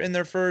player in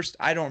their first,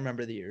 I don't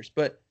remember the years,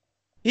 but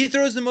he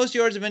throws the most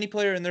yards of any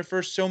player in their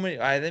first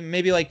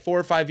maybe like 4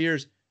 or 5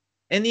 years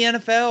in the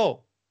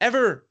NFL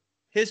ever.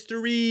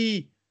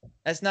 History.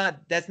 That's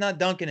not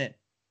dunking it.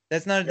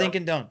 That's not a dink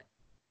and dunk.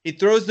 He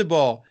throws the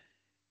ball.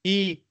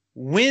 He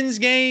wins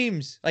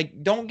games.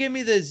 Like, don't give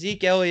me the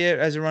Zeke Elliott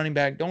as a running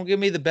back. Don't give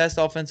me the best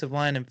offensive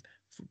line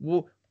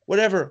and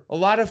whatever. A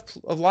lot of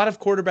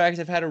quarterbacks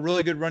have had a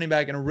really good running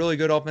back and a really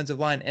good offensive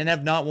line and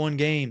have not won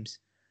games.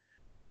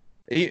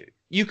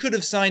 You could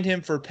have signed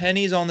him for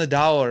pennies on the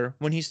dollar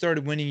when he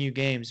started winning you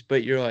games,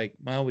 but you're like,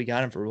 well, we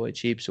got him for really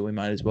cheap, so we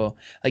might as well.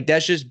 Like,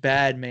 that's just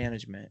bad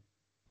management.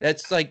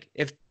 That's like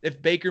if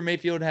Baker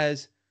Mayfield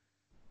has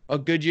a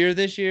good year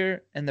this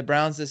year and the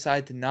Browns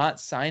decide to not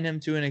sign him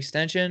to an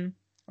extension,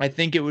 I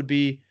think it would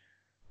be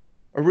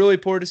a really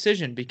poor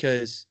decision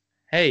because,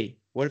 hey,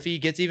 what if he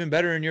gets even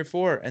better in year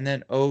 4 and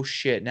then, oh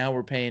shit, now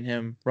we're paying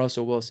him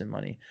Russell Wilson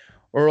money?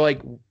 Or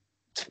like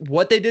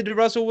what they did to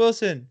Russell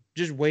Wilson.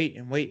 Just wait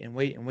and wait and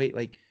wait and wait.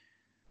 Like,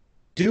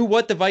 do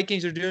what the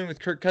Vikings are doing with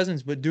Kirk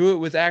Cousins, but do it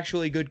with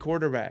actually good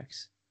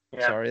quarterbacks.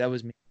 Yeah. Sorry, that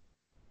was me.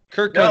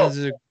 Kirk Cousins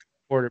is a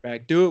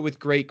quarterback. Do it with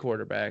great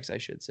quarterbacks, I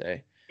should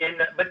say.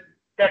 But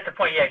that's the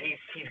point. Yeah,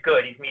 he's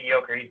good. He's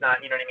mediocre. He's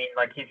not. You know what I mean?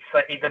 Like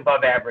he's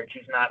above average.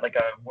 He's not like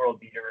a world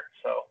beater.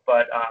 So,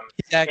 but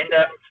exactly.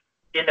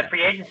 in the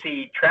free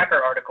agency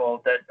tracker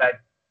article that I've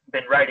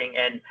been writing,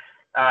 and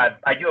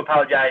I do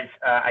apologize.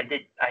 I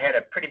had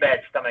a pretty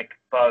bad stomach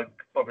bug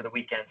over the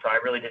weekend, so I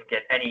really didn't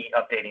get any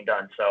updating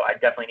done. So I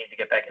definitely need to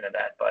get back into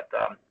that. But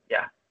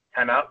yeah,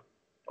 timeout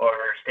or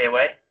stay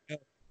away.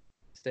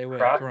 Stay away.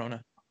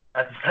 Corona.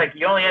 I was like,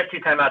 you only have 2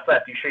 timeouts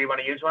left. You sure you want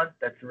to use one?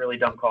 That's a really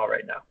dumb call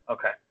right now.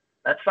 Okay.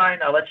 That's fine.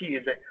 I'll let you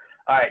use it.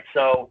 All right.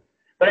 So,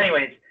 but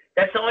anyways,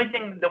 that's the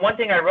one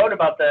thing I wrote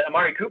about the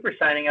Amari Cooper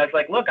signing. I was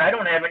like, look, I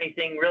don't have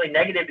anything really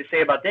negative to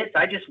say about this.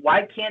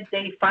 Why can't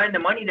they find the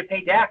money to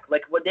pay Dak?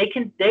 Like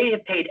they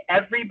have paid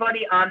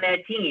everybody on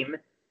that team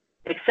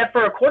except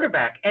for a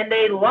quarterback, and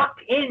they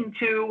locked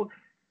into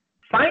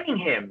finding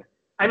him.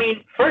 I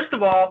mean, first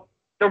of all,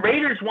 the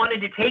Raiders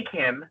wanted to take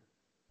him.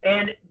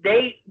 And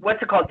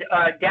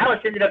Dallas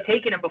ended up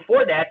taking him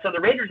before that. So the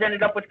Raiders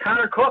ended up with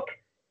Connor Cook.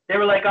 They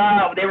were like,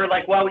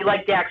 well, we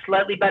like Dak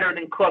slightly better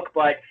than Cook,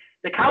 but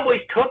the Cowboys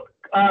took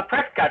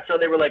Prescott. So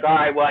they were like, all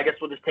right, well, I guess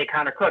we'll just take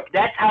Connor Cook.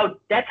 That's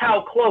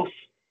how close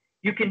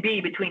you can be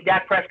between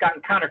Dak Prescott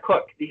and Connor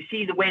Cook. You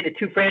see the way the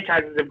 2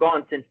 franchises have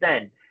gone since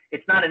then.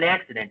 It's not an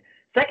accident.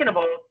 Second of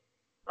all,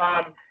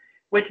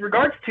 with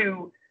regards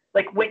to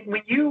like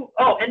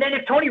and then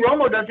if Tony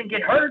Romo doesn't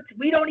get hurt,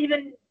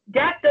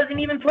 Dak doesn't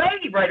even play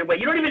right away.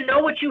 You don't even know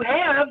what you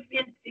have.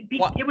 It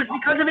was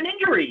because of an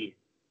injury.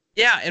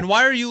 Yeah, and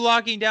why are you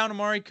locking down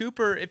Amari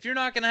Cooper if you're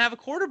not going to have a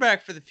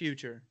quarterback for the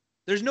future?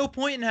 There's no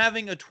point in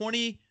having a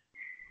 $20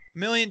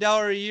 million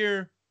a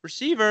year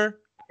receiver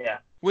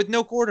with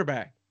no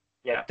quarterback.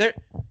 Yeah.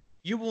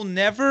 You will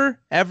never,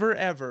 ever,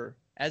 ever,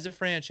 as a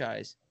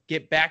franchise,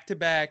 get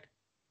back-to-back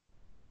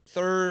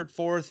 3rd,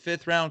 4th,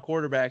 5th round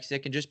quarterbacks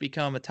that can just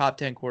become a top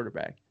 10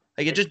 quarterback.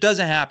 Like, it just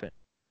doesn't happen.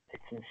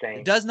 It's insane.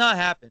 It does not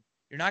happen.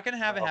 You're not going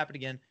to have it happen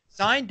again.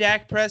 Sign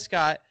Dak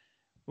Prescott.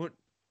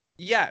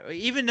 Yeah,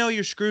 even though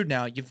you're screwed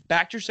now, you've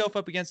backed yourself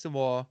up against the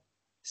wall.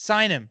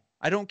 Sign him.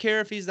 I don't care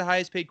if he's the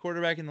highest paid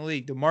quarterback in the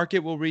league. The market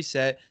will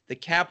reset. The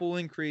cap will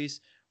increase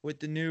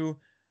with the new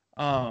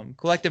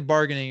collective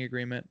bargaining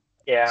agreement.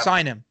 Yeah.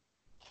 Sign him.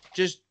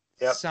 Just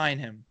sign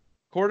him.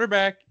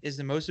 Quarterback is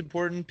the most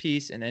important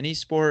piece in any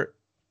sport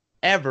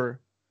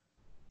ever.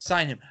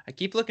 Sign him. I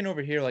keep looking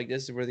over here like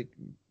this is where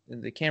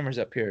the camera's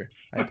up here.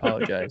 I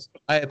apologize.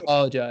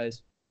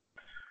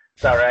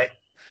 It's all right.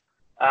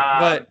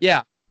 But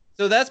yeah,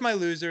 so that's my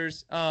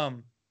losers.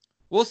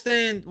 We'll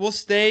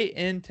stay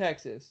in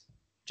Texas,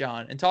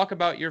 John, and talk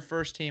about your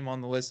first team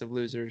on the list of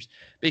losers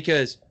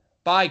because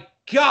by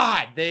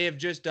God, they have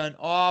just done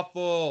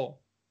awful.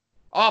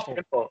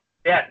 Simple.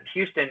 Yeah,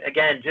 Houston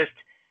again.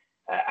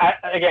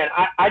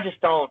 I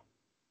just don't.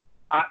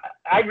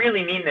 I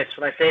really mean this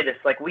when I say this.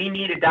 Like, we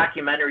need a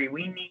documentary.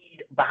 We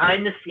need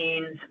behind the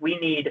scenes. We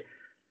need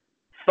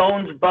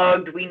phones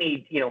bugged. We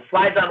need,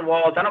 flies on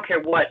walls. I don't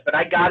care what, but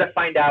I got to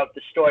find out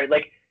the story.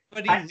 Like,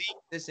 but he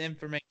leaked this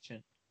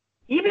information.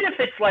 Even if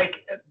it's like,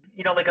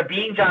 like a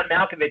Being John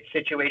Malkovich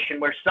situation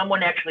where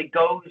someone actually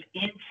goes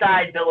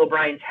inside Bill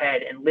O'Brien's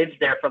head and lives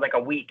there for like a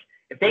week.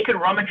 If they could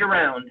rummage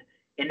around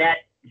in that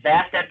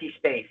vast empty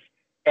space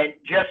and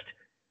just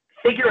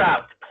figure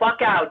out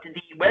pluck out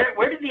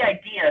where did the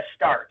idea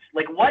start?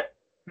 Like, what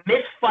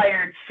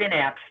misfired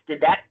synapse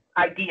did that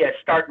idea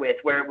start with,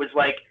 where it was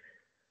like,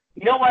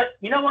 you know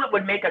what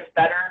would make us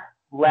better?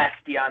 Less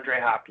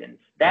DeAndre Hopkins.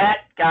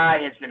 That guy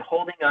has been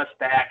holding us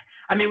back.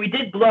 I mean, we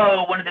did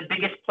blow one of the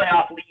biggest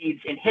playoff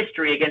leads in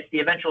history against the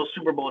eventual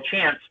Super Bowl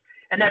champs,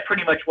 and that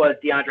pretty much was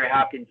DeAndre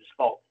Hopkins'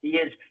 fault. He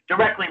is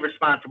directly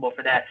responsible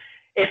for that.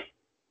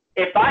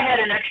 If I had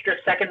an extra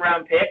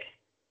second-round pick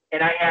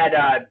and I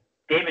had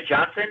David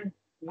Johnson,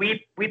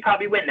 we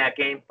probably win that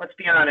game. Let's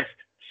be honest.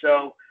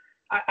 So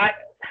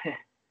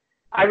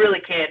I really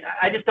can't.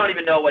 I just don't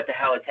even know what the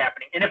hell is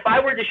happening. And if I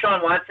were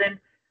Deshaun Watson,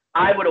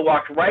 I would have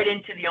walked right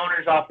into the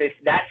owner's office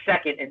that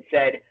second and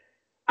said,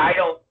 I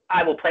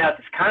will play out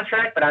this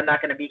contract, but I'm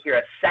not going to be here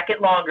a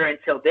second longer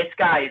until this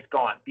guy is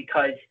gone,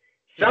 because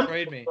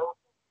trade me.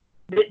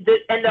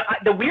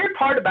 The weird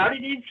part about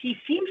it is he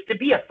seems to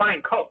be a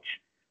fine coach.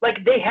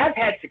 Like, they have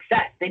had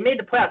success. They made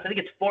the playoffs. I think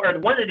it's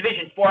won the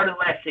division 4 out of the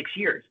last 6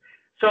 years.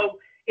 So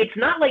it's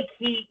not like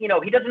he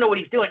doesn't know what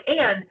he's doing.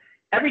 And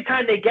every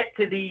time they get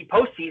to the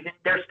postseason,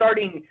 they're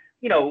starting,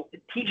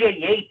 TJ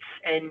Yates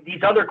and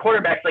these other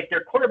quarterbacks. Like,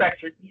 their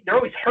quarterbacks they're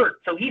always hurt.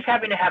 So he's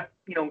having to have,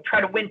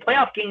 try to win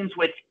playoff games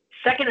with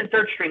second and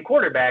third string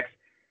quarterbacks.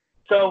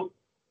 So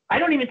I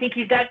don't even think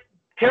he's that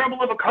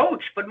terrible of a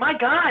coach. But my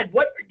God,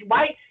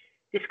 why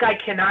this guy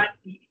cannot?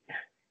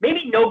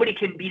 Maybe nobody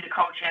can be the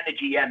coach and the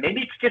GM.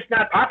 Maybe it's just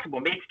not possible.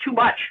 Maybe it's too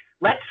much.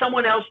 Let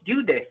someone else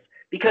do this,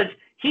 because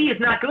he is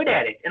not good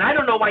at it. And I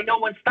don't know why no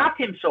one stopped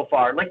him so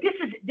far. Like,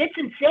 that's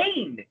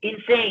insane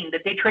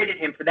that they traded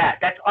him for that.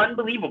 That's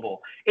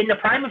unbelievable. In the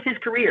prime of his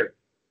career,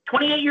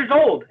 28 years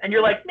old, and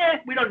you're like, nah,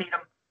 we don't need him.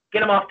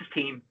 Get him off this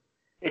team.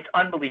 It's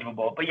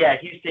unbelievable. But yeah,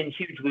 Houston,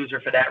 huge loser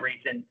for that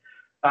reason.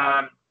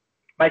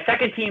 My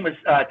second team was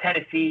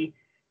Tennessee.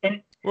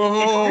 And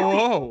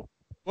Whoa.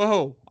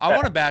 I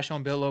want to bash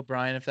on Bill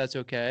O'Brien, if that's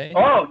okay.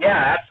 Oh,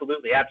 yeah,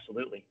 absolutely. I'm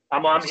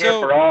here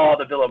for all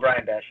the Bill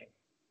O'Brien bashing.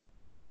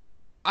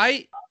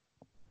 I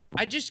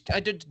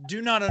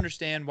do not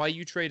understand why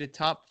you trade a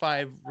top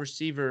 5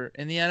 receiver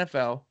in the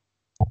NFL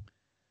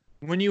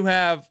when you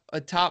have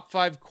a top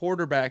 5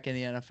 quarterback in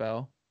the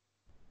NFL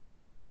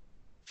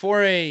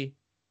for a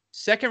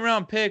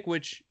second-round pick,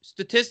 which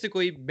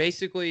statistically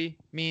basically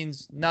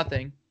means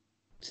nothing.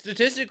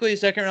 Statistically, a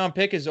second-round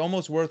pick is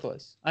almost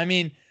worthless. I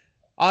mean,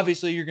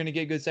 obviously, you're going to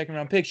get good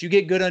second-round picks. You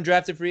get good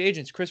undrafted free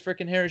agents. Chris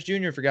frickin' Harris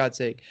Jr., for God's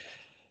sake.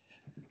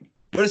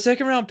 But a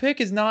second-round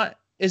pick is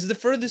the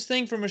furthest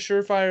thing from a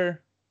surefire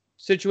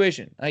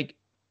situation. Like,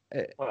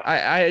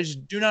 I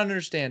just do not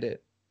understand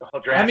it. The whole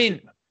draft. I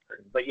mean,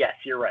 but yes,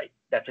 you're right.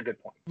 That's a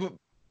good point. But,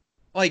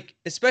 like,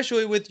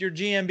 especially with your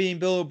GM being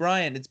Bill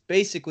O'Brien, it's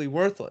basically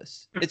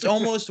worthless. It's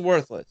almost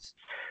worthless.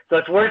 So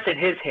it's worse in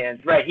his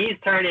hands, right? He's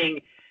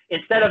turning,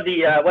 instead of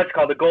the what's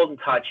called the golden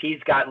touch, he's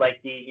got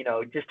like the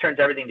just turns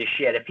everything to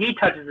shit. If he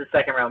touches the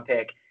second round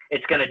pick,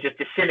 it's gonna just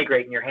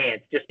disintegrate in your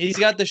hands. He's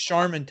got the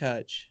Charmin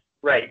touch.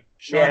 Right.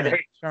 Charmin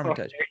touch.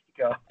 There you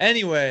go.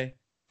 Anyway,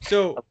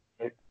 so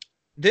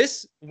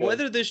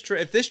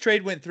if this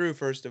trade went through,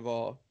 first of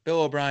all,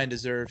 Bill O'Brien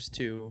deserves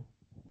to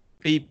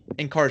be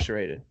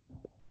incarcerated,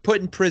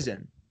 put in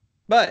prison.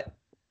 But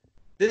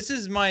this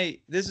is my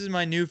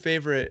new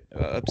favorite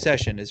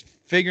obsession, is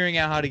figuring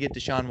out how to get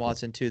Deshaun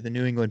Watson to the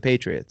New England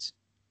Patriots.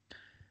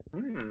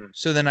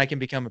 So then I can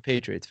become a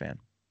Patriots fan.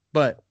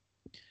 But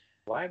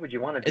why would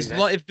you want to do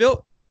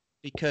that?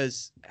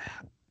 Because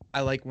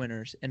I like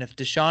winners. And if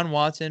Deshaun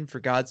Watson, for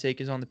God's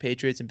sake, is on the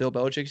Patriots and Bill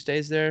Belichick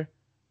stays there,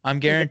 I'm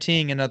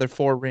guaranteeing another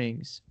 4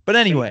 rings. But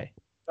anyway.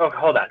 Oh,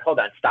 hold on.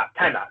 Stop.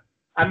 Timeout.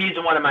 I'm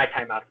using one of my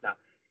timeouts now.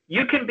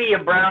 You can be a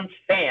Browns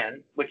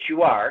fan, which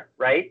you are,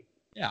 right?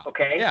 Yeah.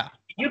 Okay? Yeah.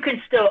 You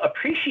can still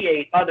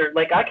appreciate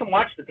I can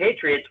watch the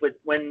Patriots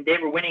when they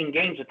were winning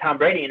games with Tom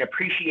Brady and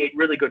appreciate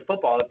really good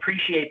football,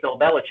 appreciate Bill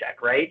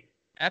Belichick, right?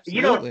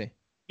 Absolutely.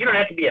 You don't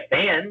have to be a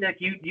fan. Like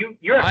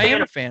you're a fan. I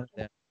am a fan of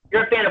them.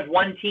 You're a fan of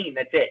one team.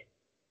 That's it.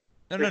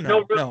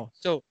 No.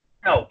 So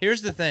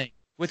here's the thing.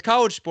 With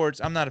college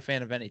sports, I'm not a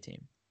fan of any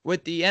team.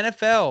 With the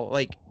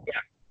NFL,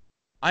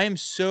 I am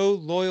so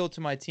loyal to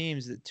my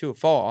teams to a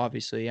fault,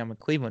 obviously. I'm a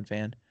Cleveland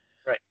fan.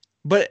 Right.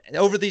 But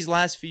over these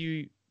last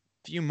few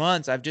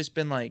months, I've just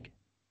been like,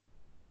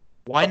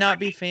 why not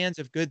be fans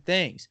of good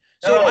things?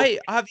 So I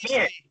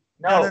obviously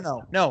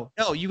no.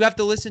 You have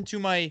to listen to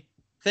my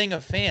thing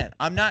of fan.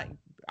 I'm not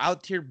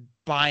out here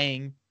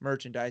buying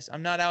merchandise.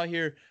 I'm not out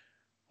here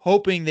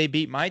hoping they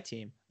beat my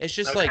team. It's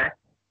just like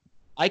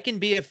I can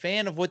be a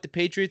fan of what the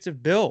Patriots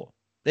have built.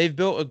 They've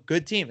built a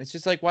good team. It's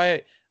just like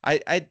why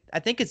I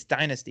think it's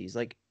dynasties.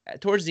 Like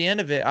towards the end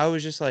of it, I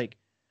was just like,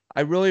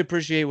 I really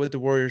appreciate what the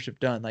Warriors have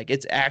done. Like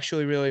it's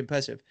actually really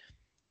impressive.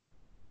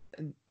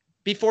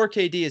 Before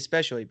KD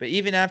especially, but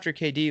even after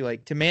KD,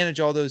 like to manage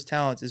all those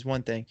talents is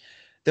one thing.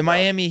 The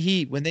Miami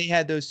Heat, when they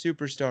had those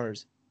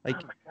superstars, like,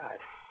 oh my God.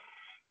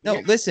 No,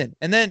 listen.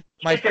 And then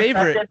my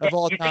favorite of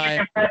all time. You think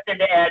it's impressive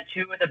to add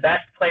 2 of the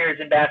best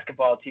players in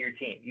basketball to your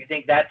team? You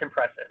think that's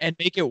impressive? And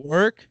make it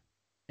work?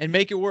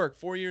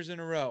 4 years in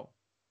a row.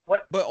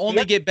 But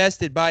only get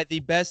bested by the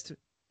best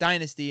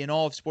dynasty in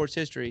all of sports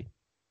history,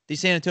 the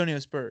San Antonio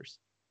Spurs.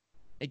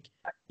 Like,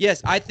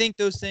 yes, I think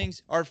those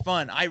things are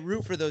fun. I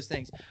root for those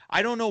things.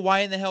 I don't know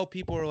why in the hell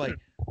people are like,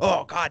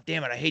 oh, God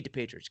damn it, I hate the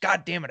Patriots.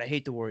 God damn it, I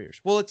hate the Warriors.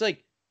 Well, it's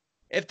like,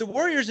 if the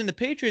Warriors and the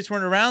Patriots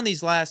weren't around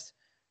these last,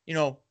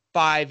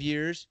 5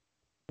 years,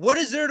 what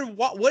is there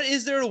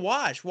to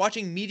watch?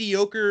 Watching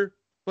mediocre,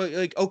 but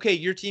like, okay,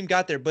 your team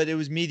got there, but it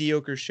was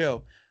mediocre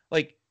show.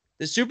 Like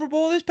the Super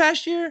Bowl this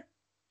past year,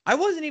 I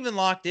wasn't even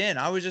locked in.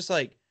 I was just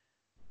like,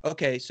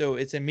 okay, so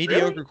it's a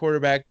mediocre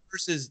quarterback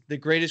versus the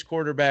greatest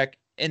quarterback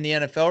in the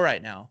NFL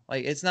right now.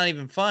 Like, it's not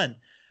even fun.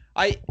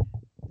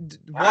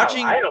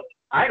 Watching. I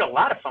had a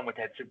lot of fun with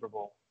that Super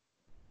Bowl.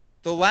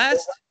 The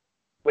last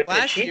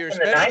Chiefs year, and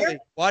the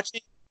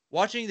especially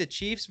watching the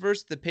Chiefs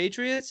versus the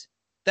Patriots,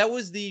 that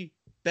was the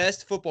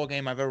best football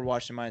game I've ever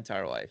watched in my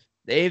entire life.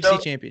 The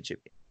AFC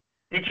Championship game.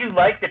 Did you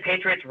like the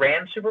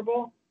Patriots-Rams Super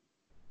Bowl?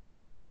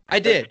 I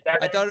did.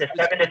 I thought the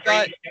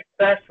 7-3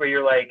 fest where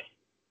you're like.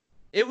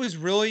 It was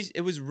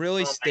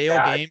really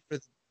stale game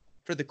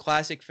for the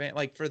classic fan,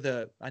 like for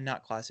the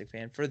not classic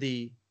fan, for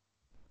the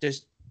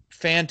just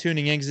fan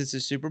tuning in because it's a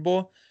Super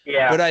Bowl.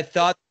 Yeah. But I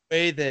thought the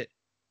way that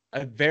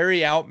a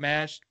very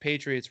outmatched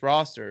Patriots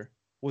roster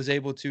was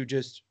able to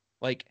just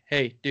like,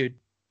 hey, dude,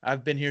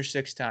 I've been here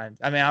 6 times.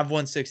 I mean, I've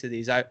won 6 of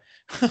these. I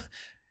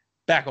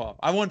back off.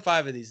 I won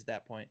 5 of these at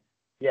that point.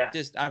 Yeah.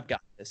 Just I've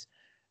got this.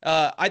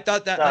 I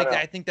thought that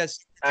I think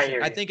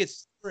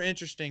it's super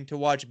interesting to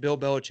watch Bill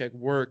Belichick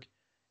work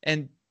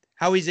and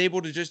how he's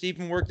able to just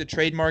even work the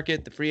trade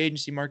market, the free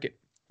agency market,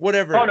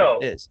 whatever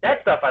it is.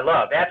 That stuff I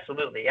love,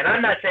 absolutely. And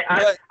I'm not saying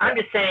I'm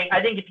just saying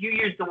I think if you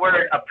use the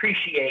word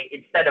appreciate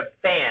instead of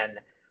fan,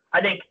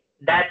 I think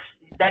that's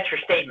your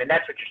statement.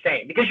 That's what you're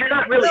saying. Because you're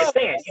not really a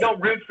fan. You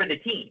don't root for the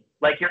team.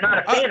 Like, you're not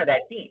a fan of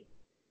that team.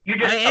 You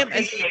just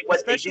appreciate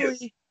what they do.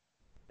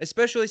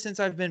 Especially since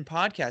I've been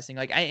podcasting.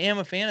 Like, I am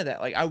a fan of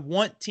that. Like, I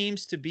want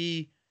teams to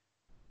be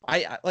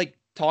I like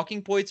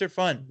talking points are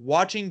fun.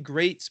 Watching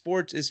great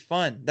sports is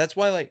fun. That's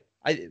why, like,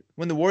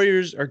 when the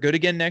Warriors are good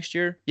again next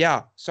year,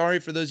 yeah, sorry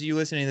for those of you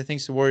listening that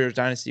thinks the Warriors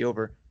dynasty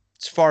over.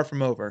 It's far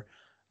from over.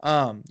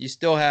 You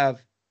still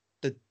have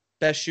the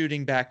best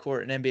shooting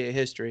backcourt in NBA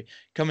history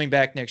coming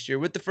back next year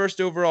with the first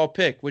overall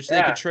pick, which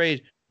they could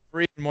trade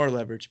for even more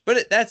leverage.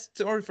 But that's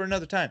story for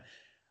another time.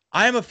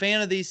 I'm a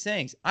fan of these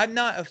things. I'm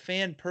not a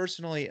fan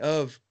personally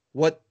of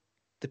what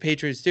the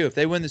Patriots do. If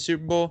they win the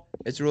Super Bowl,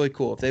 it's really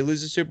cool. If they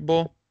lose the Super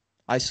Bowl,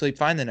 I sleep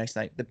fine the next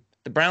night.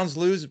 The Browns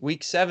lose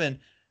week 7.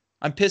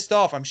 I'm pissed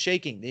off. I'm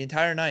shaking the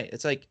entire night.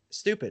 It's like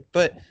stupid.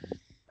 But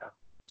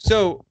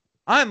so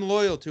I'm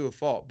loyal to a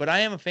fault, but I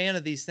am a fan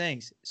of these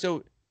things.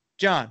 So,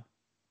 John.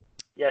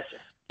 Yes, sir.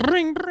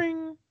 Bring.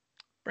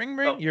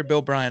 Oh. You're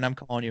Bill Bryan. I'm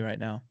calling you right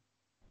now.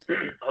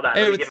 Hold on.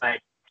 Let me get my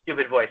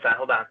stupid voice on.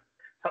 Hold on.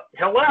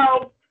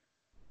 Hello.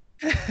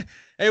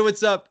 Hey,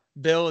 what's up,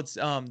 Bill? It's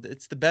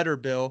the better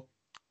Bill.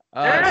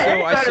 Bill.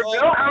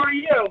 How are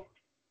you?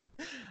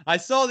 I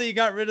saw that you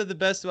got rid of the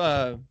best,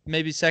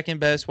 maybe second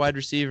best wide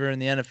receiver in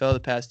the NFL the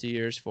past 2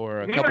 years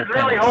for a couple. He was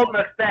really holding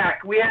us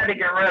back. We had to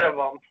get rid of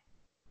him.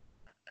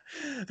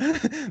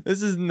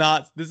 This is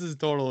not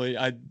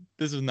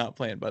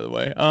planned, by the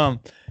way.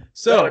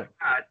 So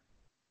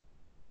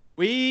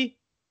we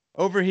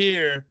over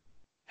here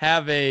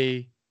have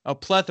a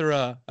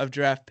plethora of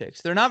draft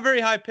picks. They're not very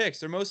high picks.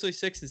 They're mostly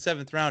 6th and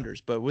 7th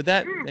rounders, but with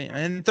that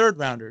and 3rd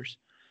rounders,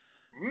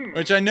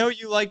 which I know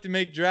you like to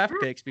make draft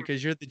picks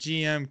because you're the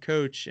GM,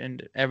 coach,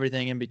 and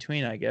everything in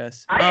between, I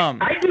guess.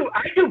 I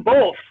do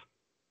both.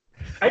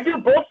 I do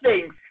both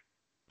things.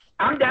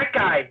 I'm that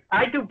guy.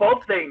 I do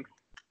both things.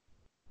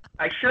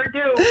 I sure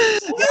do.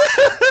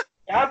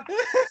 Yep.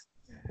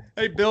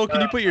 Hey, Bill, can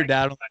you put your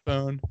dad on the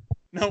phone?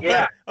 No.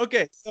 Yeah.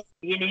 Okay. So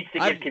he needs to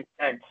give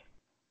consent.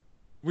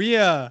 We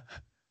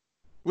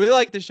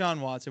like Deshaun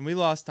Watson. We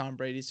lost Tom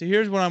Brady. So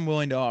here's what I'm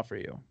willing to offer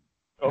you.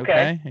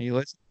 Okay. Are you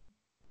listening?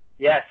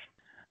 Yes.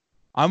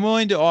 I'm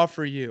willing to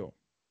offer you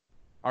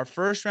our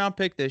 1st round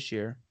pick this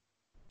year,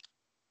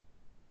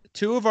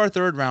 2 of our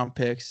 3rd round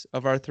picks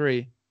of our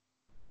 3,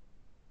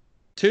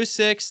 2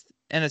 6th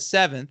and a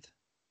 7th.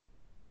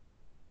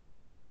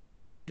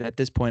 At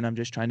this point, I'm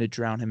just trying to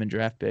drown him in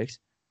draft picks.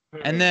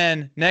 And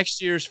then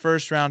next year's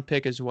 1st round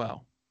pick as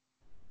well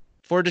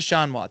for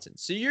Deshaun Watson.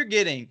 So you're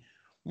getting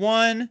 2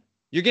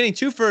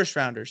 1st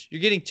rounders,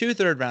 you're getting 2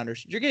 3rd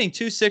rounders, you're getting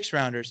 2 6th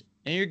rounders,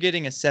 and you're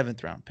getting a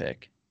 7th round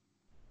pick.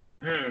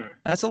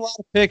 That's a lot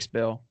of picks,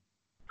 Bill.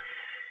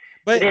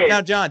 But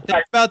now, John,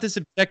 think about this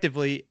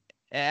objectively.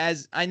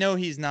 As I know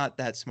he's not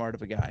that smart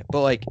of a guy,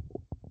 but like,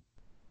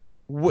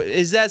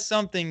 is that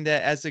something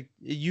that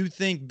you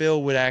think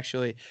Bill would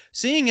actually,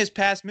 seeing his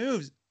past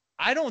moves,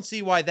 I don't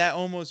see why that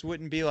almost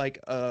wouldn't be like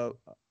a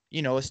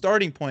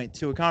starting point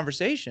to a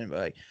conversation. But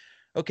like,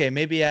 okay,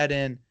 maybe add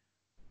in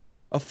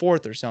a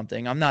 4th or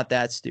something. I'm not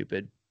that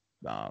stupid.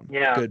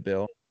 Good,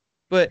 Bill.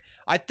 But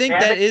I think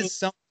that is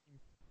something.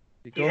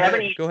 Do you have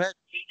any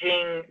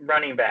aging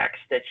running backs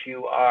that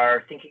you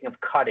are thinking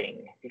of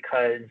cutting?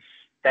 Because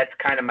that's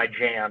kind of my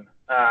jam.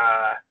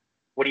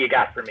 What do you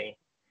got for me?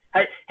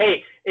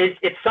 Hey,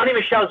 if Sonny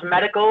Michel's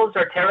medicals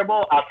are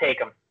terrible, I'll take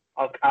him.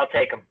 I'll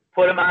take him.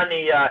 Put him on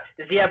the.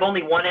 Does he have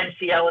only one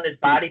MCL in his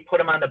body? Put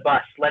him on the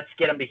bus. Let's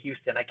get him to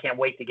Houston. I can't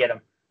wait to get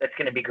him. That's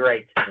going to be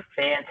great.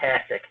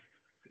 Fantastic.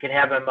 We can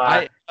have him.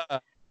 I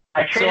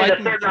traded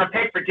a third-round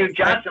pick for Duke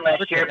Johnson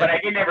last year, but I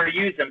didn't ever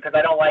use him because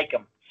I don't like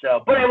him.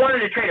 So, but I wanted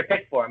to trade a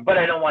pick for him, but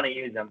I don't want to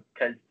use him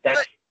because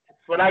that's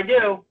what I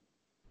do.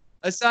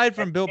 Aside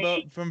from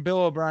Bill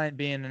O'Brien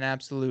being an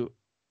absolute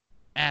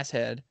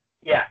asshead,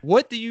 yeah.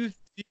 What do you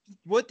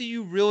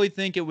really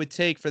think it would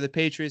take for the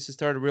Patriots to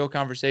start a real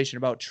conversation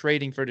about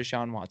trading for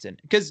Deshaun Watson?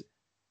 Because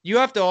you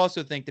have to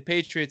also think the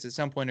Patriots at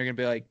some point are going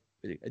to be like,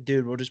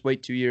 dude, we'll just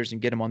wait 2 years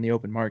and get him on the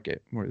open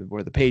market.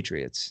 We're the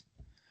Patriots.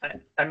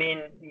 I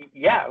mean,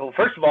 yeah. Well,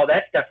 first of all,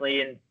 that's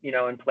definitely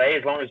in play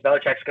as long as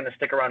Belichick's going to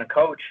stick around and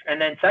coach.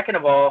 And then second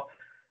of all,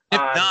 if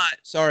not,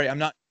 sorry, I'm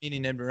not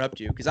meaning to interrupt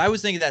you because I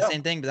was thinking that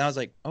same thing, but I was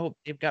like, oh,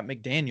 they've got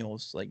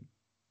McDaniels like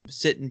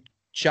sitting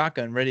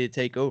shotgun ready to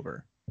take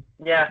over.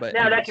 Yeah,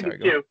 that could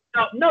be too.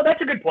 No,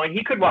 that's a good point.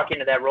 He could walk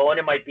into that role, and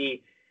it might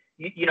be,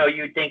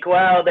 you'd think,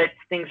 well, that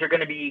things are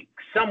going to be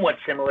somewhat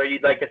similar.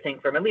 You'd like to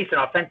think from at least an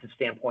offensive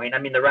standpoint. I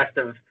mean, the rest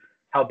of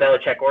how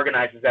Belichick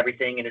organizes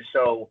everything and is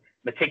so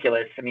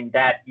meticulous. I mean,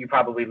 that you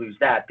probably lose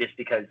that just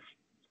because,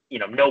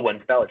 no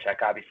one's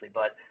Belichick, obviously.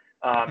 But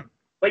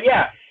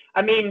yeah,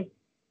 I mean,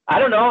 I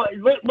don't know.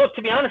 Look,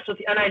 to be honest with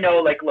you, and I know,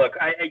 like, look,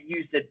 I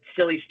used a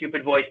silly,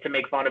 stupid voice to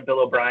make fun of Bill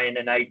O'Brien,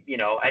 and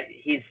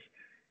he's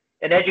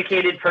an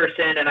educated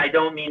person, and I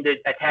don't mean to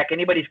attack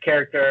anybody's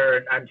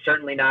character. I'm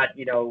certainly not,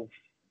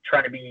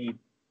 trying to be,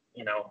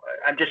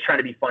 I'm just trying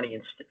to be funny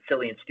and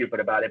silly and stupid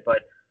about it.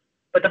 But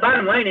the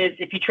bottom line is,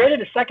 if you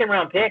traded a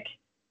second-round pick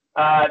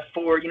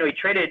for, he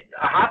traded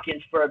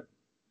Hopkins for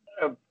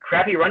a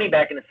crappy running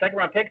back in a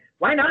second-round pick,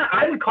 why not?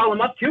 I would call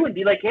him up too and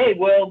be like, hey,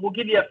 well, we'll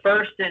give you a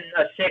first and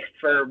a sixth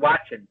for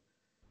Watson.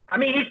 I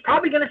mean, he's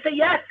probably going to say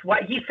yes.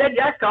 He said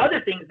yes to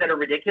other things that are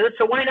ridiculous,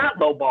 so why not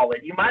lowball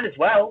it? You might as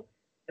well.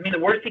 I mean, the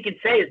worst he can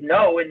say is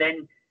no, and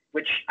then,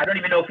 which I don't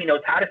even know if he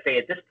knows how to say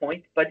at this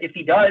point, but if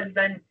he does,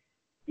 then,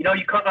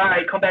 you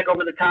come back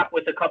over the top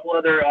with a couple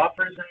other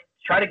offers and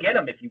try to get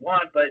him if you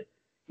want. But,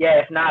 yeah,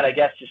 if not, I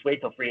guess just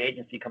wait till free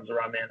agency comes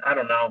around, man. I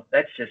don't know.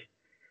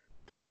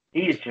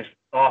 He is just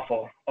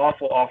awful,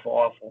 awful, awful,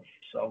 awful.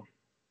 So,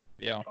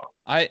 yeah,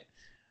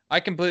 I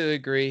completely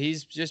agree.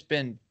 He's just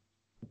been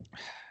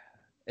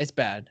 – it's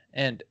bad.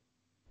 And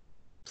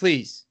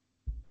please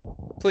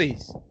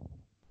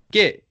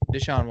get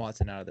Deshaun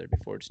Watson out of there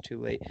before it's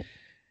too late.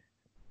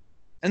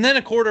 And then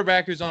a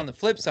quarterback who's on the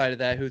flip side of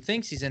that, who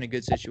thinks he's in a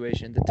good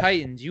situation. The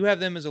Titans, you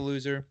have them as a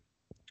loser.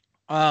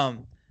 I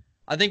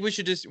think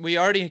we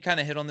already kind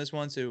of hit on this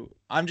one, so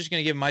I'm just going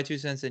to give my 2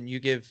 cents and you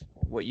give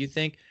what you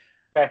think.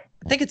 Okay.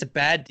 I think it's a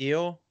bad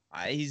deal.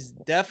 He's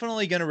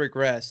definitely going to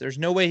regress. There's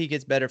no way he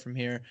gets better from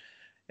here.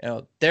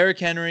 Derrick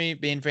Henry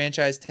being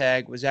franchise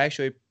tag was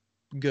actually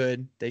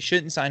good. They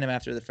shouldn't sign him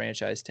after the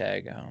franchise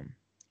tag.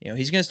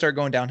 He's going to start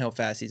going downhill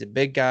fast. He's a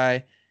big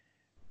guy.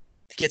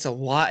 Gets a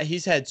lot.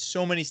 He's had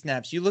so many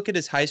snaps. You look at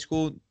his high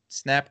school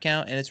snap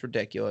count, and it's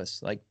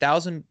ridiculous. Like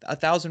 1,000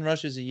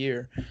 rushes a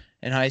year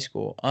in high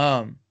school.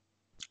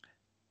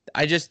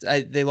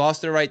 They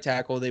lost their right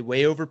tackle. They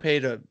way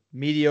overpaid a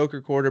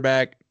mediocre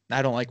quarterback.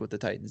 I don't like what the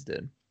Titans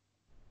did.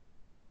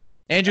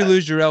 And you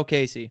lose Jurrell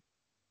Casey.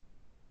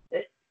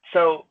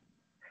 So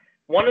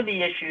one of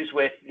the issues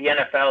with the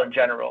NFL in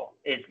general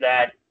is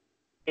that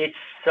it's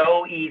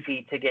so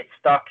easy to get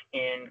stuck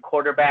in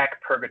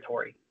quarterback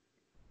purgatory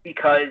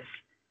because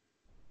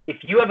if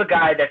you have a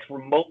guy that's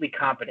remotely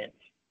competent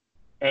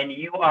and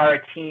you are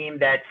a team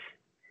that's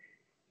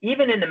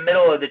even in the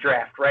middle of the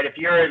draft, right? If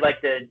you're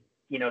like the,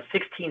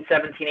 16,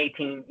 17,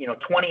 18,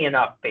 20 and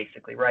up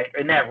basically, right?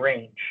 In that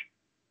range,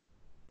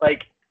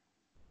 like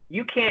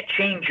you can't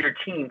change your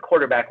team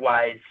quarterback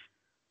wise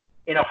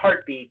in a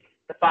heartbeat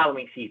the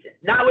following season,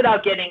 not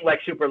without getting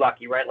like super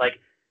lucky, right? Like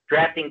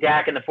drafting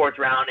Dak in the 4th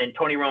round and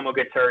Tony Romo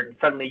gets hurt and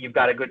suddenly you've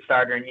got a good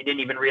starter and you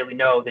didn't even really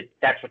know that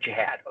that's what you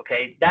had.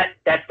 Okay. That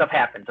stuff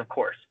happens, of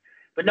course,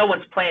 but no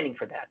one's planning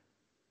for that.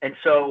 And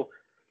so,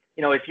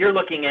 if you're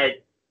looking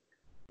at,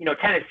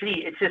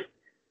 Tennessee, it's just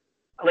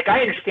like,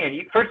 I understand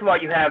first of all,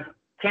 you have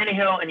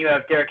Tannehill and you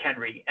have Derrick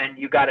Henry and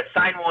you got to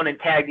sign one and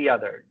tag the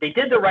other. They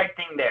did the right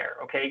thing there.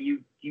 Okay.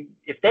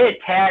 If they had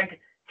tagged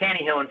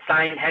Tannehill and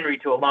signed Henry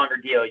to a longer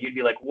deal, you'd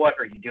be like, what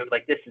are you doing?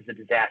 Like, this is a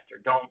disaster.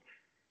 Don't,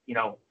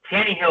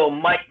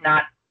 Tannehill might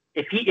not,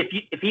 if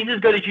he's as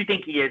good as you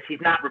think he is,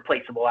 he's not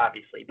replaceable,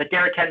 obviously. But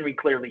Derrick Henry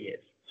clearly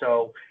is.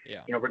 So,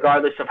 yeah.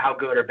 Regardless of how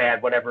good or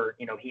bad, whatever,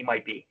 he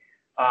might be.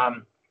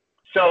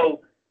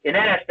 So in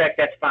that aspect,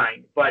 that's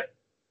fine. But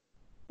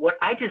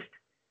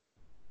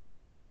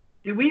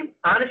do we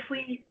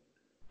honestly,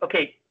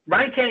 okay,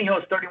 Ryan Tannehill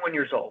is 31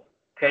 years old.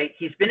 Okay.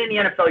 He's been in the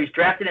NFL. He's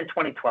drafted in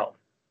 2012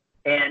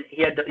 and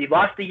he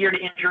lost the year to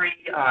injury,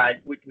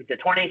 with the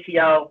torn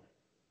ACL.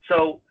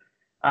 So,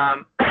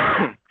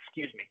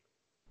 excuse me.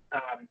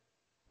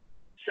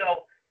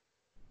 So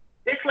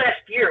this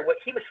last year,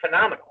 he was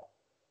phenomenal.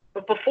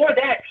 But before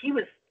that, he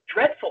was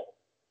dreadful.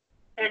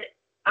 And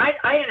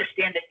I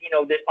understand that,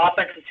 the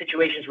offensive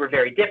situations were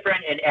very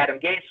different, and Adam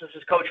Gase was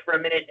his coach for a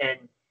minute,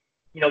 and,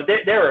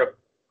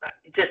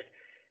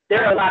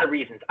 there are a lot of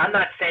reasons. I'm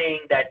not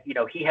saying that,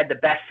 he had the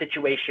best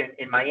situation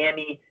in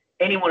Miami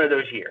any one of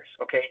those years,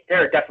 okay?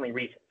 There are definitely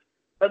reasons.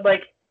 But,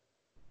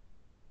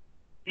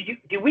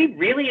 do we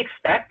really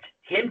expect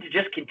him to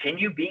just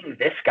continue being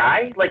this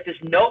guy?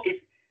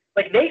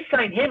 They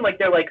signed him like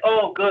they're like,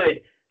 oh,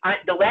 good.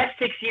 The last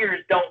 6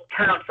 years don't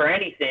count for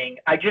anything.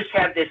 I just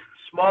have this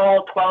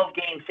small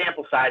 12-game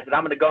sample size that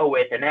I'm going to go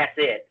with, and that's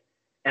it.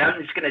 And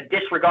I'm just going to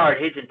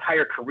disregard his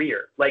entire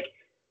career.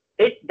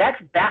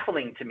 That's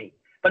baffling to me.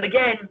 But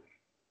again,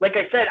 like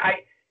I said,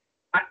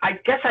 I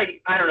guess I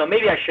don't know.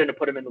 Maybe I shouldn't have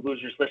put him in the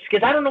losers list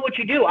because I don't know what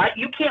you do.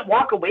 You can't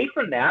walk away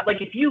from that.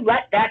 If you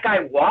let that guy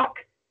walk,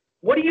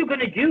 what are you going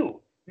to do?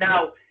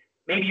 Now,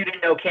 maybe you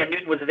didn't know Cam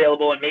Newton was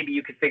available, and maybe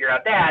you could figure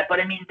out that. But,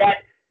 I mean,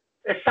 that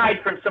aside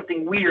from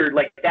something weird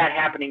like that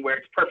happening where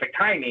it's perfect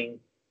timing,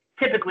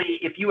 typically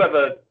if you have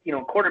a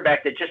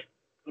quarterback that just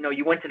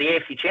you went to the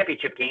AFC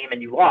Championship game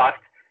and you lost,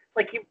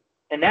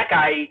 and that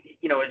guy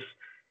is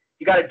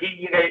you got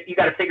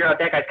to figure out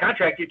that guy's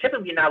contract. You're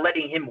typically not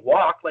letting him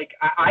walk.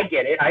 I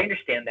get it, I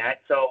understand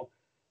that. So,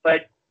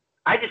 but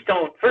I just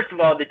don't. First of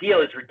all, the deal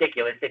is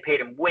ridiculous. They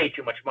paid him way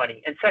too much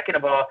money, and second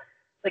of all,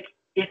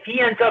 if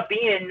he ends up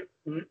being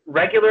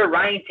regular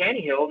Ryan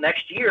Tannehill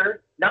next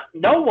year,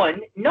 no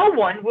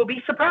one will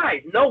be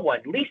surprised. No one,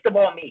 least of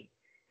all me.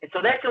 And so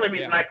that's the only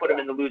reason I put him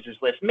in the losers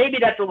list. Maybe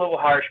that's a little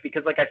harsh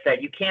because, like I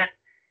said, you can't,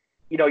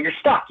 you're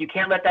stuck. You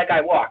can't let that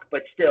guy walk.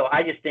 But still,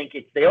 I just think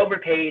they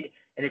overpaid.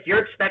 And if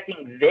you're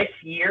expecting this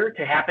year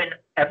to happen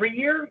every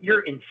year,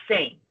 you're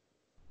insane.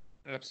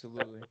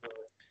 Absolutely.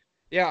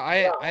 Yeah,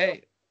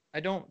 I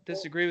don't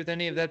disagree with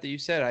any of that you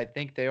said. I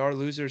think they are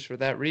losers for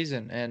that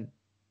reason. And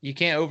you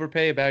can't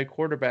overpay a bad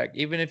quarterback.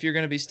 Even if you're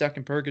going to be stuck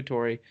in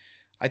purgatory,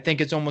 I think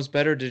it's almost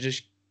better to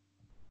just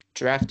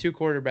draft 2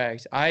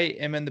 quarterbacks. I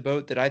am in the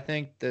boat that I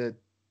think the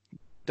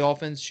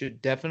Dolphins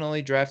should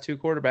definitely draft 2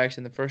 quarterbacks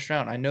in the first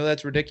round. I know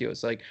that's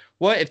ridiculous.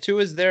 What if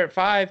Tua is there at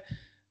 5?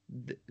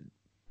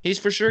 He's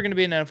for sure going to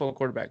be an NFL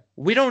quarterback.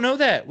 We don't know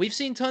that. We've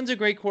seen tons of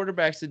great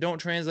quarterbacks that don't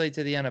translate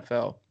to the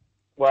NFL.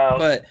 Well,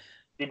 but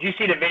did you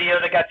see the video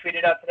that got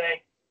tweeted out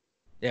today?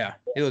 Yeah,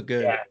 he looked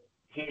good. Yeah,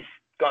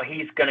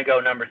 he's going to go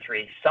number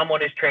 3.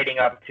 Someone is trading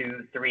up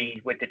to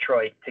 3 with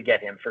Detroit to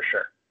get him for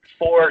sure.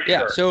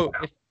 Yeah,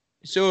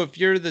 so if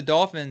you're the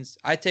Dolphins,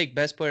 I take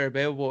best player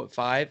available at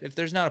 5. If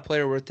there's not a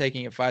player worth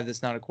taking at 5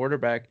 that's not a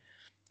quarterback,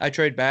 I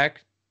trade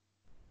back.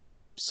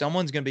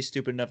 Someone's going to be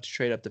stupid enough to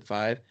trade up to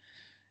 5.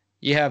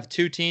 You have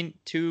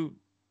you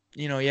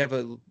have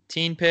a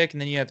teen pick,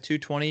 and then you have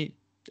 220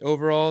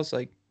 overalls.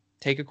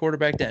 Take a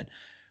quarterback then.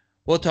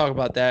 We'll talk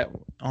about that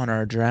on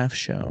our draft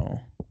show.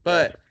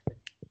 But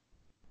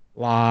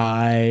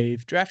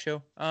live draft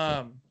show.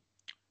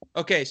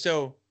 Okay,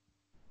 so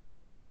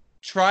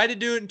try to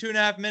do it in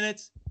 2.5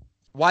 minutes.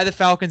 Why the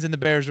Falcons and the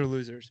Bears are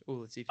losers. Oh,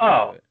 let's see if you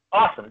can do it.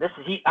 Awesome.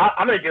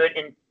 I'm going to do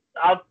it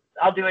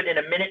I'll do it in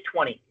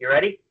 1:20. You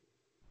ready?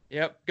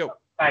 Yep, go.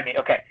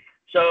 Okay.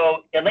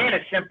 So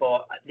Atlanta's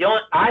simple.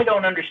 I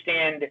don't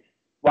understand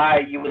why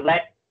you would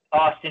let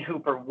Austin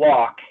Hooper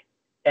walk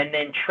and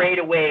then trade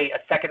away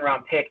a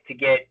 2nd-round pick to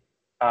get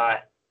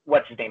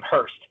what's his name,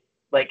 Hurst.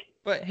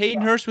 But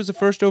Hayden Hurst was a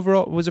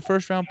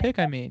first-round pick.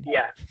 I mean.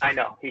 Yeah, I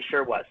know he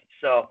sure was.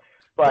 So,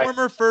 but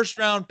former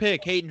first-round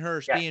pick Hayden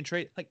Hurst being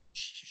traded.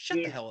 Shut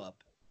the hell up.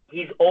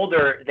 He's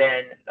older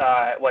than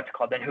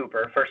than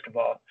Hooper. First of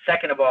all,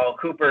 second of all,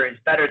 Hooper is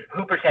better.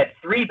 Hooper's had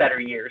 3 better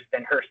years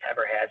than Hurst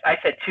ever has. I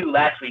said 2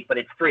 last week, but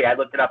it's 3. I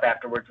looked it up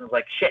afterwards and was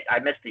like, shit, I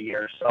missed a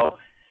year. So,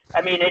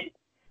 I mean,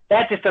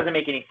 that just doesn't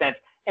make any sense.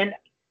 And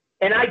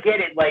I get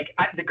it.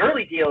 The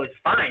Gurley deal is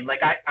fine.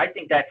 I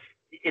think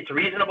it's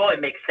reasonable.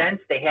 It makes sense.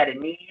 They had a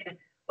need.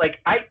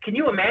 Can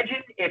you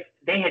imagine if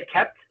they had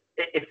kept,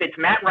 if it's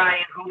Matt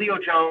Ryan, Julio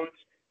Jones,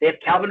 they have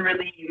Calvin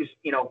Ridley, who's,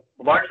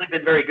 largely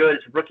been very good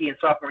as rookie and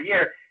sophomore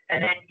year,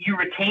 and then you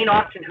retain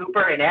Austin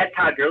Hooper and add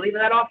Todd Gurley to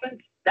that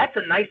offense? That's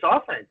a nice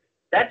offense.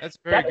 That's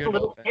a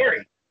little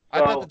scary. I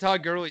thought the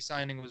Todd Gurley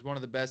signing was one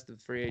of the best of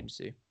free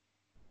agency.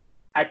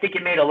 I think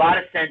it made a lot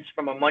of sense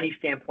from a money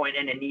standpoint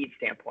and a need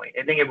standpoint.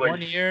 I think it was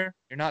 1 year.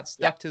 You're not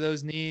stuck to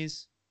those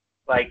knees.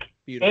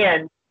 Beautiful.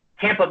 And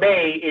Tampa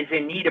Bay is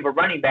in need of a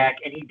running back,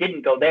 and he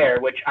didn't go there,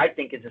 which I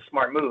think is a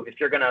smart move. If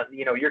you're gonna,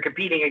 you're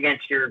competing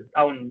against your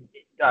own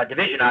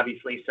division,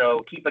 obviously.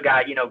 So keep a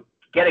guy,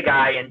 get a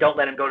guy, and don't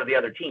let him go to the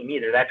other team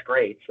either. That's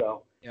great.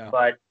 So,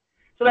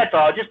 so that's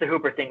all. Just the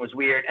Hooper thing was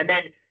weird, and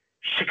then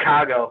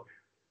Chicago.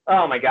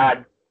 Oh my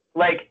God,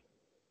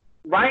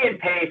 Ryan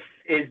Pace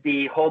is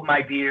the hold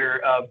my beer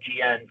of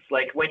GMs.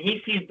 When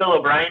he sees Bill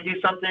O'Brien do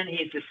something,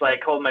 he's just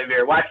like, hold my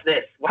beer. Watch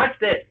this.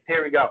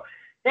 Here we go.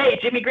 Hey,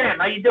 Jimmy Graham,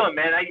 how you doing,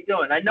 man? How you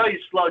doing? I know you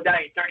slowed down.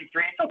 You're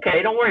 33. It's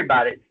okay. Don't worry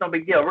about it. It's no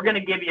big deal. We're going to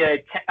give you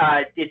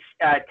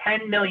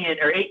 $10 million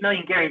or $8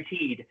 million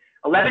guaranteed,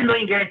 $11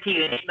 million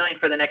guaranteed, and $8 million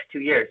for the next 2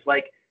 years.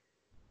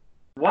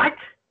 What?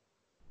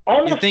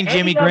 You think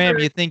Jimmy Graham?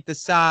 You think the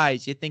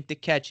size? You think the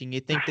catching? You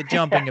think the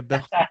jumping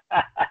ability?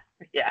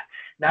 Yeah.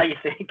 Now you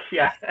think,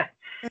 yeah.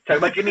 Talk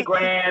about Jimmy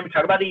Graham.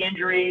 Talk about the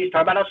injuries.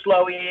 Talk about how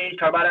slow he is.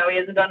 Talk about how he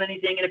hasn't done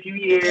anything in a few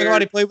years. Talk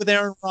about he played with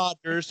Aaron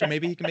Rodgers, so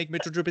maybe he can make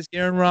Mitchell Trubisky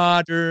Aaron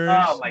Rodgers.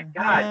 Oh my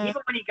God!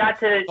 Even when he got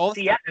to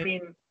Seattle, I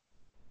mean,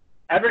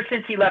 ever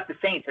since he left the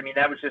Saints, I mean,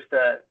 that was just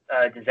a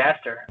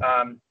disaster.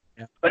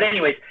 But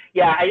anyways,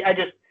 yeah, I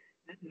just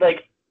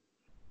like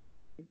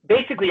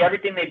basically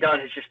everything they've done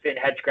has just been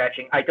head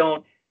scratching.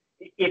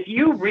 If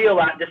you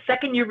realize the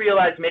second you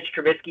realize Mitch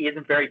Trubisky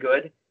isn't very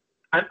good,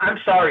 I'm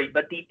sorry,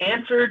 but the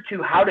answer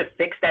to how to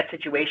fix that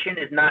situation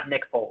is not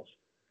Nick Foles.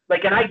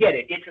 Like, and I get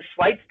it. It's a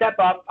slight step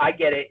up. I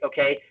get it.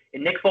 Okay.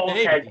 And Nick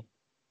Foles has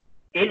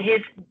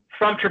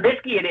from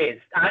Trubisky, it is.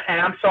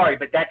 And I'm sorry,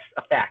 but that's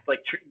a fact.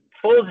 Like,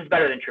 Foles is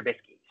better than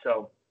Trubisky.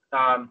 So,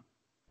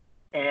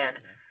 and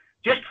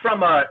just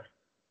from a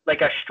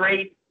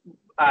straight,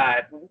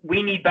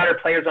 we need better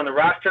players on the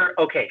roster.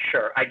 Okay,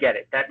 sure. I get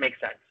it. That makes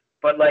sense.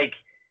 But like,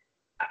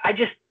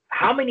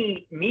 how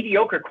many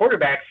mediocre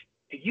quarterbacks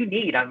do you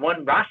need on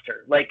one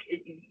roster? Like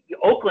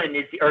Oakland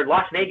or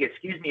Las Vegas,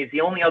 is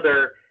the only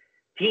other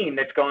team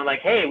that's going like,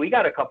 hey, we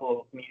got a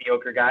couple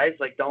mediocre guys.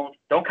 Like, don't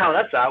count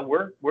us out.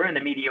 We're in the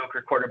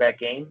mediocre quarterback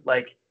game.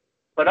 Like,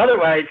 but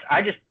otherwise,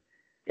 I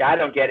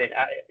don't get it.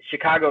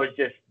 Chicago is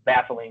just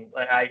baffling.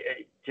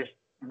 Just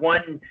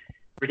one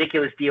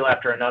ridiculous deal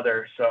after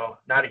another. So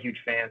not a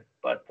huge fan,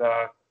 but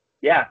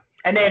yeah.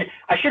 And then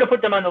I should have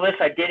put them on the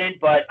list. I didn't,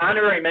 but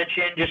honorary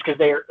mention, just because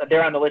they're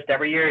on the list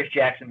every year, is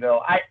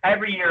Jacksonville.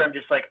 Every year I'm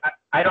just like,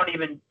 I don't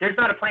even. There's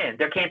not a plan.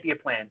 There can't be a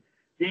plan.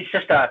 It's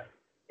just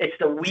it's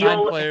the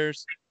wheel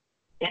players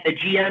in the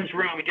GM's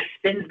room. He just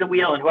spins the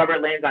wheel, and whoever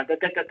it lands on, we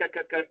got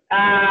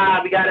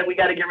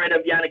to get rid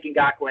of Yannick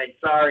Ngakoue.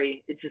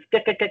 Sorry, it's just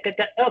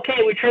okay.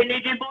 We're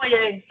trading AJ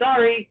Bouye.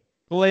 Sorry,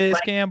 Calais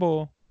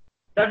Campbell.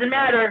 Doesn't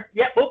matter.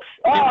 Yep. Oops.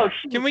 Oh,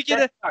 can we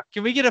get a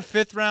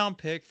 5th round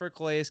pick for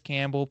Calais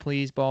Campbell,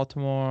 please,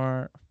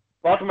 Baltimore?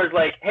 Baltimore's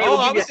like, hey.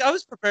 I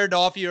was prepared to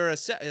offer you a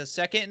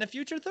second and a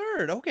future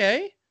third.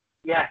 Okay.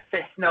 Yeah.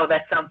 No,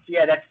 that's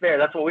fair.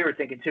 That's what we were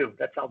thinking too.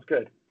 That sounds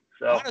good.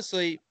 So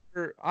honestly,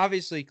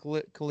 obviously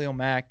Khalil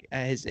Mack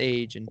at his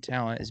age and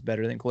talent is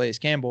better than Calais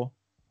Campbell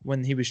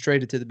when he was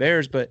traded to the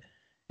Bears. But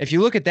if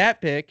you look at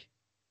that pick,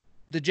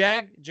 the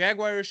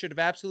Jaguars should have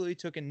absolutely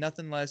taken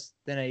nothing less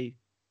than a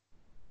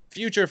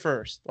future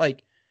first.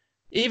 Like,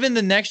 even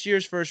the next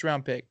year's first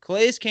round pick,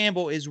 Calais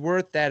Campbell is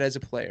worth that as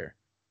a player.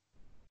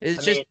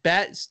 It's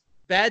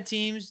bad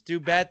teams do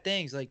bad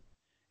things. Like,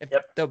 if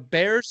the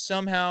Bears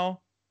somehow,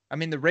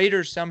 the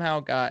Raiders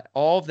somehow got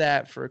all of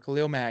that for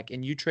Khalil Mack,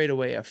 and you trade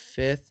away a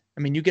 5th.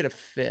 You get a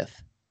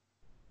 5th.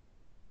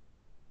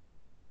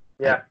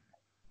 Yeah.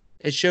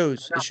 It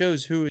shows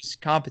who is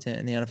competent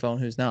in the NFL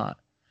and who's not.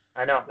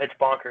 I know. It's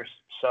bonkers.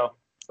 So,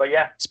 but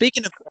yeah.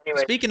 Speaking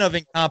of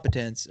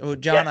incompetence,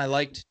 John, I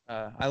liked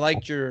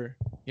your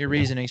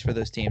reasonings for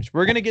those teams.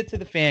 We're gonna get to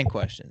the fan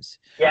questions.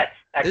 Yes,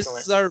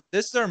 excellent.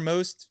 This is our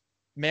most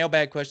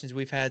mailbag questions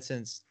we've had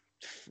since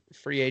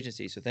free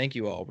agency. So thank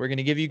you all. We're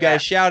gonna give you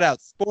guys shout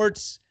outs.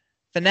 Sports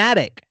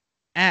Fanatic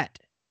at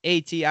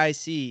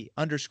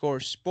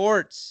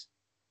ATIC_sports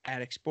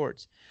Attic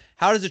Sports.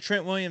 How does the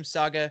Trent Williams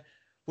saga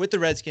with the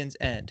Redskins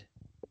end?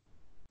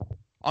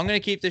 I'm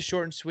gonna keep this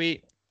short and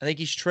sweet. I think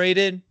he's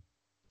traded.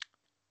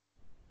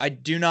 I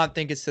do not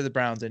think it's to the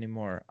Browns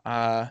anymore.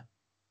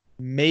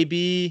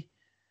 Maybe.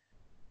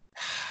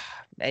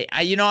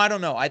 I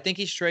don't know. I think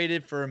he's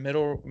traded for a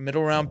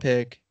middle round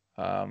pick.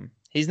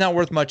 He's not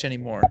worth much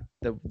anymore.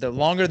 The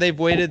longer they've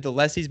waited, the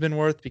less he's been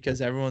worth,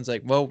 because everyone's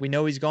like, well, we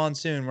know he's gone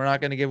soon. We're not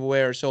going to give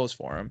away our souls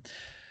for him.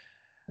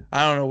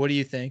 I don't know. What do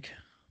you think?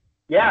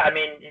 Yeah,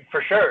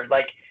 for sure.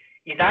 Like,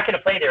 he's not going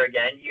to play there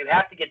again. You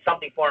have to get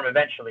something for him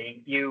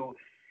eventually. He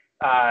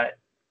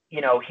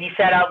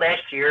sat out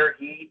last year.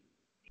 We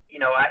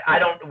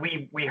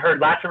heard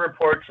lots of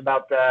reports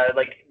about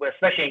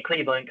especially in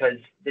Cleveland, because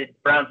the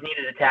Browns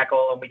needed a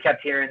tackle, and we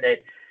kept hearing that,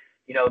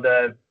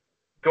 the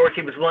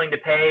Dorsey was willing to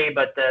pay,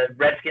 but the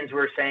Redskins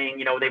were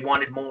saying, they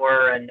wanted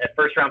more and a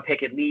 1st round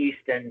pick at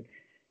least, and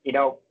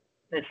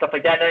and stuff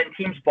like that. And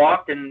teams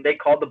balked, and they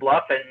called the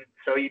bluff, and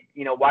so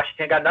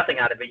Washington got nothing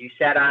out of it. You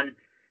sat on,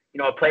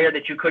 a player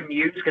that you couldn't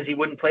use because he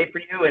wouldn't play for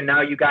you, and now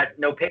you got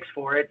no picks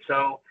for it.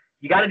 So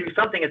you got to do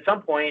something at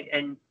some point.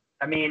 And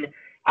I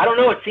don't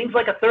know. It seems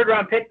like a 3rd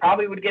round pick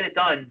probably would get it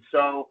done.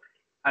 So,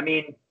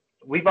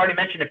 we've already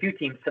mentioned a few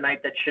teams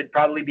tonight that should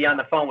probably be on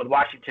the phone with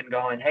Washington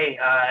going, hey,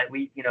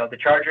 the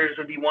Chargers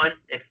would be one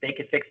if they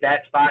could fix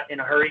that spot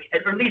in a hurry,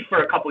 at least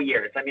for a couple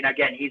years.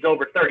 Again, he's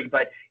over 30,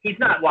 but he's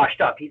not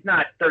washed up. He's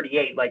not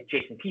 38 like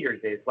Jason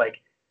Peters is.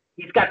 Like,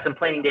 he's got some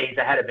playing days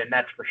ahead of him,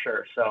 that's for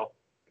sure. So,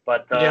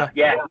 but he's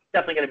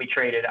definitely going to be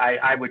traded.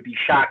 I would be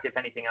shocked if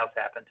anything else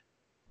happened.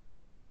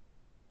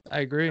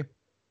 I agree.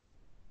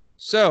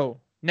 So,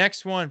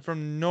 next one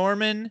from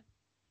Norman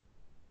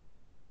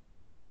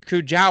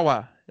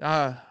Kujawa.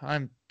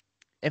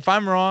 If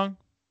I'm wrong,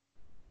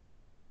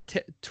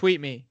 tweet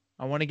me.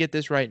 I want to get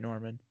this right,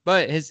 Norman.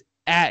 But his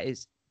 @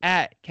 is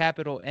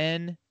capital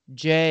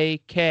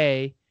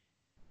NJK,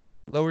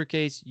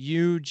 lowercase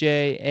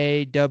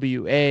UJAWA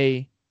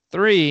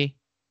 3,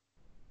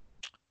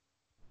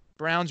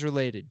 Browns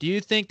related. Do you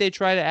think they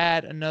try to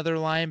add another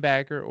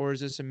linebacker, or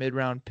is this a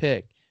mid-round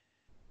pick?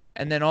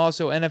 And then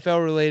also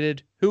NFL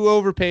related, who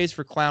overpays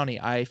for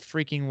Clowney? I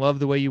freaking love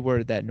the way you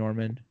worded that,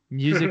 Norman.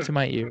 Music to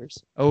my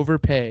ears.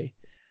 Overpay.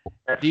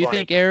 That's Do you funny.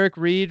 think Eric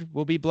Reed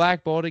will be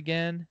blackballed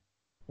again?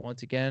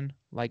 Once again,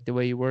 like the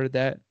way you worded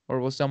that, or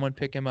will someone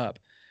pick him up?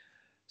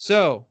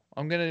 So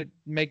I'm going to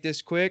make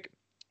this quick.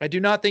 I do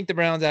not think the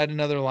Browns add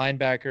another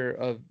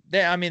linebacker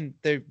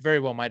they very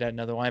well might add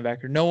another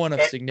linebacker. No one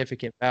of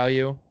significant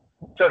value.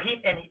 So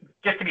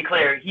just to be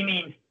clear, he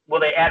means will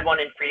they add one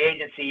in free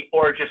agency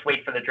or just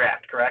wait for the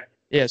draft, correct?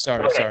 Yeah,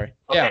 sorry. Okay.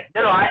 Yeah.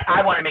 No,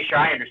 I want to make sure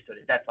I understood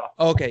it. That's all.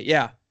 Okay,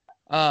 yeah.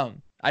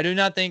 I do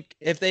not think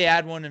if they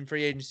add one in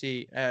free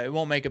agency, it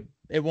won't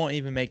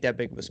even make that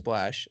big of a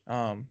splash.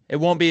 It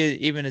won't be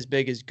even as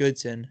big as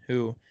Goodson,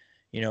 who,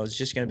 is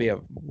just going to be a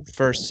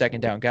first,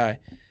 second down guy.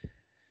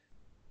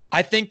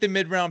 I think the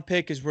mid-round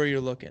pick is where you're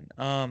looking.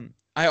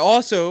 I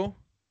also,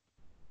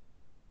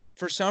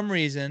 for some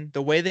reason,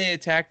 the way they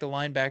attacked the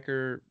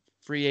linebacker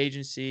free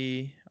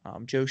agency,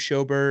 Joe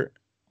Schobert,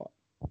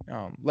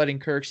 letting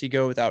Kirksey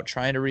go without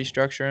trying to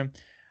restructure him,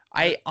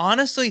 I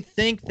honestly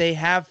think they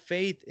have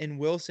faith in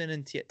Wilson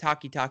and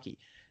Taki.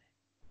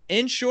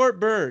 In short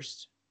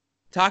bursts,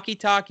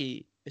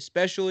 Taki,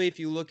 especially if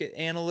you look at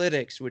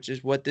analytics, which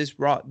is what this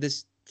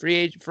free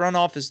agent front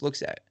office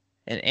looks at.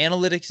 And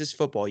analytics is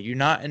football. You're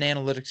not an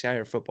analytics guy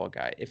or football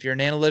guy. If you're an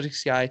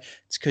analytics guy,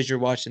 it's because you're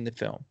watching the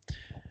film.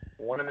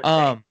 One of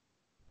the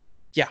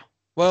yeah.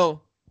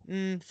 Well,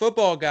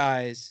 football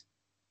guys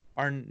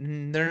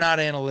they're not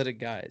analytic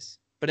guys.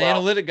 But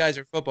analytic guys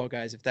are football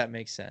guys, if that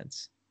makes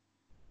sense.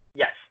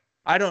 Yes.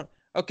 I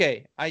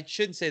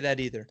shouldn't say that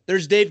either.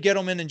 There's Dave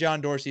Gettleman and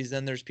John Dorsey's,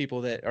 then there's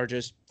people that are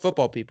just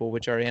football people,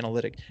 which are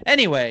analytic.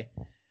 Anyway,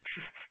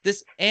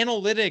 this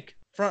analytic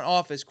front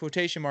office,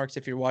 quotation marks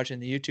if you're watching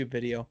the YouTube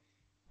video,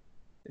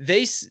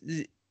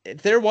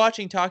 they're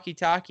watching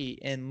Taki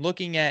and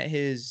looking at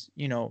his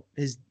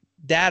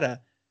data.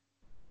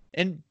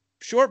 In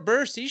short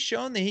bursts, he's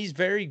shown that he's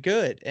very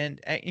good. And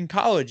in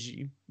college,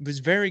 he was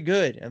very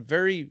good.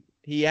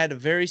 He had a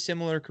very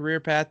similar career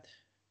path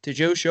to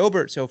Joe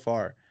Schobert so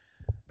far.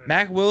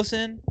 Mack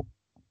Wilson,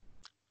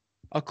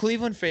 a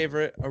Cleveland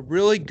favorite, a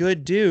really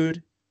good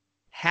dude,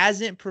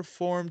 hasn't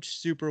performed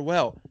super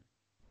well.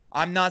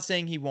 I'm not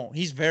saying he won't.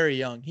 He's very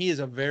young. He is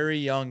a very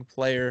young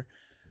player.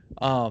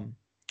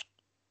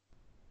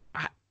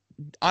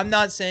 I'm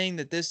not saying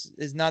that this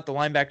is not the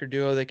linebacker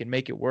duo that can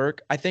make it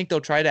work. I think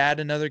they'll try to add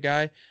another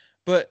guy.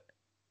 But,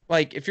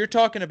 if you're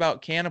talking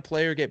about can a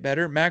player get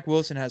better, Mack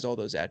Wilson has all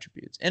those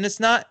attributes. And it's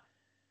not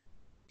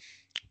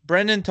 –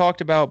 Brendan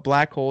talked about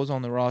black holes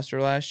on the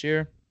roster last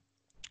year,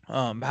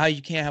 how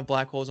you can't have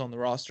black holes on the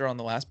roster on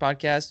the last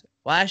podcast.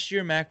 Last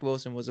year, Mack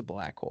Wilson was a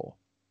black hole.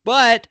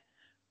 But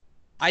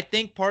I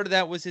think part of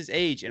that was his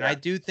age, and I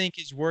do think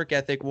his work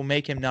ethic will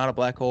make him not a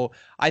black hole.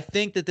 I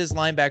think that this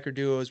linebacker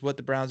duo is what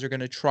the Browns are going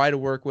to try to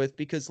work with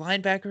because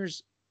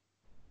linebackers –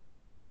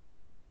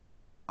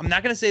 I'm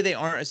not going to say they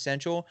aren't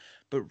essential,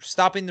 but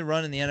stopping the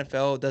run in the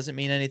NFL doesn't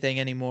mean anything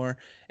anymore.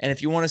 And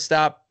if you want to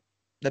stop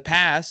the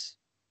pass,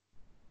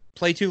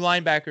 play 2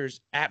 linebackers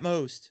at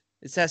most.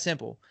 It's that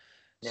simple.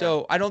 Yeah.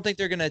 So I don't think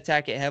they're going to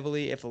attack it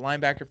heavily. If a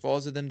linebacker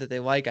falls to them that they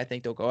like, I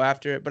think they'll go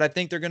after it. But I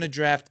think they're going to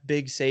draft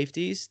big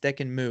safeties that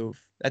can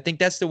move. I think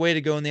that's the way to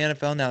go in the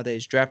NFL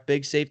nowadays. Draft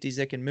big safeties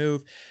that can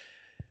move.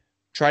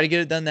 Try to get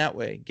it done that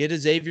way. Get a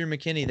Xavier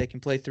McKinney that can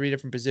play 3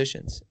 different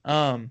positions.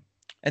 And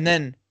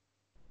then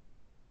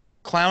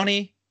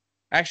Clowney.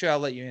 Actually, I'll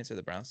let you answer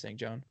the Browns thing,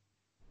 John.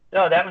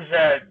 No, that was.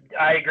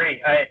 I agree.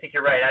 I think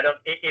you're right.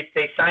 If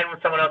they sign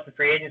with someone else in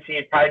free agency,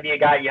 it'd probably be a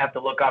guy you have to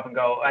look up and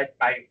go,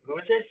 who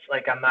is this?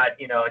 I'm not.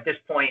 At this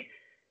point,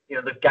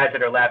 the guys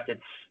that are left,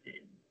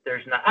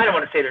 there's not. I don't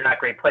want to say they're not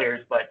great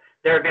players, but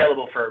they're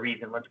available for a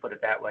reason. Let's put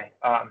it that way.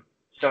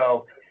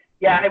 So,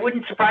 yeah, it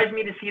wouldn't surprise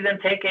me to see them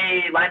take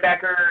a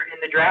linebacker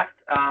in the draft.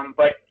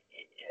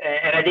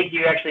 And I think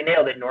you actually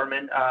nailed it,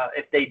 Norman.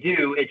 If they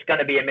do, it's going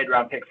to be a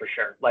mid-round pick for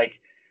sure.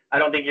 I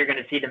don't think you're going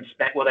to see them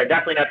spend – well, they're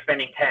definitely not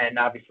spending 10,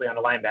 obviously, on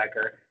a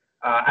linebacker.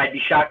 I'd be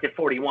shocked if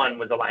 41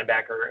 was a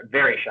linebacker.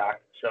 Very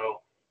shocked.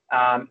 So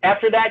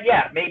after that,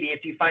 yeah, maybe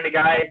if you find a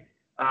guy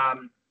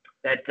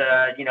that,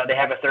 they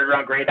have a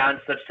third-round grade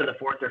on, slips to the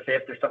 4th or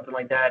 5th or something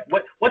like that.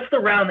 What's the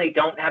round they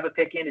don't have a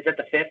pick in? Is that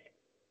the 5th?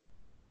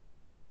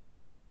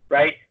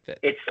 Right? 5th.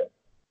 It's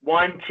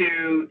 1,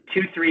 2,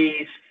 2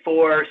 3s,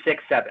 4,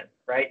 6, 7,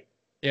 right?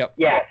 Yep.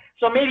 Yeah.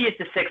 So maybe it's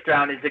the 6th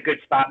round is a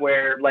good spot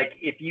where,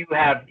 if you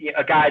have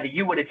a guy that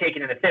you would have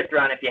taken in the 5th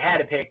round if you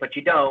had a pick, but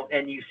you don't,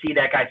 and you see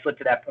that guy slip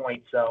to that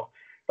point. So,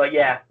 but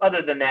yeah,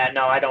 other than that,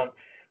 no, I don't.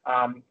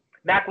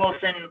 Mack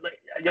Wilson,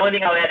 the only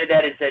thing I'll add to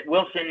that is that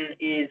Wilson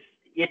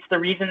it's the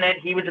reason that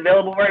he was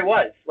available where he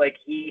was.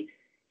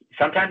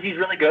 Sometimes he's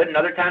really good and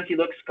other times he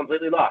looks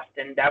completely lost.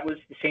 And that was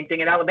the same thing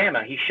in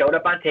Alabama. He showed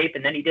up on tape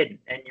and then he didn't.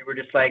 And you were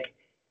just like,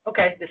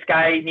 okay, this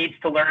guy needs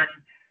to learn,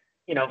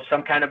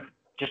 some kind of,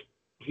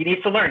 he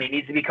needs to learn. He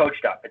needs to be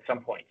coached up at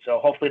some point. So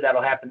hopefully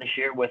that'll happen this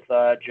year with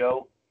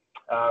Joe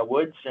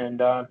Woods, and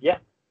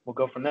we'll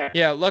go from there.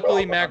 Yeah,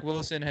 luckily Mack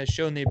Wilson has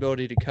shown the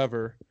ability to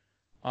cover,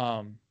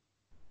 in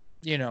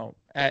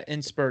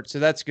spurts, so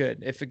that's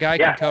good. If a guy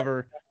can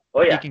cover,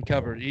 he can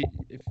cover.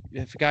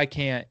 If a guy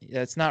can't,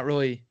 that's not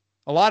really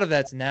a lot of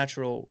that's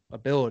natural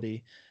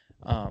ability.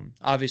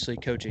 Obviously,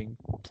 coaching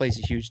plays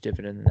a huge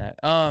dividend in that.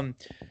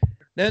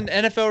 Then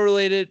NFL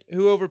related,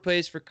 who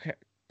pays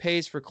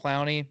for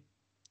Clowney?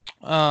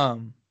 I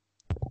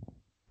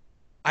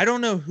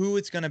don't know who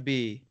it's gonna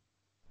be,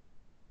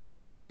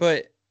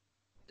 but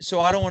so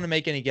I don't want to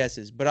make any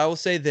guesses. But I will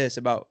say this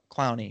about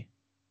Clowney: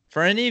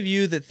 for any of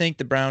you that think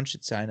the Browns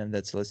should sign him,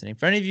 that's listening,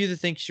 for any of you that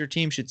thinks your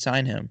team should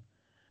sign him,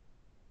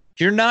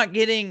 you're not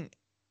getting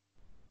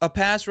a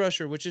pass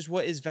rusher, which is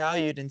what is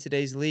valued in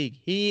today's league.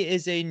 He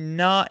is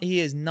not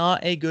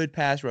a good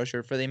pass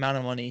rusher for the amount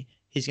of money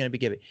he's going to be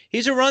given.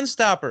 He's a run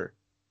stopper.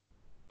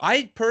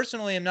 I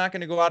personally am not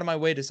going to go out of my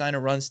way to sign a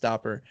run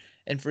stopper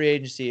in free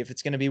agency if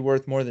it's going to be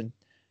worth more than,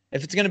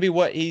 if it's going to be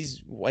what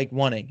he's like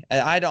wanting.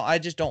 I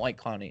just don't like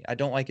Clowney. I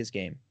don't like his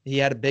game. He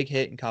had a big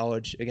hit in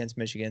college against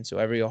Michigan, so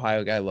every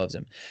Ohio guy loves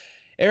him.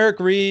 Eric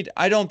Reed,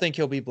 I don't think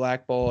he'll be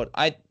blackballed.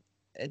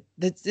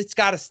 It's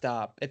got to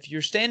stop. If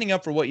you're standing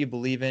up for what you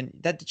believe in,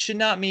 that should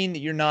not mean that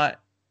you're not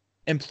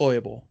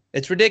employable.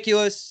 It's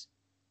ridiculous.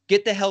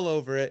 Get the hell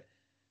over it.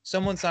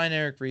 Someone sign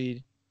Eric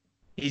Reed.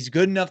 He's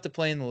good enough to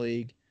play in the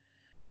league.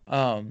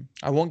 I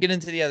won't get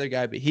into the other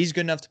guy, but he's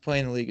good enough to play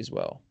in the league as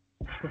well.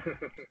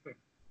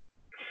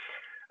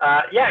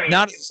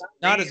 Not as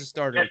a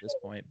starter at this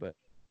point, but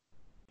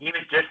he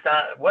was just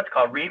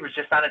Reed was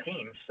just on a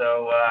team,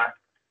 so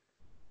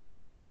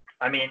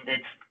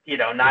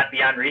it's not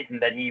beyond reason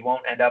that he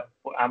won't end up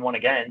on one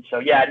again. So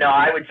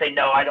I would say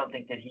no. I don't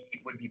think that he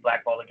would be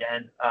blackballed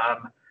again.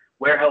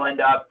 Where he'll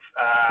end up,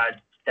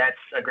 that's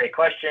a great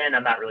question.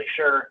 I'm not really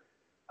sure.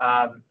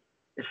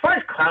 As far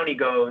as Clowney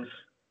goes,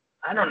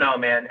 I don't know,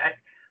 man.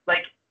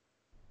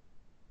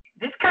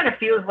 This kind of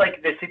feels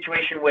like the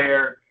situation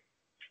where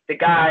the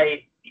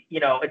guy,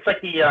 it's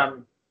like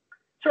the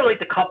sort of like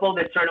the couple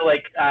that's sort of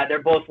like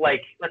they're both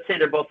like, let's say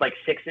they're both like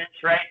 6',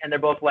 right? And they're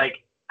both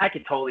like, I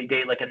could totally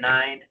date like a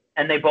 9,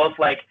 and they both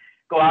like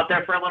go out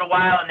there for a little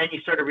while, and then you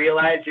sort of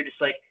realize you're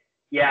just like,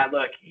 yeah,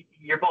 look,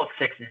 you're both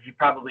 6s. You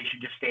probably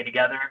should just stay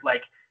together.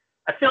 Like,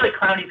 I feel like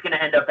Clowney's going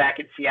to end up back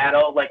in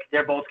Seattle. Like,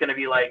 they're both going to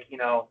be like,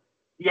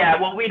 yeah,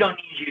 well, we don't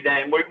need you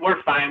then.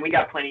 We're fine. We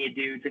got plenty of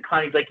dudes. And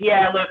Clowney's like,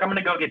 yeah, look, I'm going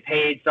to go get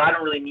paid, so I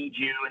don't really need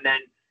you. And then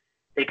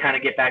they kind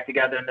of get back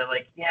together, and they're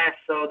like, yeah,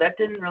 so that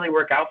didn't really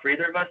work out for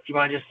either of us. Do you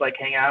want to just like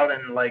hang out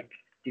and like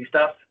do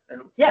stuff?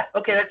 And yeah,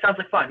 okay, that sounds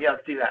like fun. Yeah,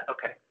 let's do that.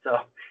 Okay,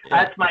 so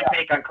that's my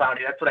take on Clowney.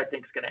 That's what I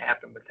think is going to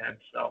happen with him.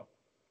 So,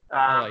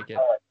 I like it.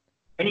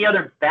 Any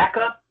other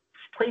backup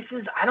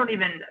places? I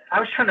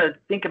was trying to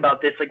think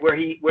about this, like where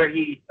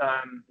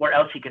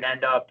else he could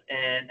end up,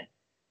 and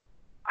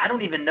I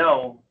don't even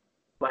know.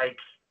 Like,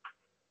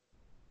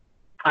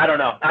 I don't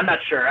know. I'm not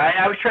sure.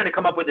 I was trying to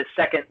come up with a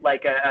second,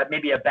 like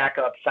maybe a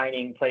backup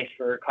signing place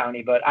for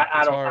Clowney, but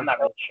I'm not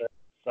really sure.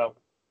 So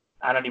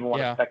I don't even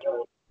want to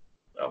speculate.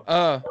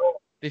 So.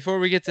 Before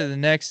we get to the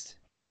next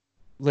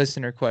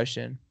listener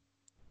question,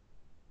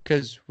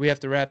 because we have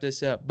to wrap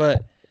this up,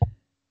 but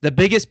the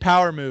biggest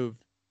power move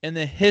in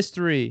the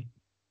history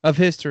of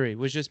history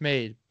was just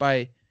made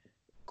by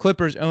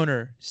Clippers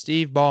owner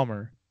Steve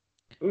Ballmer.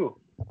 Ooh.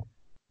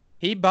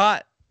 He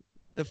bought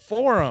the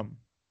Forum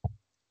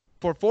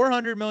for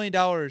 $400 million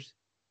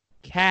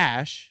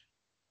cash.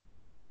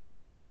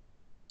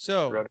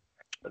 So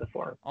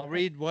I'll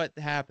read what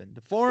happened.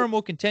 The Forum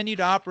will continue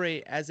to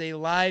operate as a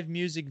live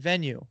music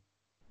venue.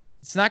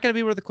 It's not going to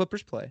be where the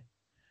Clippers play.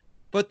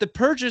 But the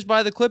purchase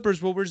by the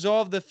Clippers will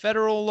resolve the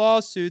federal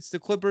lawsuits the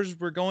Clippers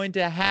were going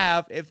to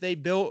have if they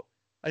built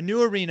a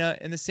new arena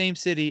in the same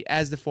city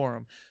as the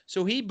Forum.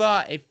 So he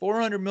bought a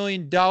 $400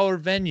 million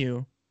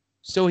venue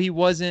so he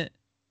wasn't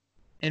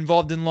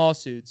involved in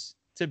lawsuits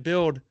to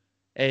build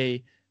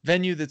a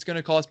venue that's going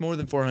to cost more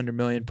than $400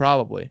 million,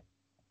 probably.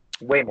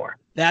 Way more.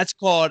 That's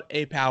called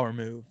a power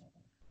move.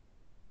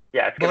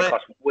 Yeah, it's going to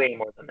cost way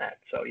more than that.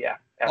 So, yeah.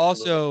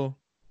 Absolutely. Also,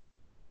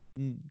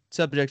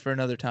 subject for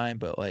another time,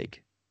 but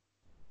like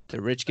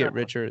the rich get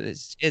richer.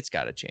 It's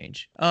got to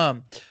change.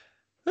 Let's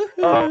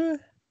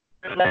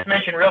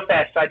mention real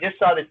fast. So I just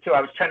saw this too.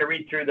 I was trying to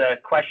read through the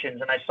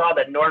questions, and I saw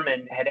that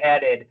Norman had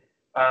added.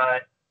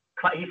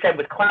 He said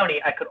with Clowney,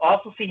 I could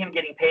also see him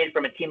getting paid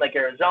from a team like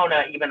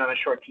Arizona, even on a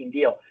short team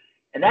deal,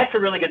 and that's a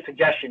really good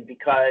suggestion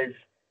because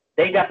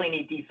they definitely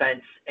need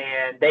defense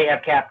and they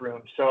have cap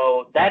room.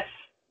 So that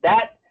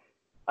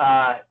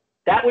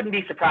wouldn't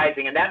be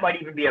surprising, and that might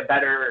even be a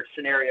better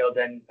scenario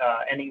than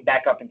ending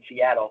back up in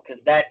Seattle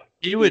because that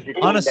you would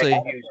honestly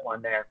use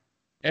one there.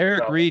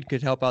 Eric Reed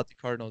could help out the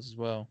Cardinals as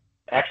well.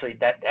 Actually,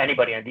 that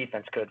anybody on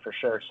defense could for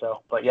sure.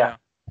 So, but yeah.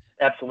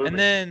 Absolutely. And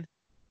then,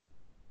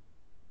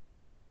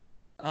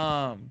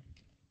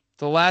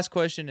 the last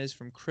question is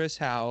from Chris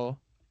Howell.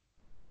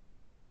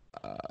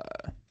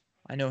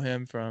 I know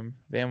him from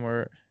Van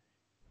Wert.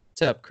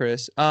 What's up,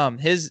 Chris?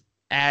 His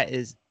 @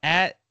 is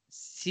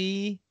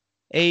 @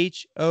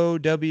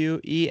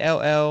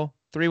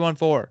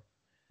 HOWELL314.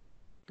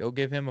 Go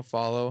give him a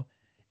follow.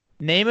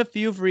 Name a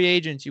few free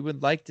agents you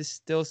would like to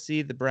still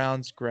see the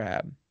Browns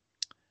grab.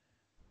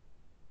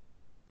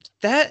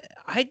 That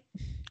I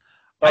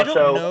don't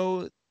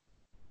know.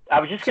 I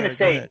was just going to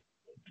say,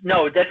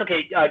 no, that's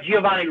okay.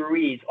 Giovanni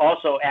Ruiz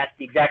also asked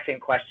the exact same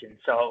question,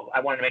 so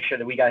I wanted to make sure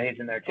that we got his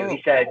in there too.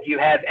 He said, do you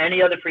have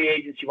any other free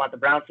agents you want the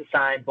Browns to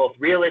sign, both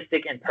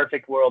realistic and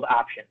perfect world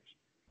options?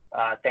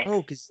 Thanks.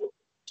 Oh, because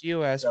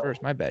Gio asked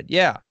first. My bad.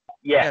 Yeah,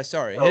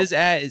 sorry. So, his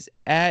is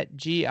at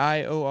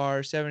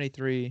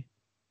GIOR73.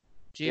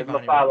 Give him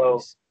a follow.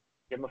 Ruiz.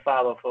 Give him a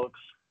follow, folks.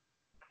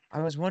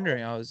 I was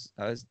wondering. I was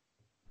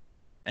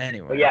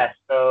anyway. But yeah.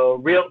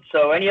 So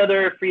any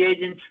other free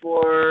agents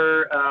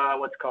for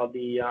what's called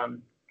the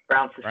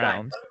Browns to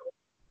sign?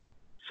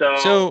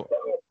 So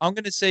I'm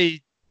gonna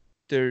say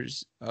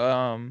there's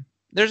a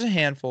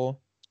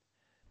handful.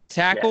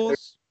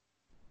 Tackles.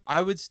 Yeah,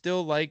 I would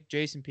still like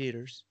Jason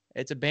Peters.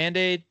 It's a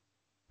Band-Aid,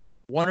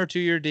 1 or 2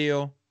 year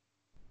deal.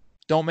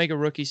 Don't make a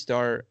rookie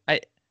start.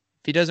 If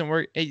he doesn't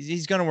work,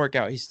 he's going to work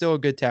out. He's still a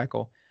good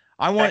tackle.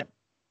 I want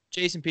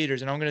Jason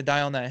Peters, and I'm going to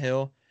die on that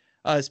hill,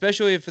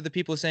 especially for the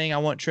people saying I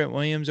want Trent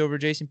Williams over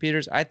Jason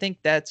Peters. I think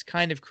that's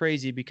kind of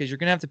crazy because you're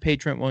going to have to pay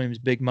Trent Williams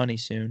big money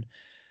soon.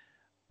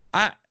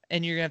 And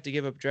you're going to have to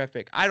give up a draft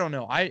pick. I don't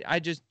know.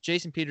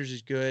 Jason Peters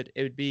is good.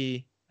 It would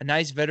be a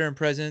nice veteran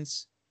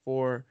presence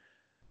for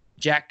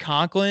Jack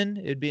Conklin.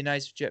 It'd be a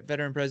nice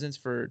veteran presence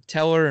for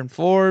Teller and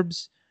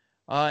Forbes.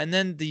 And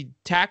then the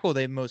tackle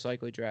they most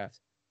likely draft.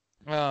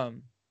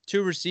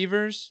 2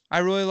 receivers I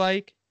really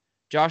like.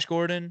 Josh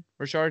Gordon,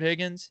 Rashard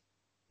Higgins.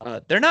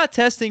 They're not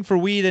testing for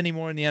weed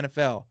anymore in the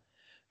NFL.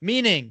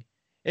 Meaning,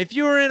 if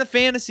you were in a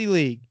fantasy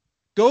league,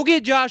 go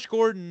get Josh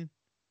Gordon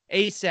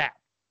ASAP.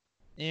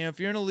 You know, if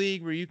you're in a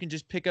league where you can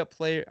just pick up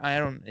player,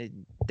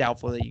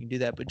 doubtful that you can do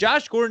that. But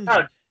Josh Gordon.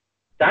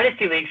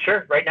 Dynasty league,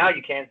 sure. Right now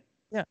you can.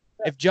 Yeah.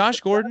 If Josh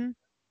Gordon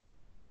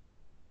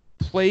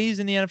plays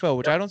in the NFL,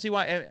 which I don't see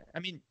why. I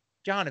mean,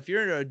 John, if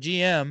you're a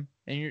GM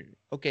and you're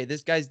okay,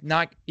 this guy's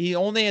not. He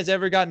only has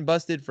ever gotten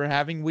busted for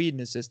having weed in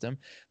his system.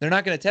 They're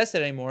not going to test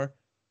it anymore.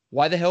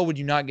 Why the hell would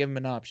you not give him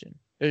an option?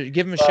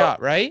 Give him a shot,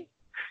 right?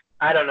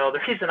 I don't know. The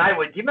reason I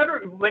would. Do you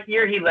remember what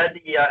year he led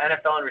the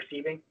NFL in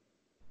receiving?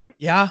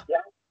 Yeah.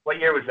 What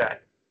year was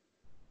that?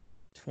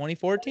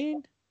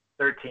 2014.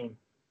 13.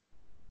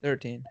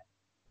 It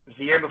was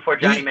the year before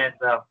Johnny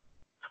Manziel.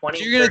 So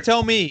you're going to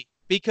tell me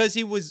because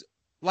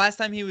last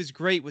time he was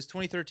great was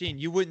 2013.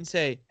 You wouldn't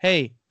say,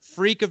 hey,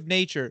 freak of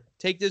nature,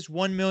 take this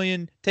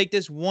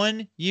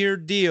 $1 year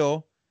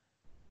deal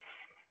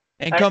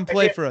and come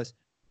play for us.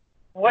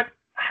 What?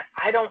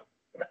 I don't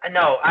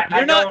know.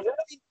 I don't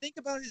think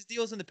about his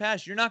deals in the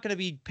past. You're not going to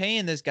be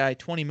paying this guy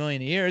 $20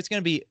 million a year. It's going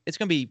to be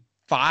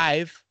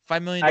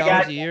 $5 million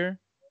a year.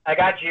 I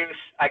got Juice.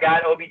 I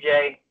got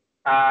OBJ.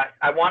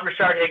 I want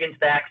Rashard Higgins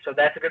back, so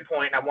that's a good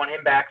point. I want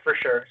him back for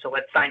sure. So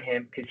let's sign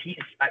him because he's.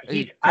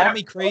 Call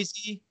me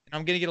crazy, and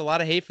I'm gonna get a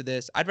lot of hate for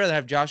this. I'd rather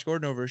have Josh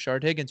Gordon over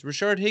Rashard Higgins.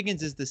 Rashard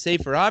Higgins is the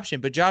safer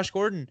option, but Josh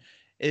Gordon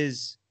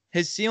his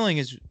ceiling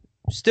is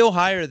still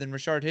higher than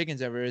Rashard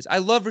Higgins ever is. I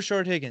love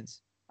Rashard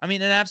Higgins. I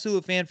mean, an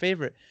absolute fan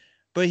favorite,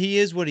 but he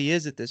is what he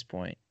is at this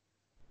point.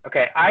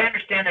 Okay, I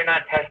understand they're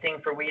not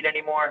testing for weed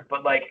anymore,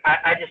 but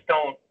I just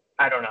don't.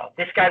 I don't know.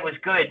 This guy was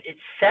good. It's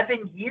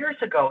 7 years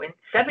ago.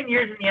 7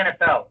 years in the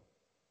NFL.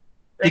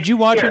 Did you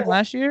watch him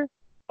last year?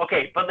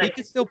 Okay, but he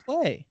can still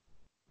play.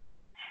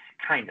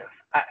 Kind of.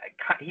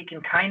 He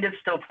can kind of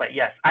still play.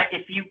 Yes.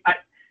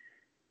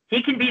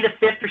 He can be the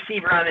 5th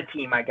receiver on the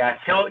team. I guess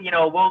he'll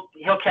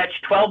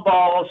catch 12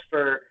 balls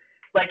for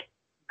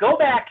go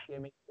back.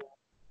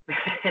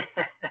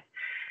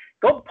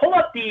 Go pull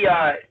up the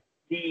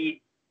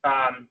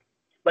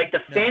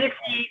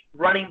fantasy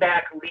running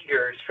back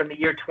leaders from the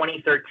year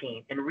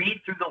 2013 and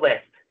read through the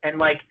list.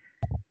 And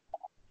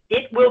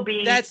it will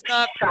be That's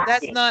not fair.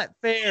 Shocking.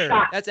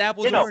 That's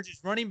apples and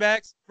oranges. Running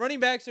backs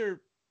are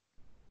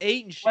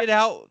eating shit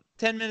out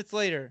 10 minutes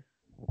later.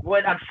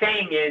 What I'm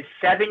saying is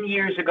 7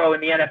 years ago in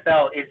the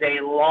NFL is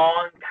a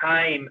long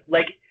time.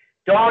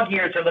 Dog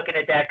ears are looking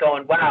at that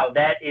going, wow,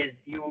 that is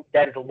a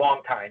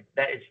long time.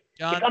 It's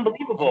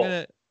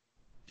unbelievable.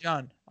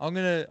 John, I'm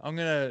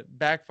gonna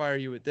backfire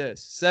you with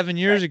this. 7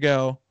 years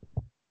ago,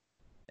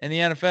 in the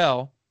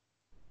NFL,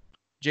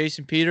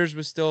 Jason Peters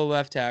was still a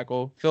left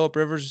tackle. Phillip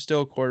Rivers was still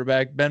a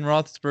quarterback. Ben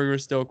Roethlisberger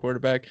was still a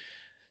quarterback.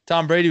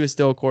 Tom Brady was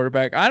still a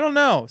quarterback. I don't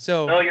know.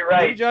 So no, you're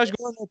right. Maybe Josh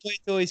Gordon will play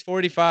until he's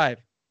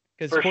 45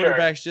 because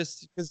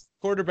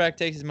quarterback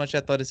takes as much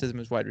athleticism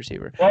as wide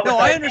receiver. Well, no,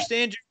 I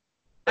understand you.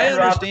 Ben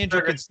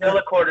Roethlisberger's still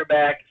a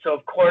quarterback, so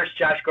of course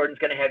Josh Gordon's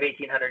going to have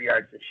 1,800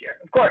 yards this year.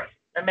 Of course.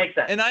 That makes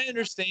sense. And I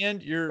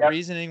understand your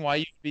reasoning why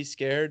you'd be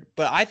scared,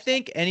 but I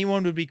think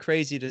anyone would be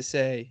crazy to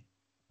say,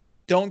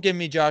 don't give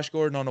me Josh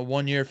Gordon on a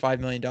 1 year, $5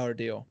 million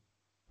deal.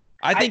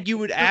 I think you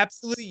would have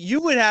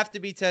to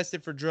be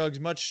tested for drugs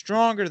much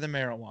stronger than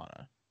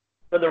marijuana.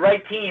 For the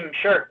right team,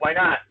 sure, why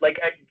not?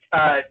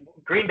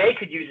 Green Bay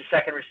could use a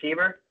second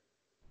receiver.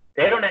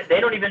 They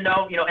don't even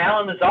know.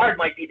 Alan Lazard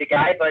might be the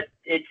guy, but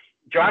it's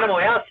Geronimo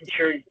Allison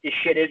sure as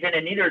shit isn't,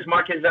 and neither is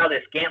Marquez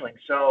Valdes-Scantling.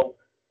 So,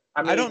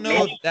 I mean, I don't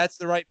know if that's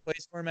the right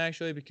place for him,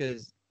 actually,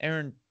 because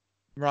Aaron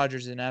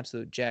Rodgers is an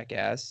absolute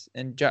jackass,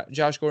 and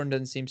Josh Gordon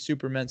doesn't seem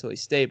super mentally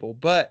stable,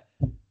 but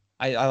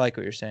I like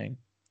what you're saying.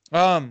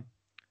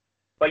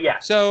 But yeah,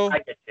 so I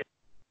get it.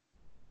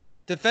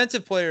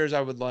 Defensive players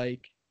I would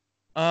like.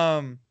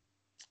 How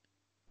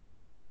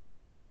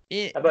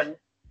about,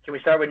 can we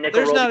start with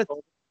Nickell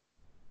Robey-Coleman?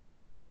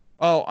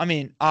 Oh, I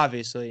mean,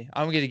 obviously,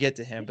 I'm going to get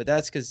to him, but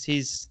that's because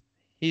he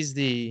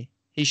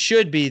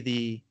should be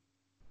the,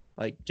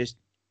 like, just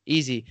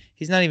easy.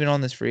 He's not even on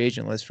this free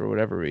agent list for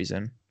whatever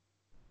reason.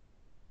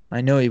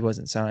 I know he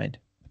wasn't signed.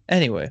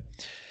 Anyway,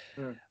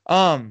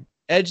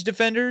 edge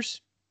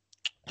defenders.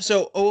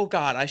 So, oh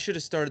God, I should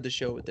have started the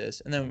show with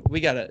this, and then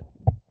we gotta.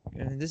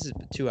 This is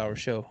a 2-hour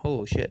show.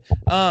 Holy shit.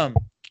 The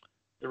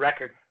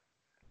record.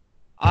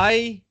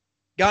 I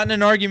got in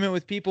an argument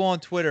with people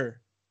on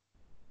Twitter.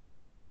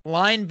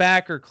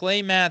 Linebacker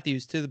Clay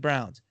Matthews to the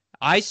Browns.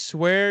 I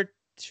swear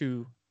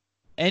to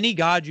any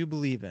God you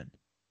believe in,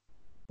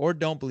 or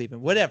don't believe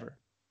in, whatever.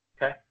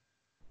 Okay.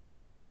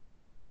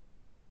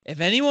 If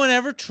anyone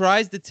ever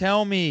tries to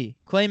tell me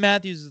Clay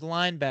Matthews is a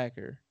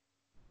linebacker,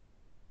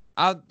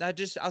 I'll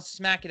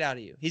smack it out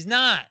of you. He's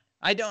not.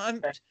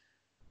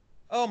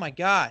 Oh my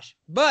gosh.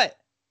 But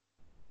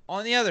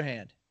on the other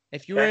hand,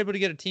 if you were able to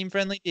get a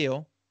team-friendly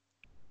deal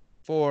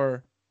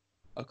for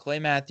a Clay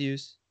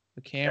Matthews,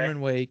 a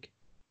Cameron Wake,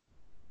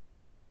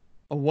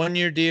 a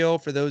 1-year deal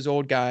for those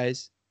old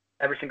guys,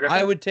 Everson Griffin,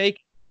 I would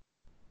take.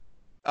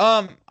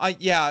 I'm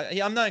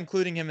not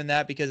including him in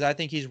that because I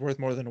think he's worth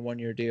more than a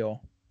 1-year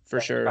deal for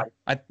sure.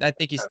 Right. I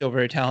think he's still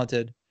very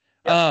talented.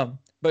 Yep.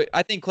 But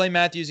I think Clay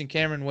Matthews and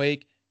Cameron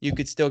Wake, you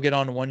could still get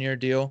on a 1-year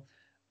deal.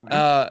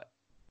 Mm-hmm.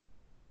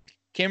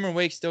 Cameron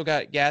Wake still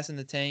got gas in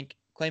the tank.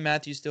 Clay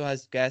Matthews still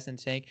has gas in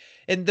the tank.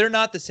 And they're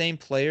not the same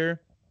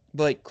player.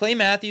 But like Clay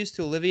Matthews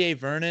to Olivier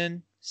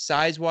Vernon,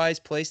 size-wise,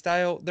 play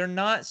style, they're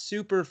not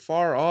super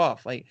far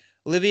off. Like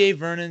Olivier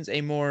Vernon's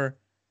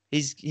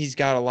he's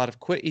got a lot of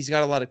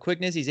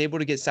quickness. He's able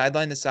to get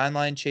sideline to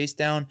sideline, chase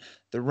down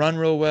the run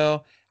real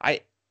well.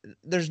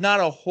 There's not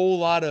a whole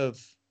lot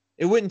of,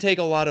 it wouldn't take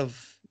a lot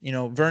of,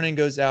 Vernon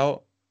goes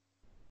out,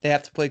 they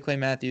have to play Clay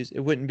Matthews. It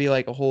wouldn't be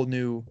like a whole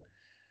new,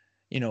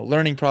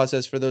 learning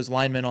process for those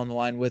linemen on the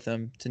line with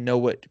him to know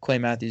what Clay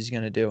Matthews is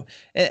going to do.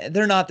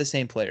 They're not the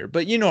same player,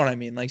 but you know what I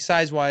mean? Like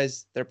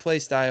size-wise, their play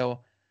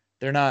style,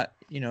 they're not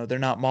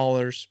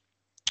maulers.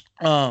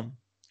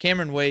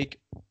 Cameron Wake,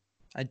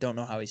 I don't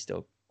know how he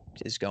still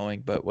is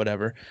going, but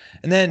whatever.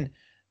 And then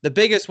the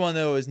biggest one,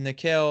 though, is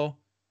Nickell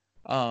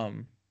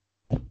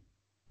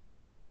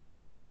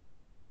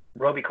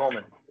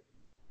Robey-Coleman.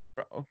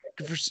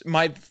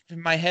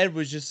 My head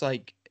was just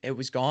like, it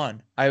was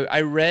gone.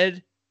 I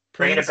read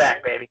Prince. Bringing it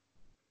back, baby.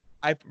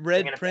 I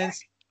read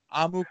Prince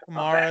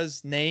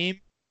Amukamara's name,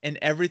 and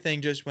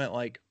everything just went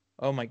like,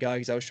 oh my God,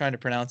 because I was trying to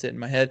pronounce it in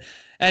my head.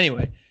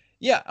 Anyway,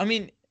 yeah, I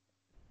mean,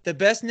 the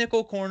best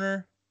nickel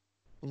corner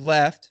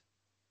left,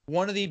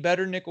 one of the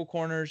better nickel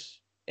corners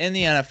in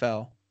the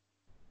NFL,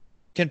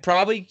 can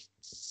probably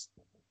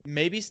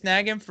maybe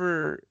snag him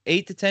for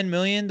 $8 to $10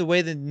 million, the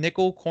way the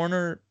nickel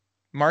corner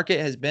market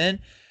has been.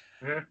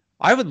 Mm-hmm.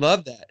 I would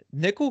love that.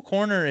 Nickel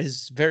corner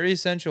is very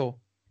essential.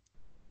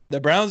 The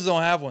Browns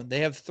don't have one.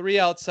 They have 3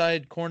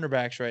 outside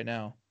cornerbacks right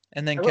now,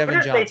 and then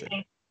Kevin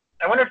Johnson.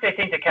 I wonder if they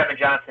think that Kevin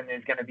Johnson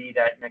is going to be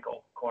that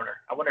nickel corner.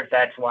 I wonder if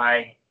that's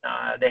why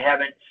they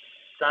haven't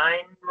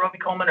signed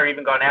Robey-Coleman or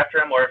even gone after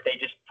him, or if they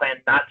just plan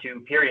not to,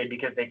 period,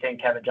 because they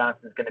think Kevin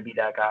Johnson is going to be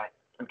that guy.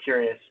 I'm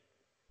curious.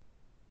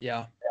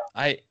 Yeah.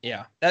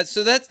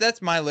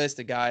 That's my list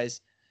of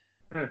guys.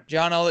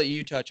 John, I'll let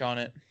you touch on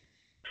it.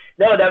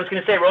 No, I was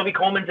going to say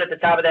Robey-Coleman's at the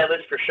top of that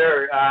list for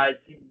sure,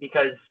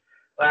 because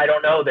I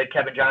don't know that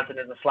Kevin Johnson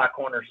is a slot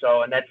corner,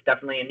 and that's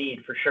definitely a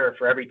need for sure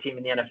for every team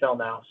in the NFL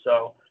now.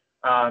 So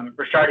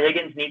Rashard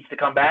Higgins needs to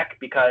come back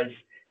because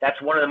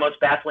that's one of the most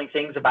baffling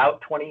things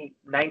about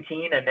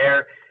 2019, and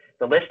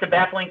the list of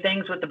baffling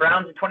things with the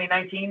Browns in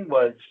 2019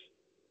 was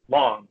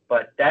long,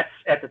 but that's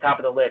at the top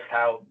of the list.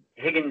 How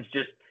Higgins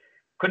just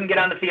couldn't get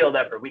on the field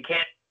ever. We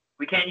can't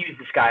use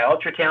this guy.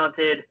 Ultra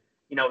talented.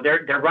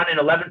 They're running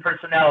 11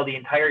 personnel the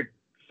entire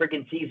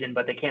freaking season,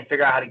 but they can't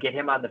figure out how to get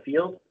him on the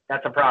field.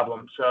 That's a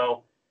problem.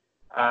 So,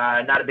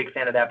 not a big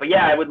fan of that. But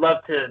yeah, I'd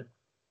love to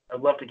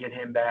get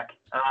him back.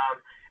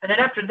 And then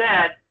after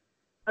that,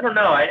 I don't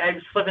know. I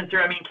was flipping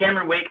through. I mean,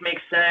 Cameron Wake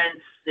makes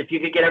sense. If you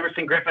could get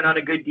Everson Griffin on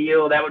a good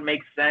deal, that would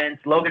make sense.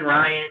 Logan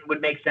Ryan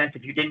would make sense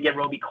if you didn't get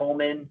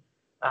Robey-Coleman.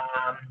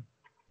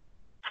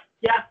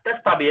 Yeah,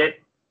 that's probably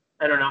it.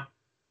 I don't know.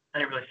 I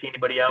didn't really see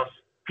anybody else.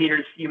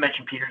 Peters, you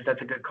mentioned Peters.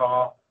 That's a good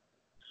call.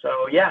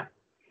 So, yeah.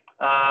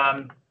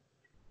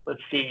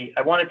 Let's see.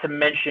 I wanted to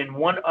mention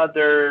one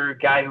other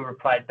guy who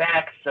replied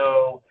back.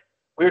 So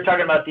we were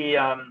talking about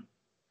the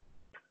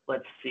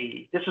let's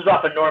see. This was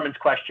off of Norman's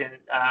question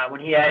when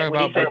he said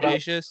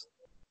Bodacious.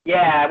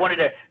 Yeah, I wanted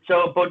to.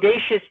 So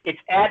Bodacious, it's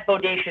at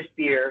Bodacious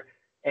Beer.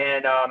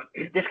 And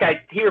this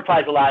guy, he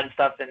replies a lot and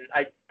stuff. And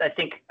I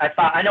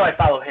know I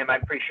follow him.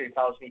 I'm pretty sure he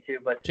follows me too.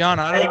 But John,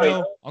 I don't anyway,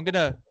 know. I'm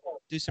gonna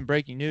do some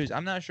breaking news.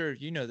 I'm not sure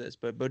if you know this,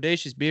 but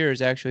Bodacious Beer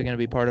is actually going to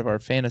be part of our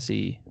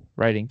fantasy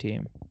writing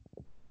team.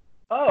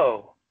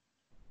 Oh,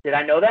 did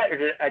I know that, or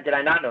did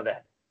I not know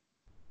that?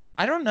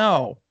 I don't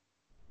know.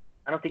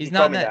 I don't think He's you not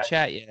told in me that that.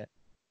 chat yet.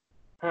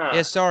 Huh.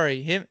 Yeah,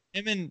 sorry. Him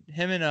and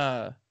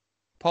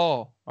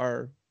Paul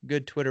are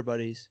good Twitter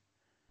buddies.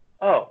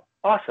 Oh,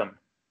 awesome.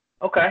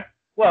 Okay.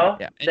 Well,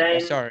 Yeah. Anyway,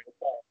 then. sorry.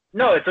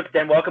 No,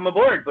 then welcome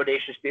aboard,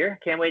 Bodacious Beer.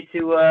 Can't wait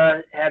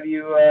to have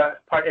you as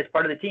part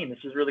of the team. This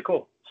is really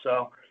cool.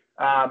 So,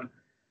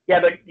 yeah,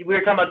 but we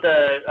were talking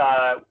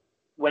about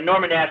when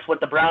Norman asked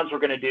what the Browns were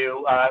going to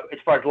do as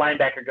far as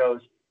linebacker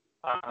goes.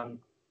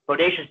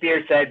 Bodacious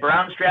Beer said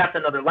Browns draft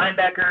another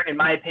linebacker, in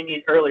my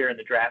opinion, earlier in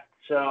the draft.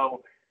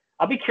 So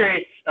I'll be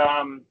curious.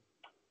 I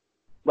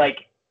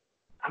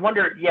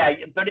wonder. Yeah,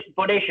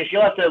 Bodacious,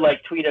 you'll have to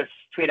tweet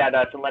at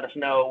us and let us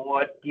know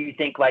what do you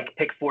think.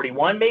 Pick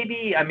 41,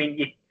 maybe. I mean,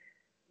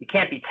 you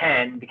can't be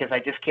 10 because I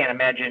just can't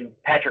imagine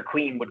Patrick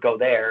Queen would go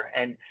there.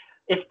 And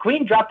if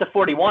Queen dropped to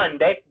 41,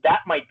 they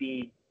might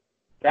be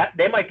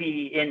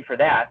in for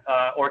that.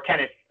 Or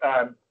Kenneth,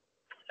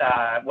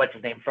 what's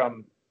his name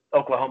from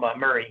Oklahoma,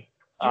 Murray.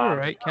 You were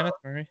right, Kenneth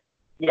Murray.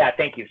 Yeah,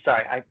 thank you.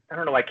 Sorry, I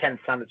don't know why Ken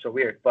sounded so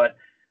weird, but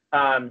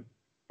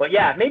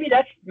yeah, maybe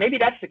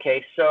that's the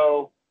case.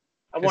 So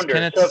I wonder.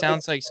 Kenneth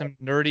sounds like some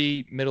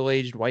nerdy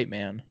middle-aged white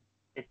man.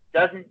 It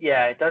doesn't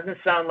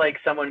sound like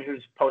someone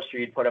whose poster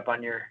you'd put up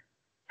on your.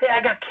 Hey,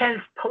 I got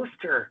Ken's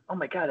poster. Oh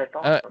my God, that's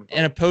awesome.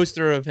 And a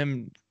poster of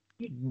him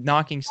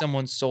knocking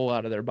someone's soul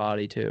out of their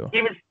body too.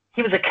 He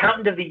was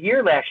accountant of the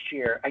year last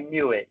year. I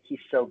knew it. He's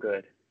so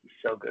good. He's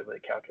so good with a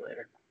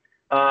calculator.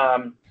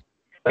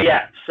 But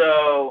yeah,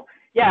 so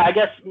yeah, I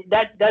guess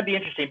that'd be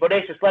interesting.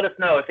 Bodacious, let us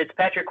know if it's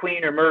Patrick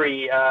Queen or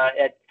Murray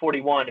at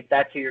 41, if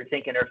that's who you're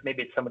thinking, or if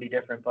maybe it's somebody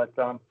different. But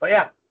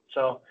yeah,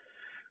 so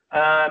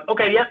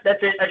okay, yeah,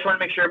 that's it. I just want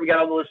to make sure we got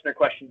all the listener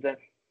questions in.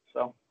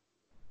 So.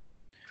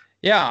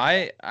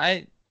 Yeah,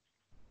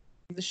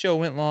 the show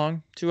went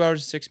long, 2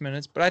 hours and 6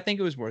 minutes, but I think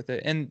it was worth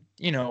it. And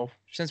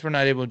since we're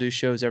not able to do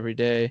shows every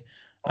day,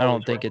 I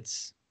don't think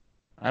it's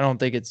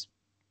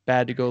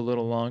bad to go a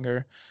little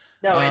longer.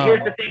 No, and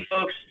here's the thing,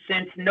 folks.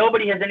 Since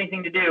nobody has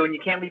anything to do and you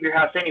can't leave your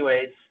house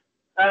anyways,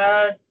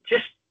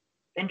 just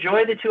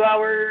enjoy the 2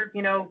 hour,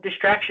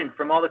 distraction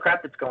from all the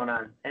crap that's going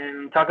on,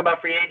 and talk about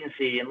free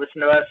agency and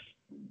listen to us,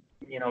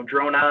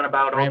 drone on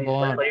about all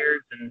these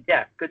players and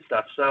yeah, good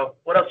stuff. So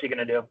what else are you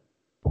gonna do?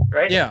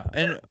 Right? Yeah,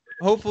 and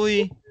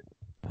hopefully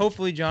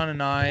John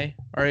and I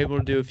are able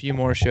to do a few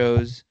more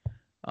shows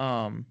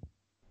about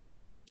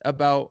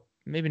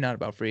maybe not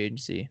about free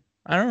agency.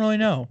 I don't really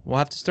know. We'll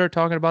have to start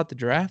talking about the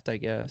draft, I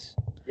guess.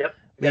 Yep.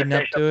 Leading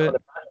up to it. The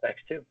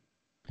prospects too.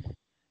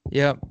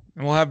 Yep.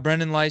 And we'll have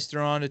Brendan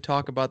Leister on to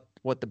talk about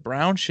what the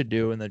Browns should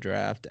do in the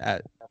draft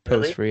at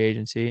post free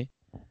agency.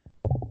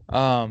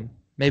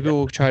 Maybe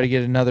we'll try to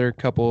get another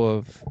couple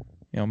of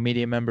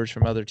media members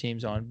from other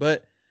teams on.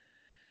 But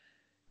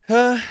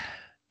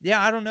yeah,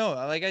 I don't know.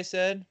 Like I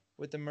said,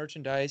 with the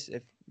merchandise,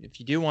 if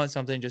you do want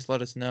something, just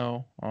let us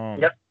know.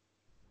 Yep,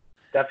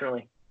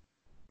 definitely.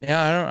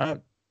 Yeah,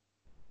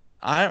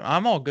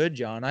 I'm all good,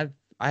 John. I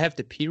have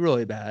to pee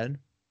really bad.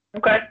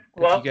 Okay,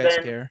 well if you guys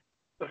then, care.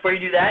 Before you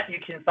do that, you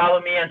can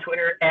follow me on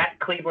Twitter at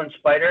Cleveland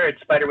Spider.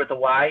 It's Spider with a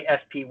Y,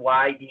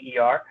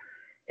 SPYDER.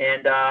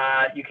 And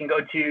you can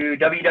go to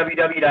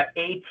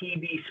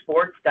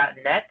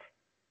www.atbsports.net.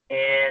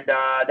 And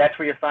that's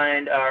where you'll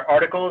find our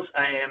articles.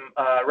 I am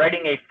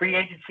writing a free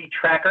agency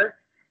tracker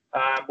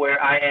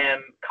where I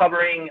am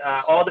covering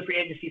all the free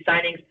agency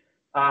signings.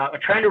 I'm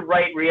trying to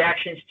write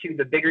reactions to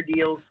the bigger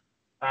deals,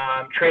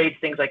 trades,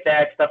 things like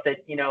that, stuff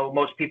that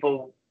most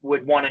people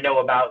would want to know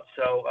about.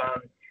 So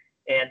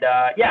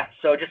yeah,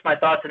 so just my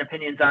thoughts and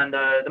opinions on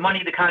the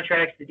money, the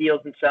contracts, the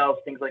deals themselves,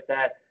 things like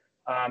that.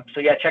 So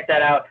yeah, check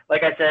that out.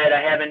 Like I said,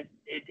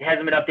 it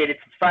hasn't been updated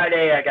since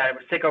Friday. I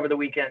was sick over the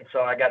weekend,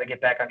 so I got to get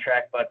back on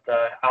track, but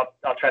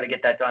I'll try to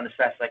get that done as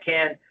fast as I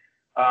can.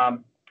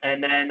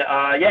 And then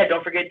yeah,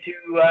 don't forget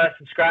to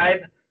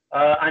subscribe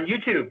on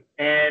YouTube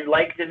and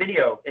like the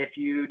video if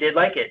you did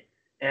like it,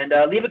 and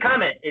leave a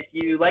comment if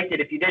you liked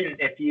it, if you didn't,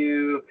 if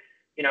you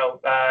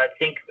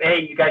think, hey,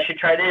 you guys should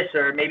try this,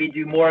 or maybe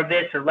do more of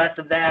this or less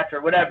of that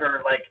or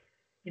whatever.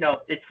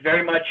 It's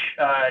very much,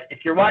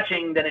 if you're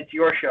watching, then it's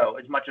your show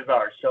as much as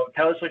ours. So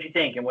tell us what you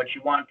think and what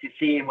you want to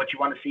see and what you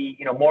want to see,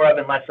 more of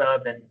and less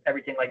of and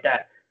everything like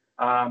that.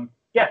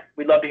 Yeah,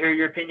 we'd love to hear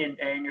your opinion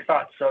and your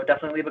thoughts. So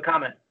definitely leave a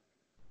comment.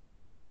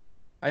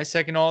 I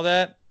second all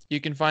that. You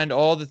can find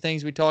all the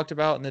things we talked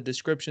about in the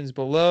descriptions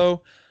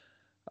below.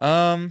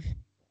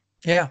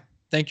 Yeah,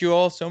 thank you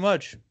all so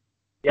much.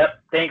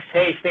 Yep, thanks.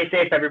 Hey, stay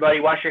safe, everybody.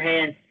 Wash your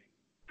hands.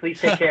 Please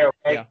take care,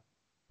 okay? Yeah.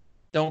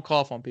 Don't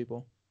cough on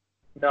people.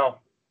 No.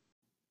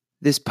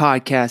 This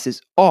podcast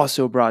is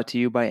also brought to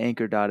you by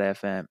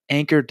Anchor.fm.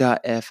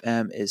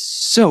 Anchor.fm is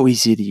so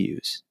easy to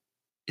use.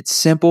 It's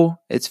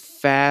simple, it's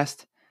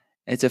fast,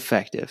 it's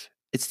effective.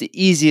 It's the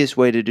easiest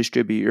way to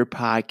distribute your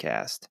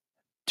podcast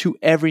to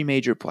every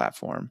major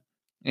platform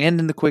and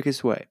in the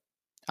quickest way.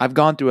 I've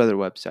gone through other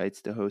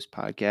websites to host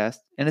podcasts,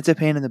 and it's a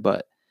pain in the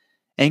butt.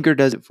 Anchor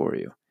does it for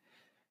you.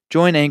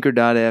 Join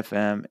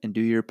Anchor.fm and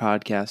do your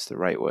podcast the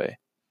right way.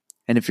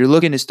 And if you're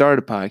looking to start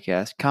a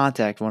podcast,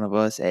 contact one of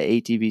us at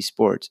ATB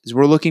Sports, as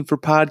we're looking for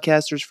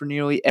podcasters for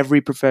nearly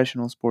every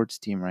professional sports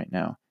team right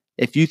now.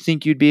 If you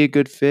think you'd be a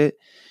good fit,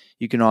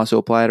 you can also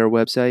apply at our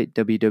website,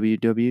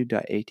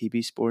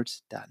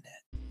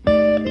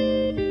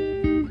 www.atbsports.net.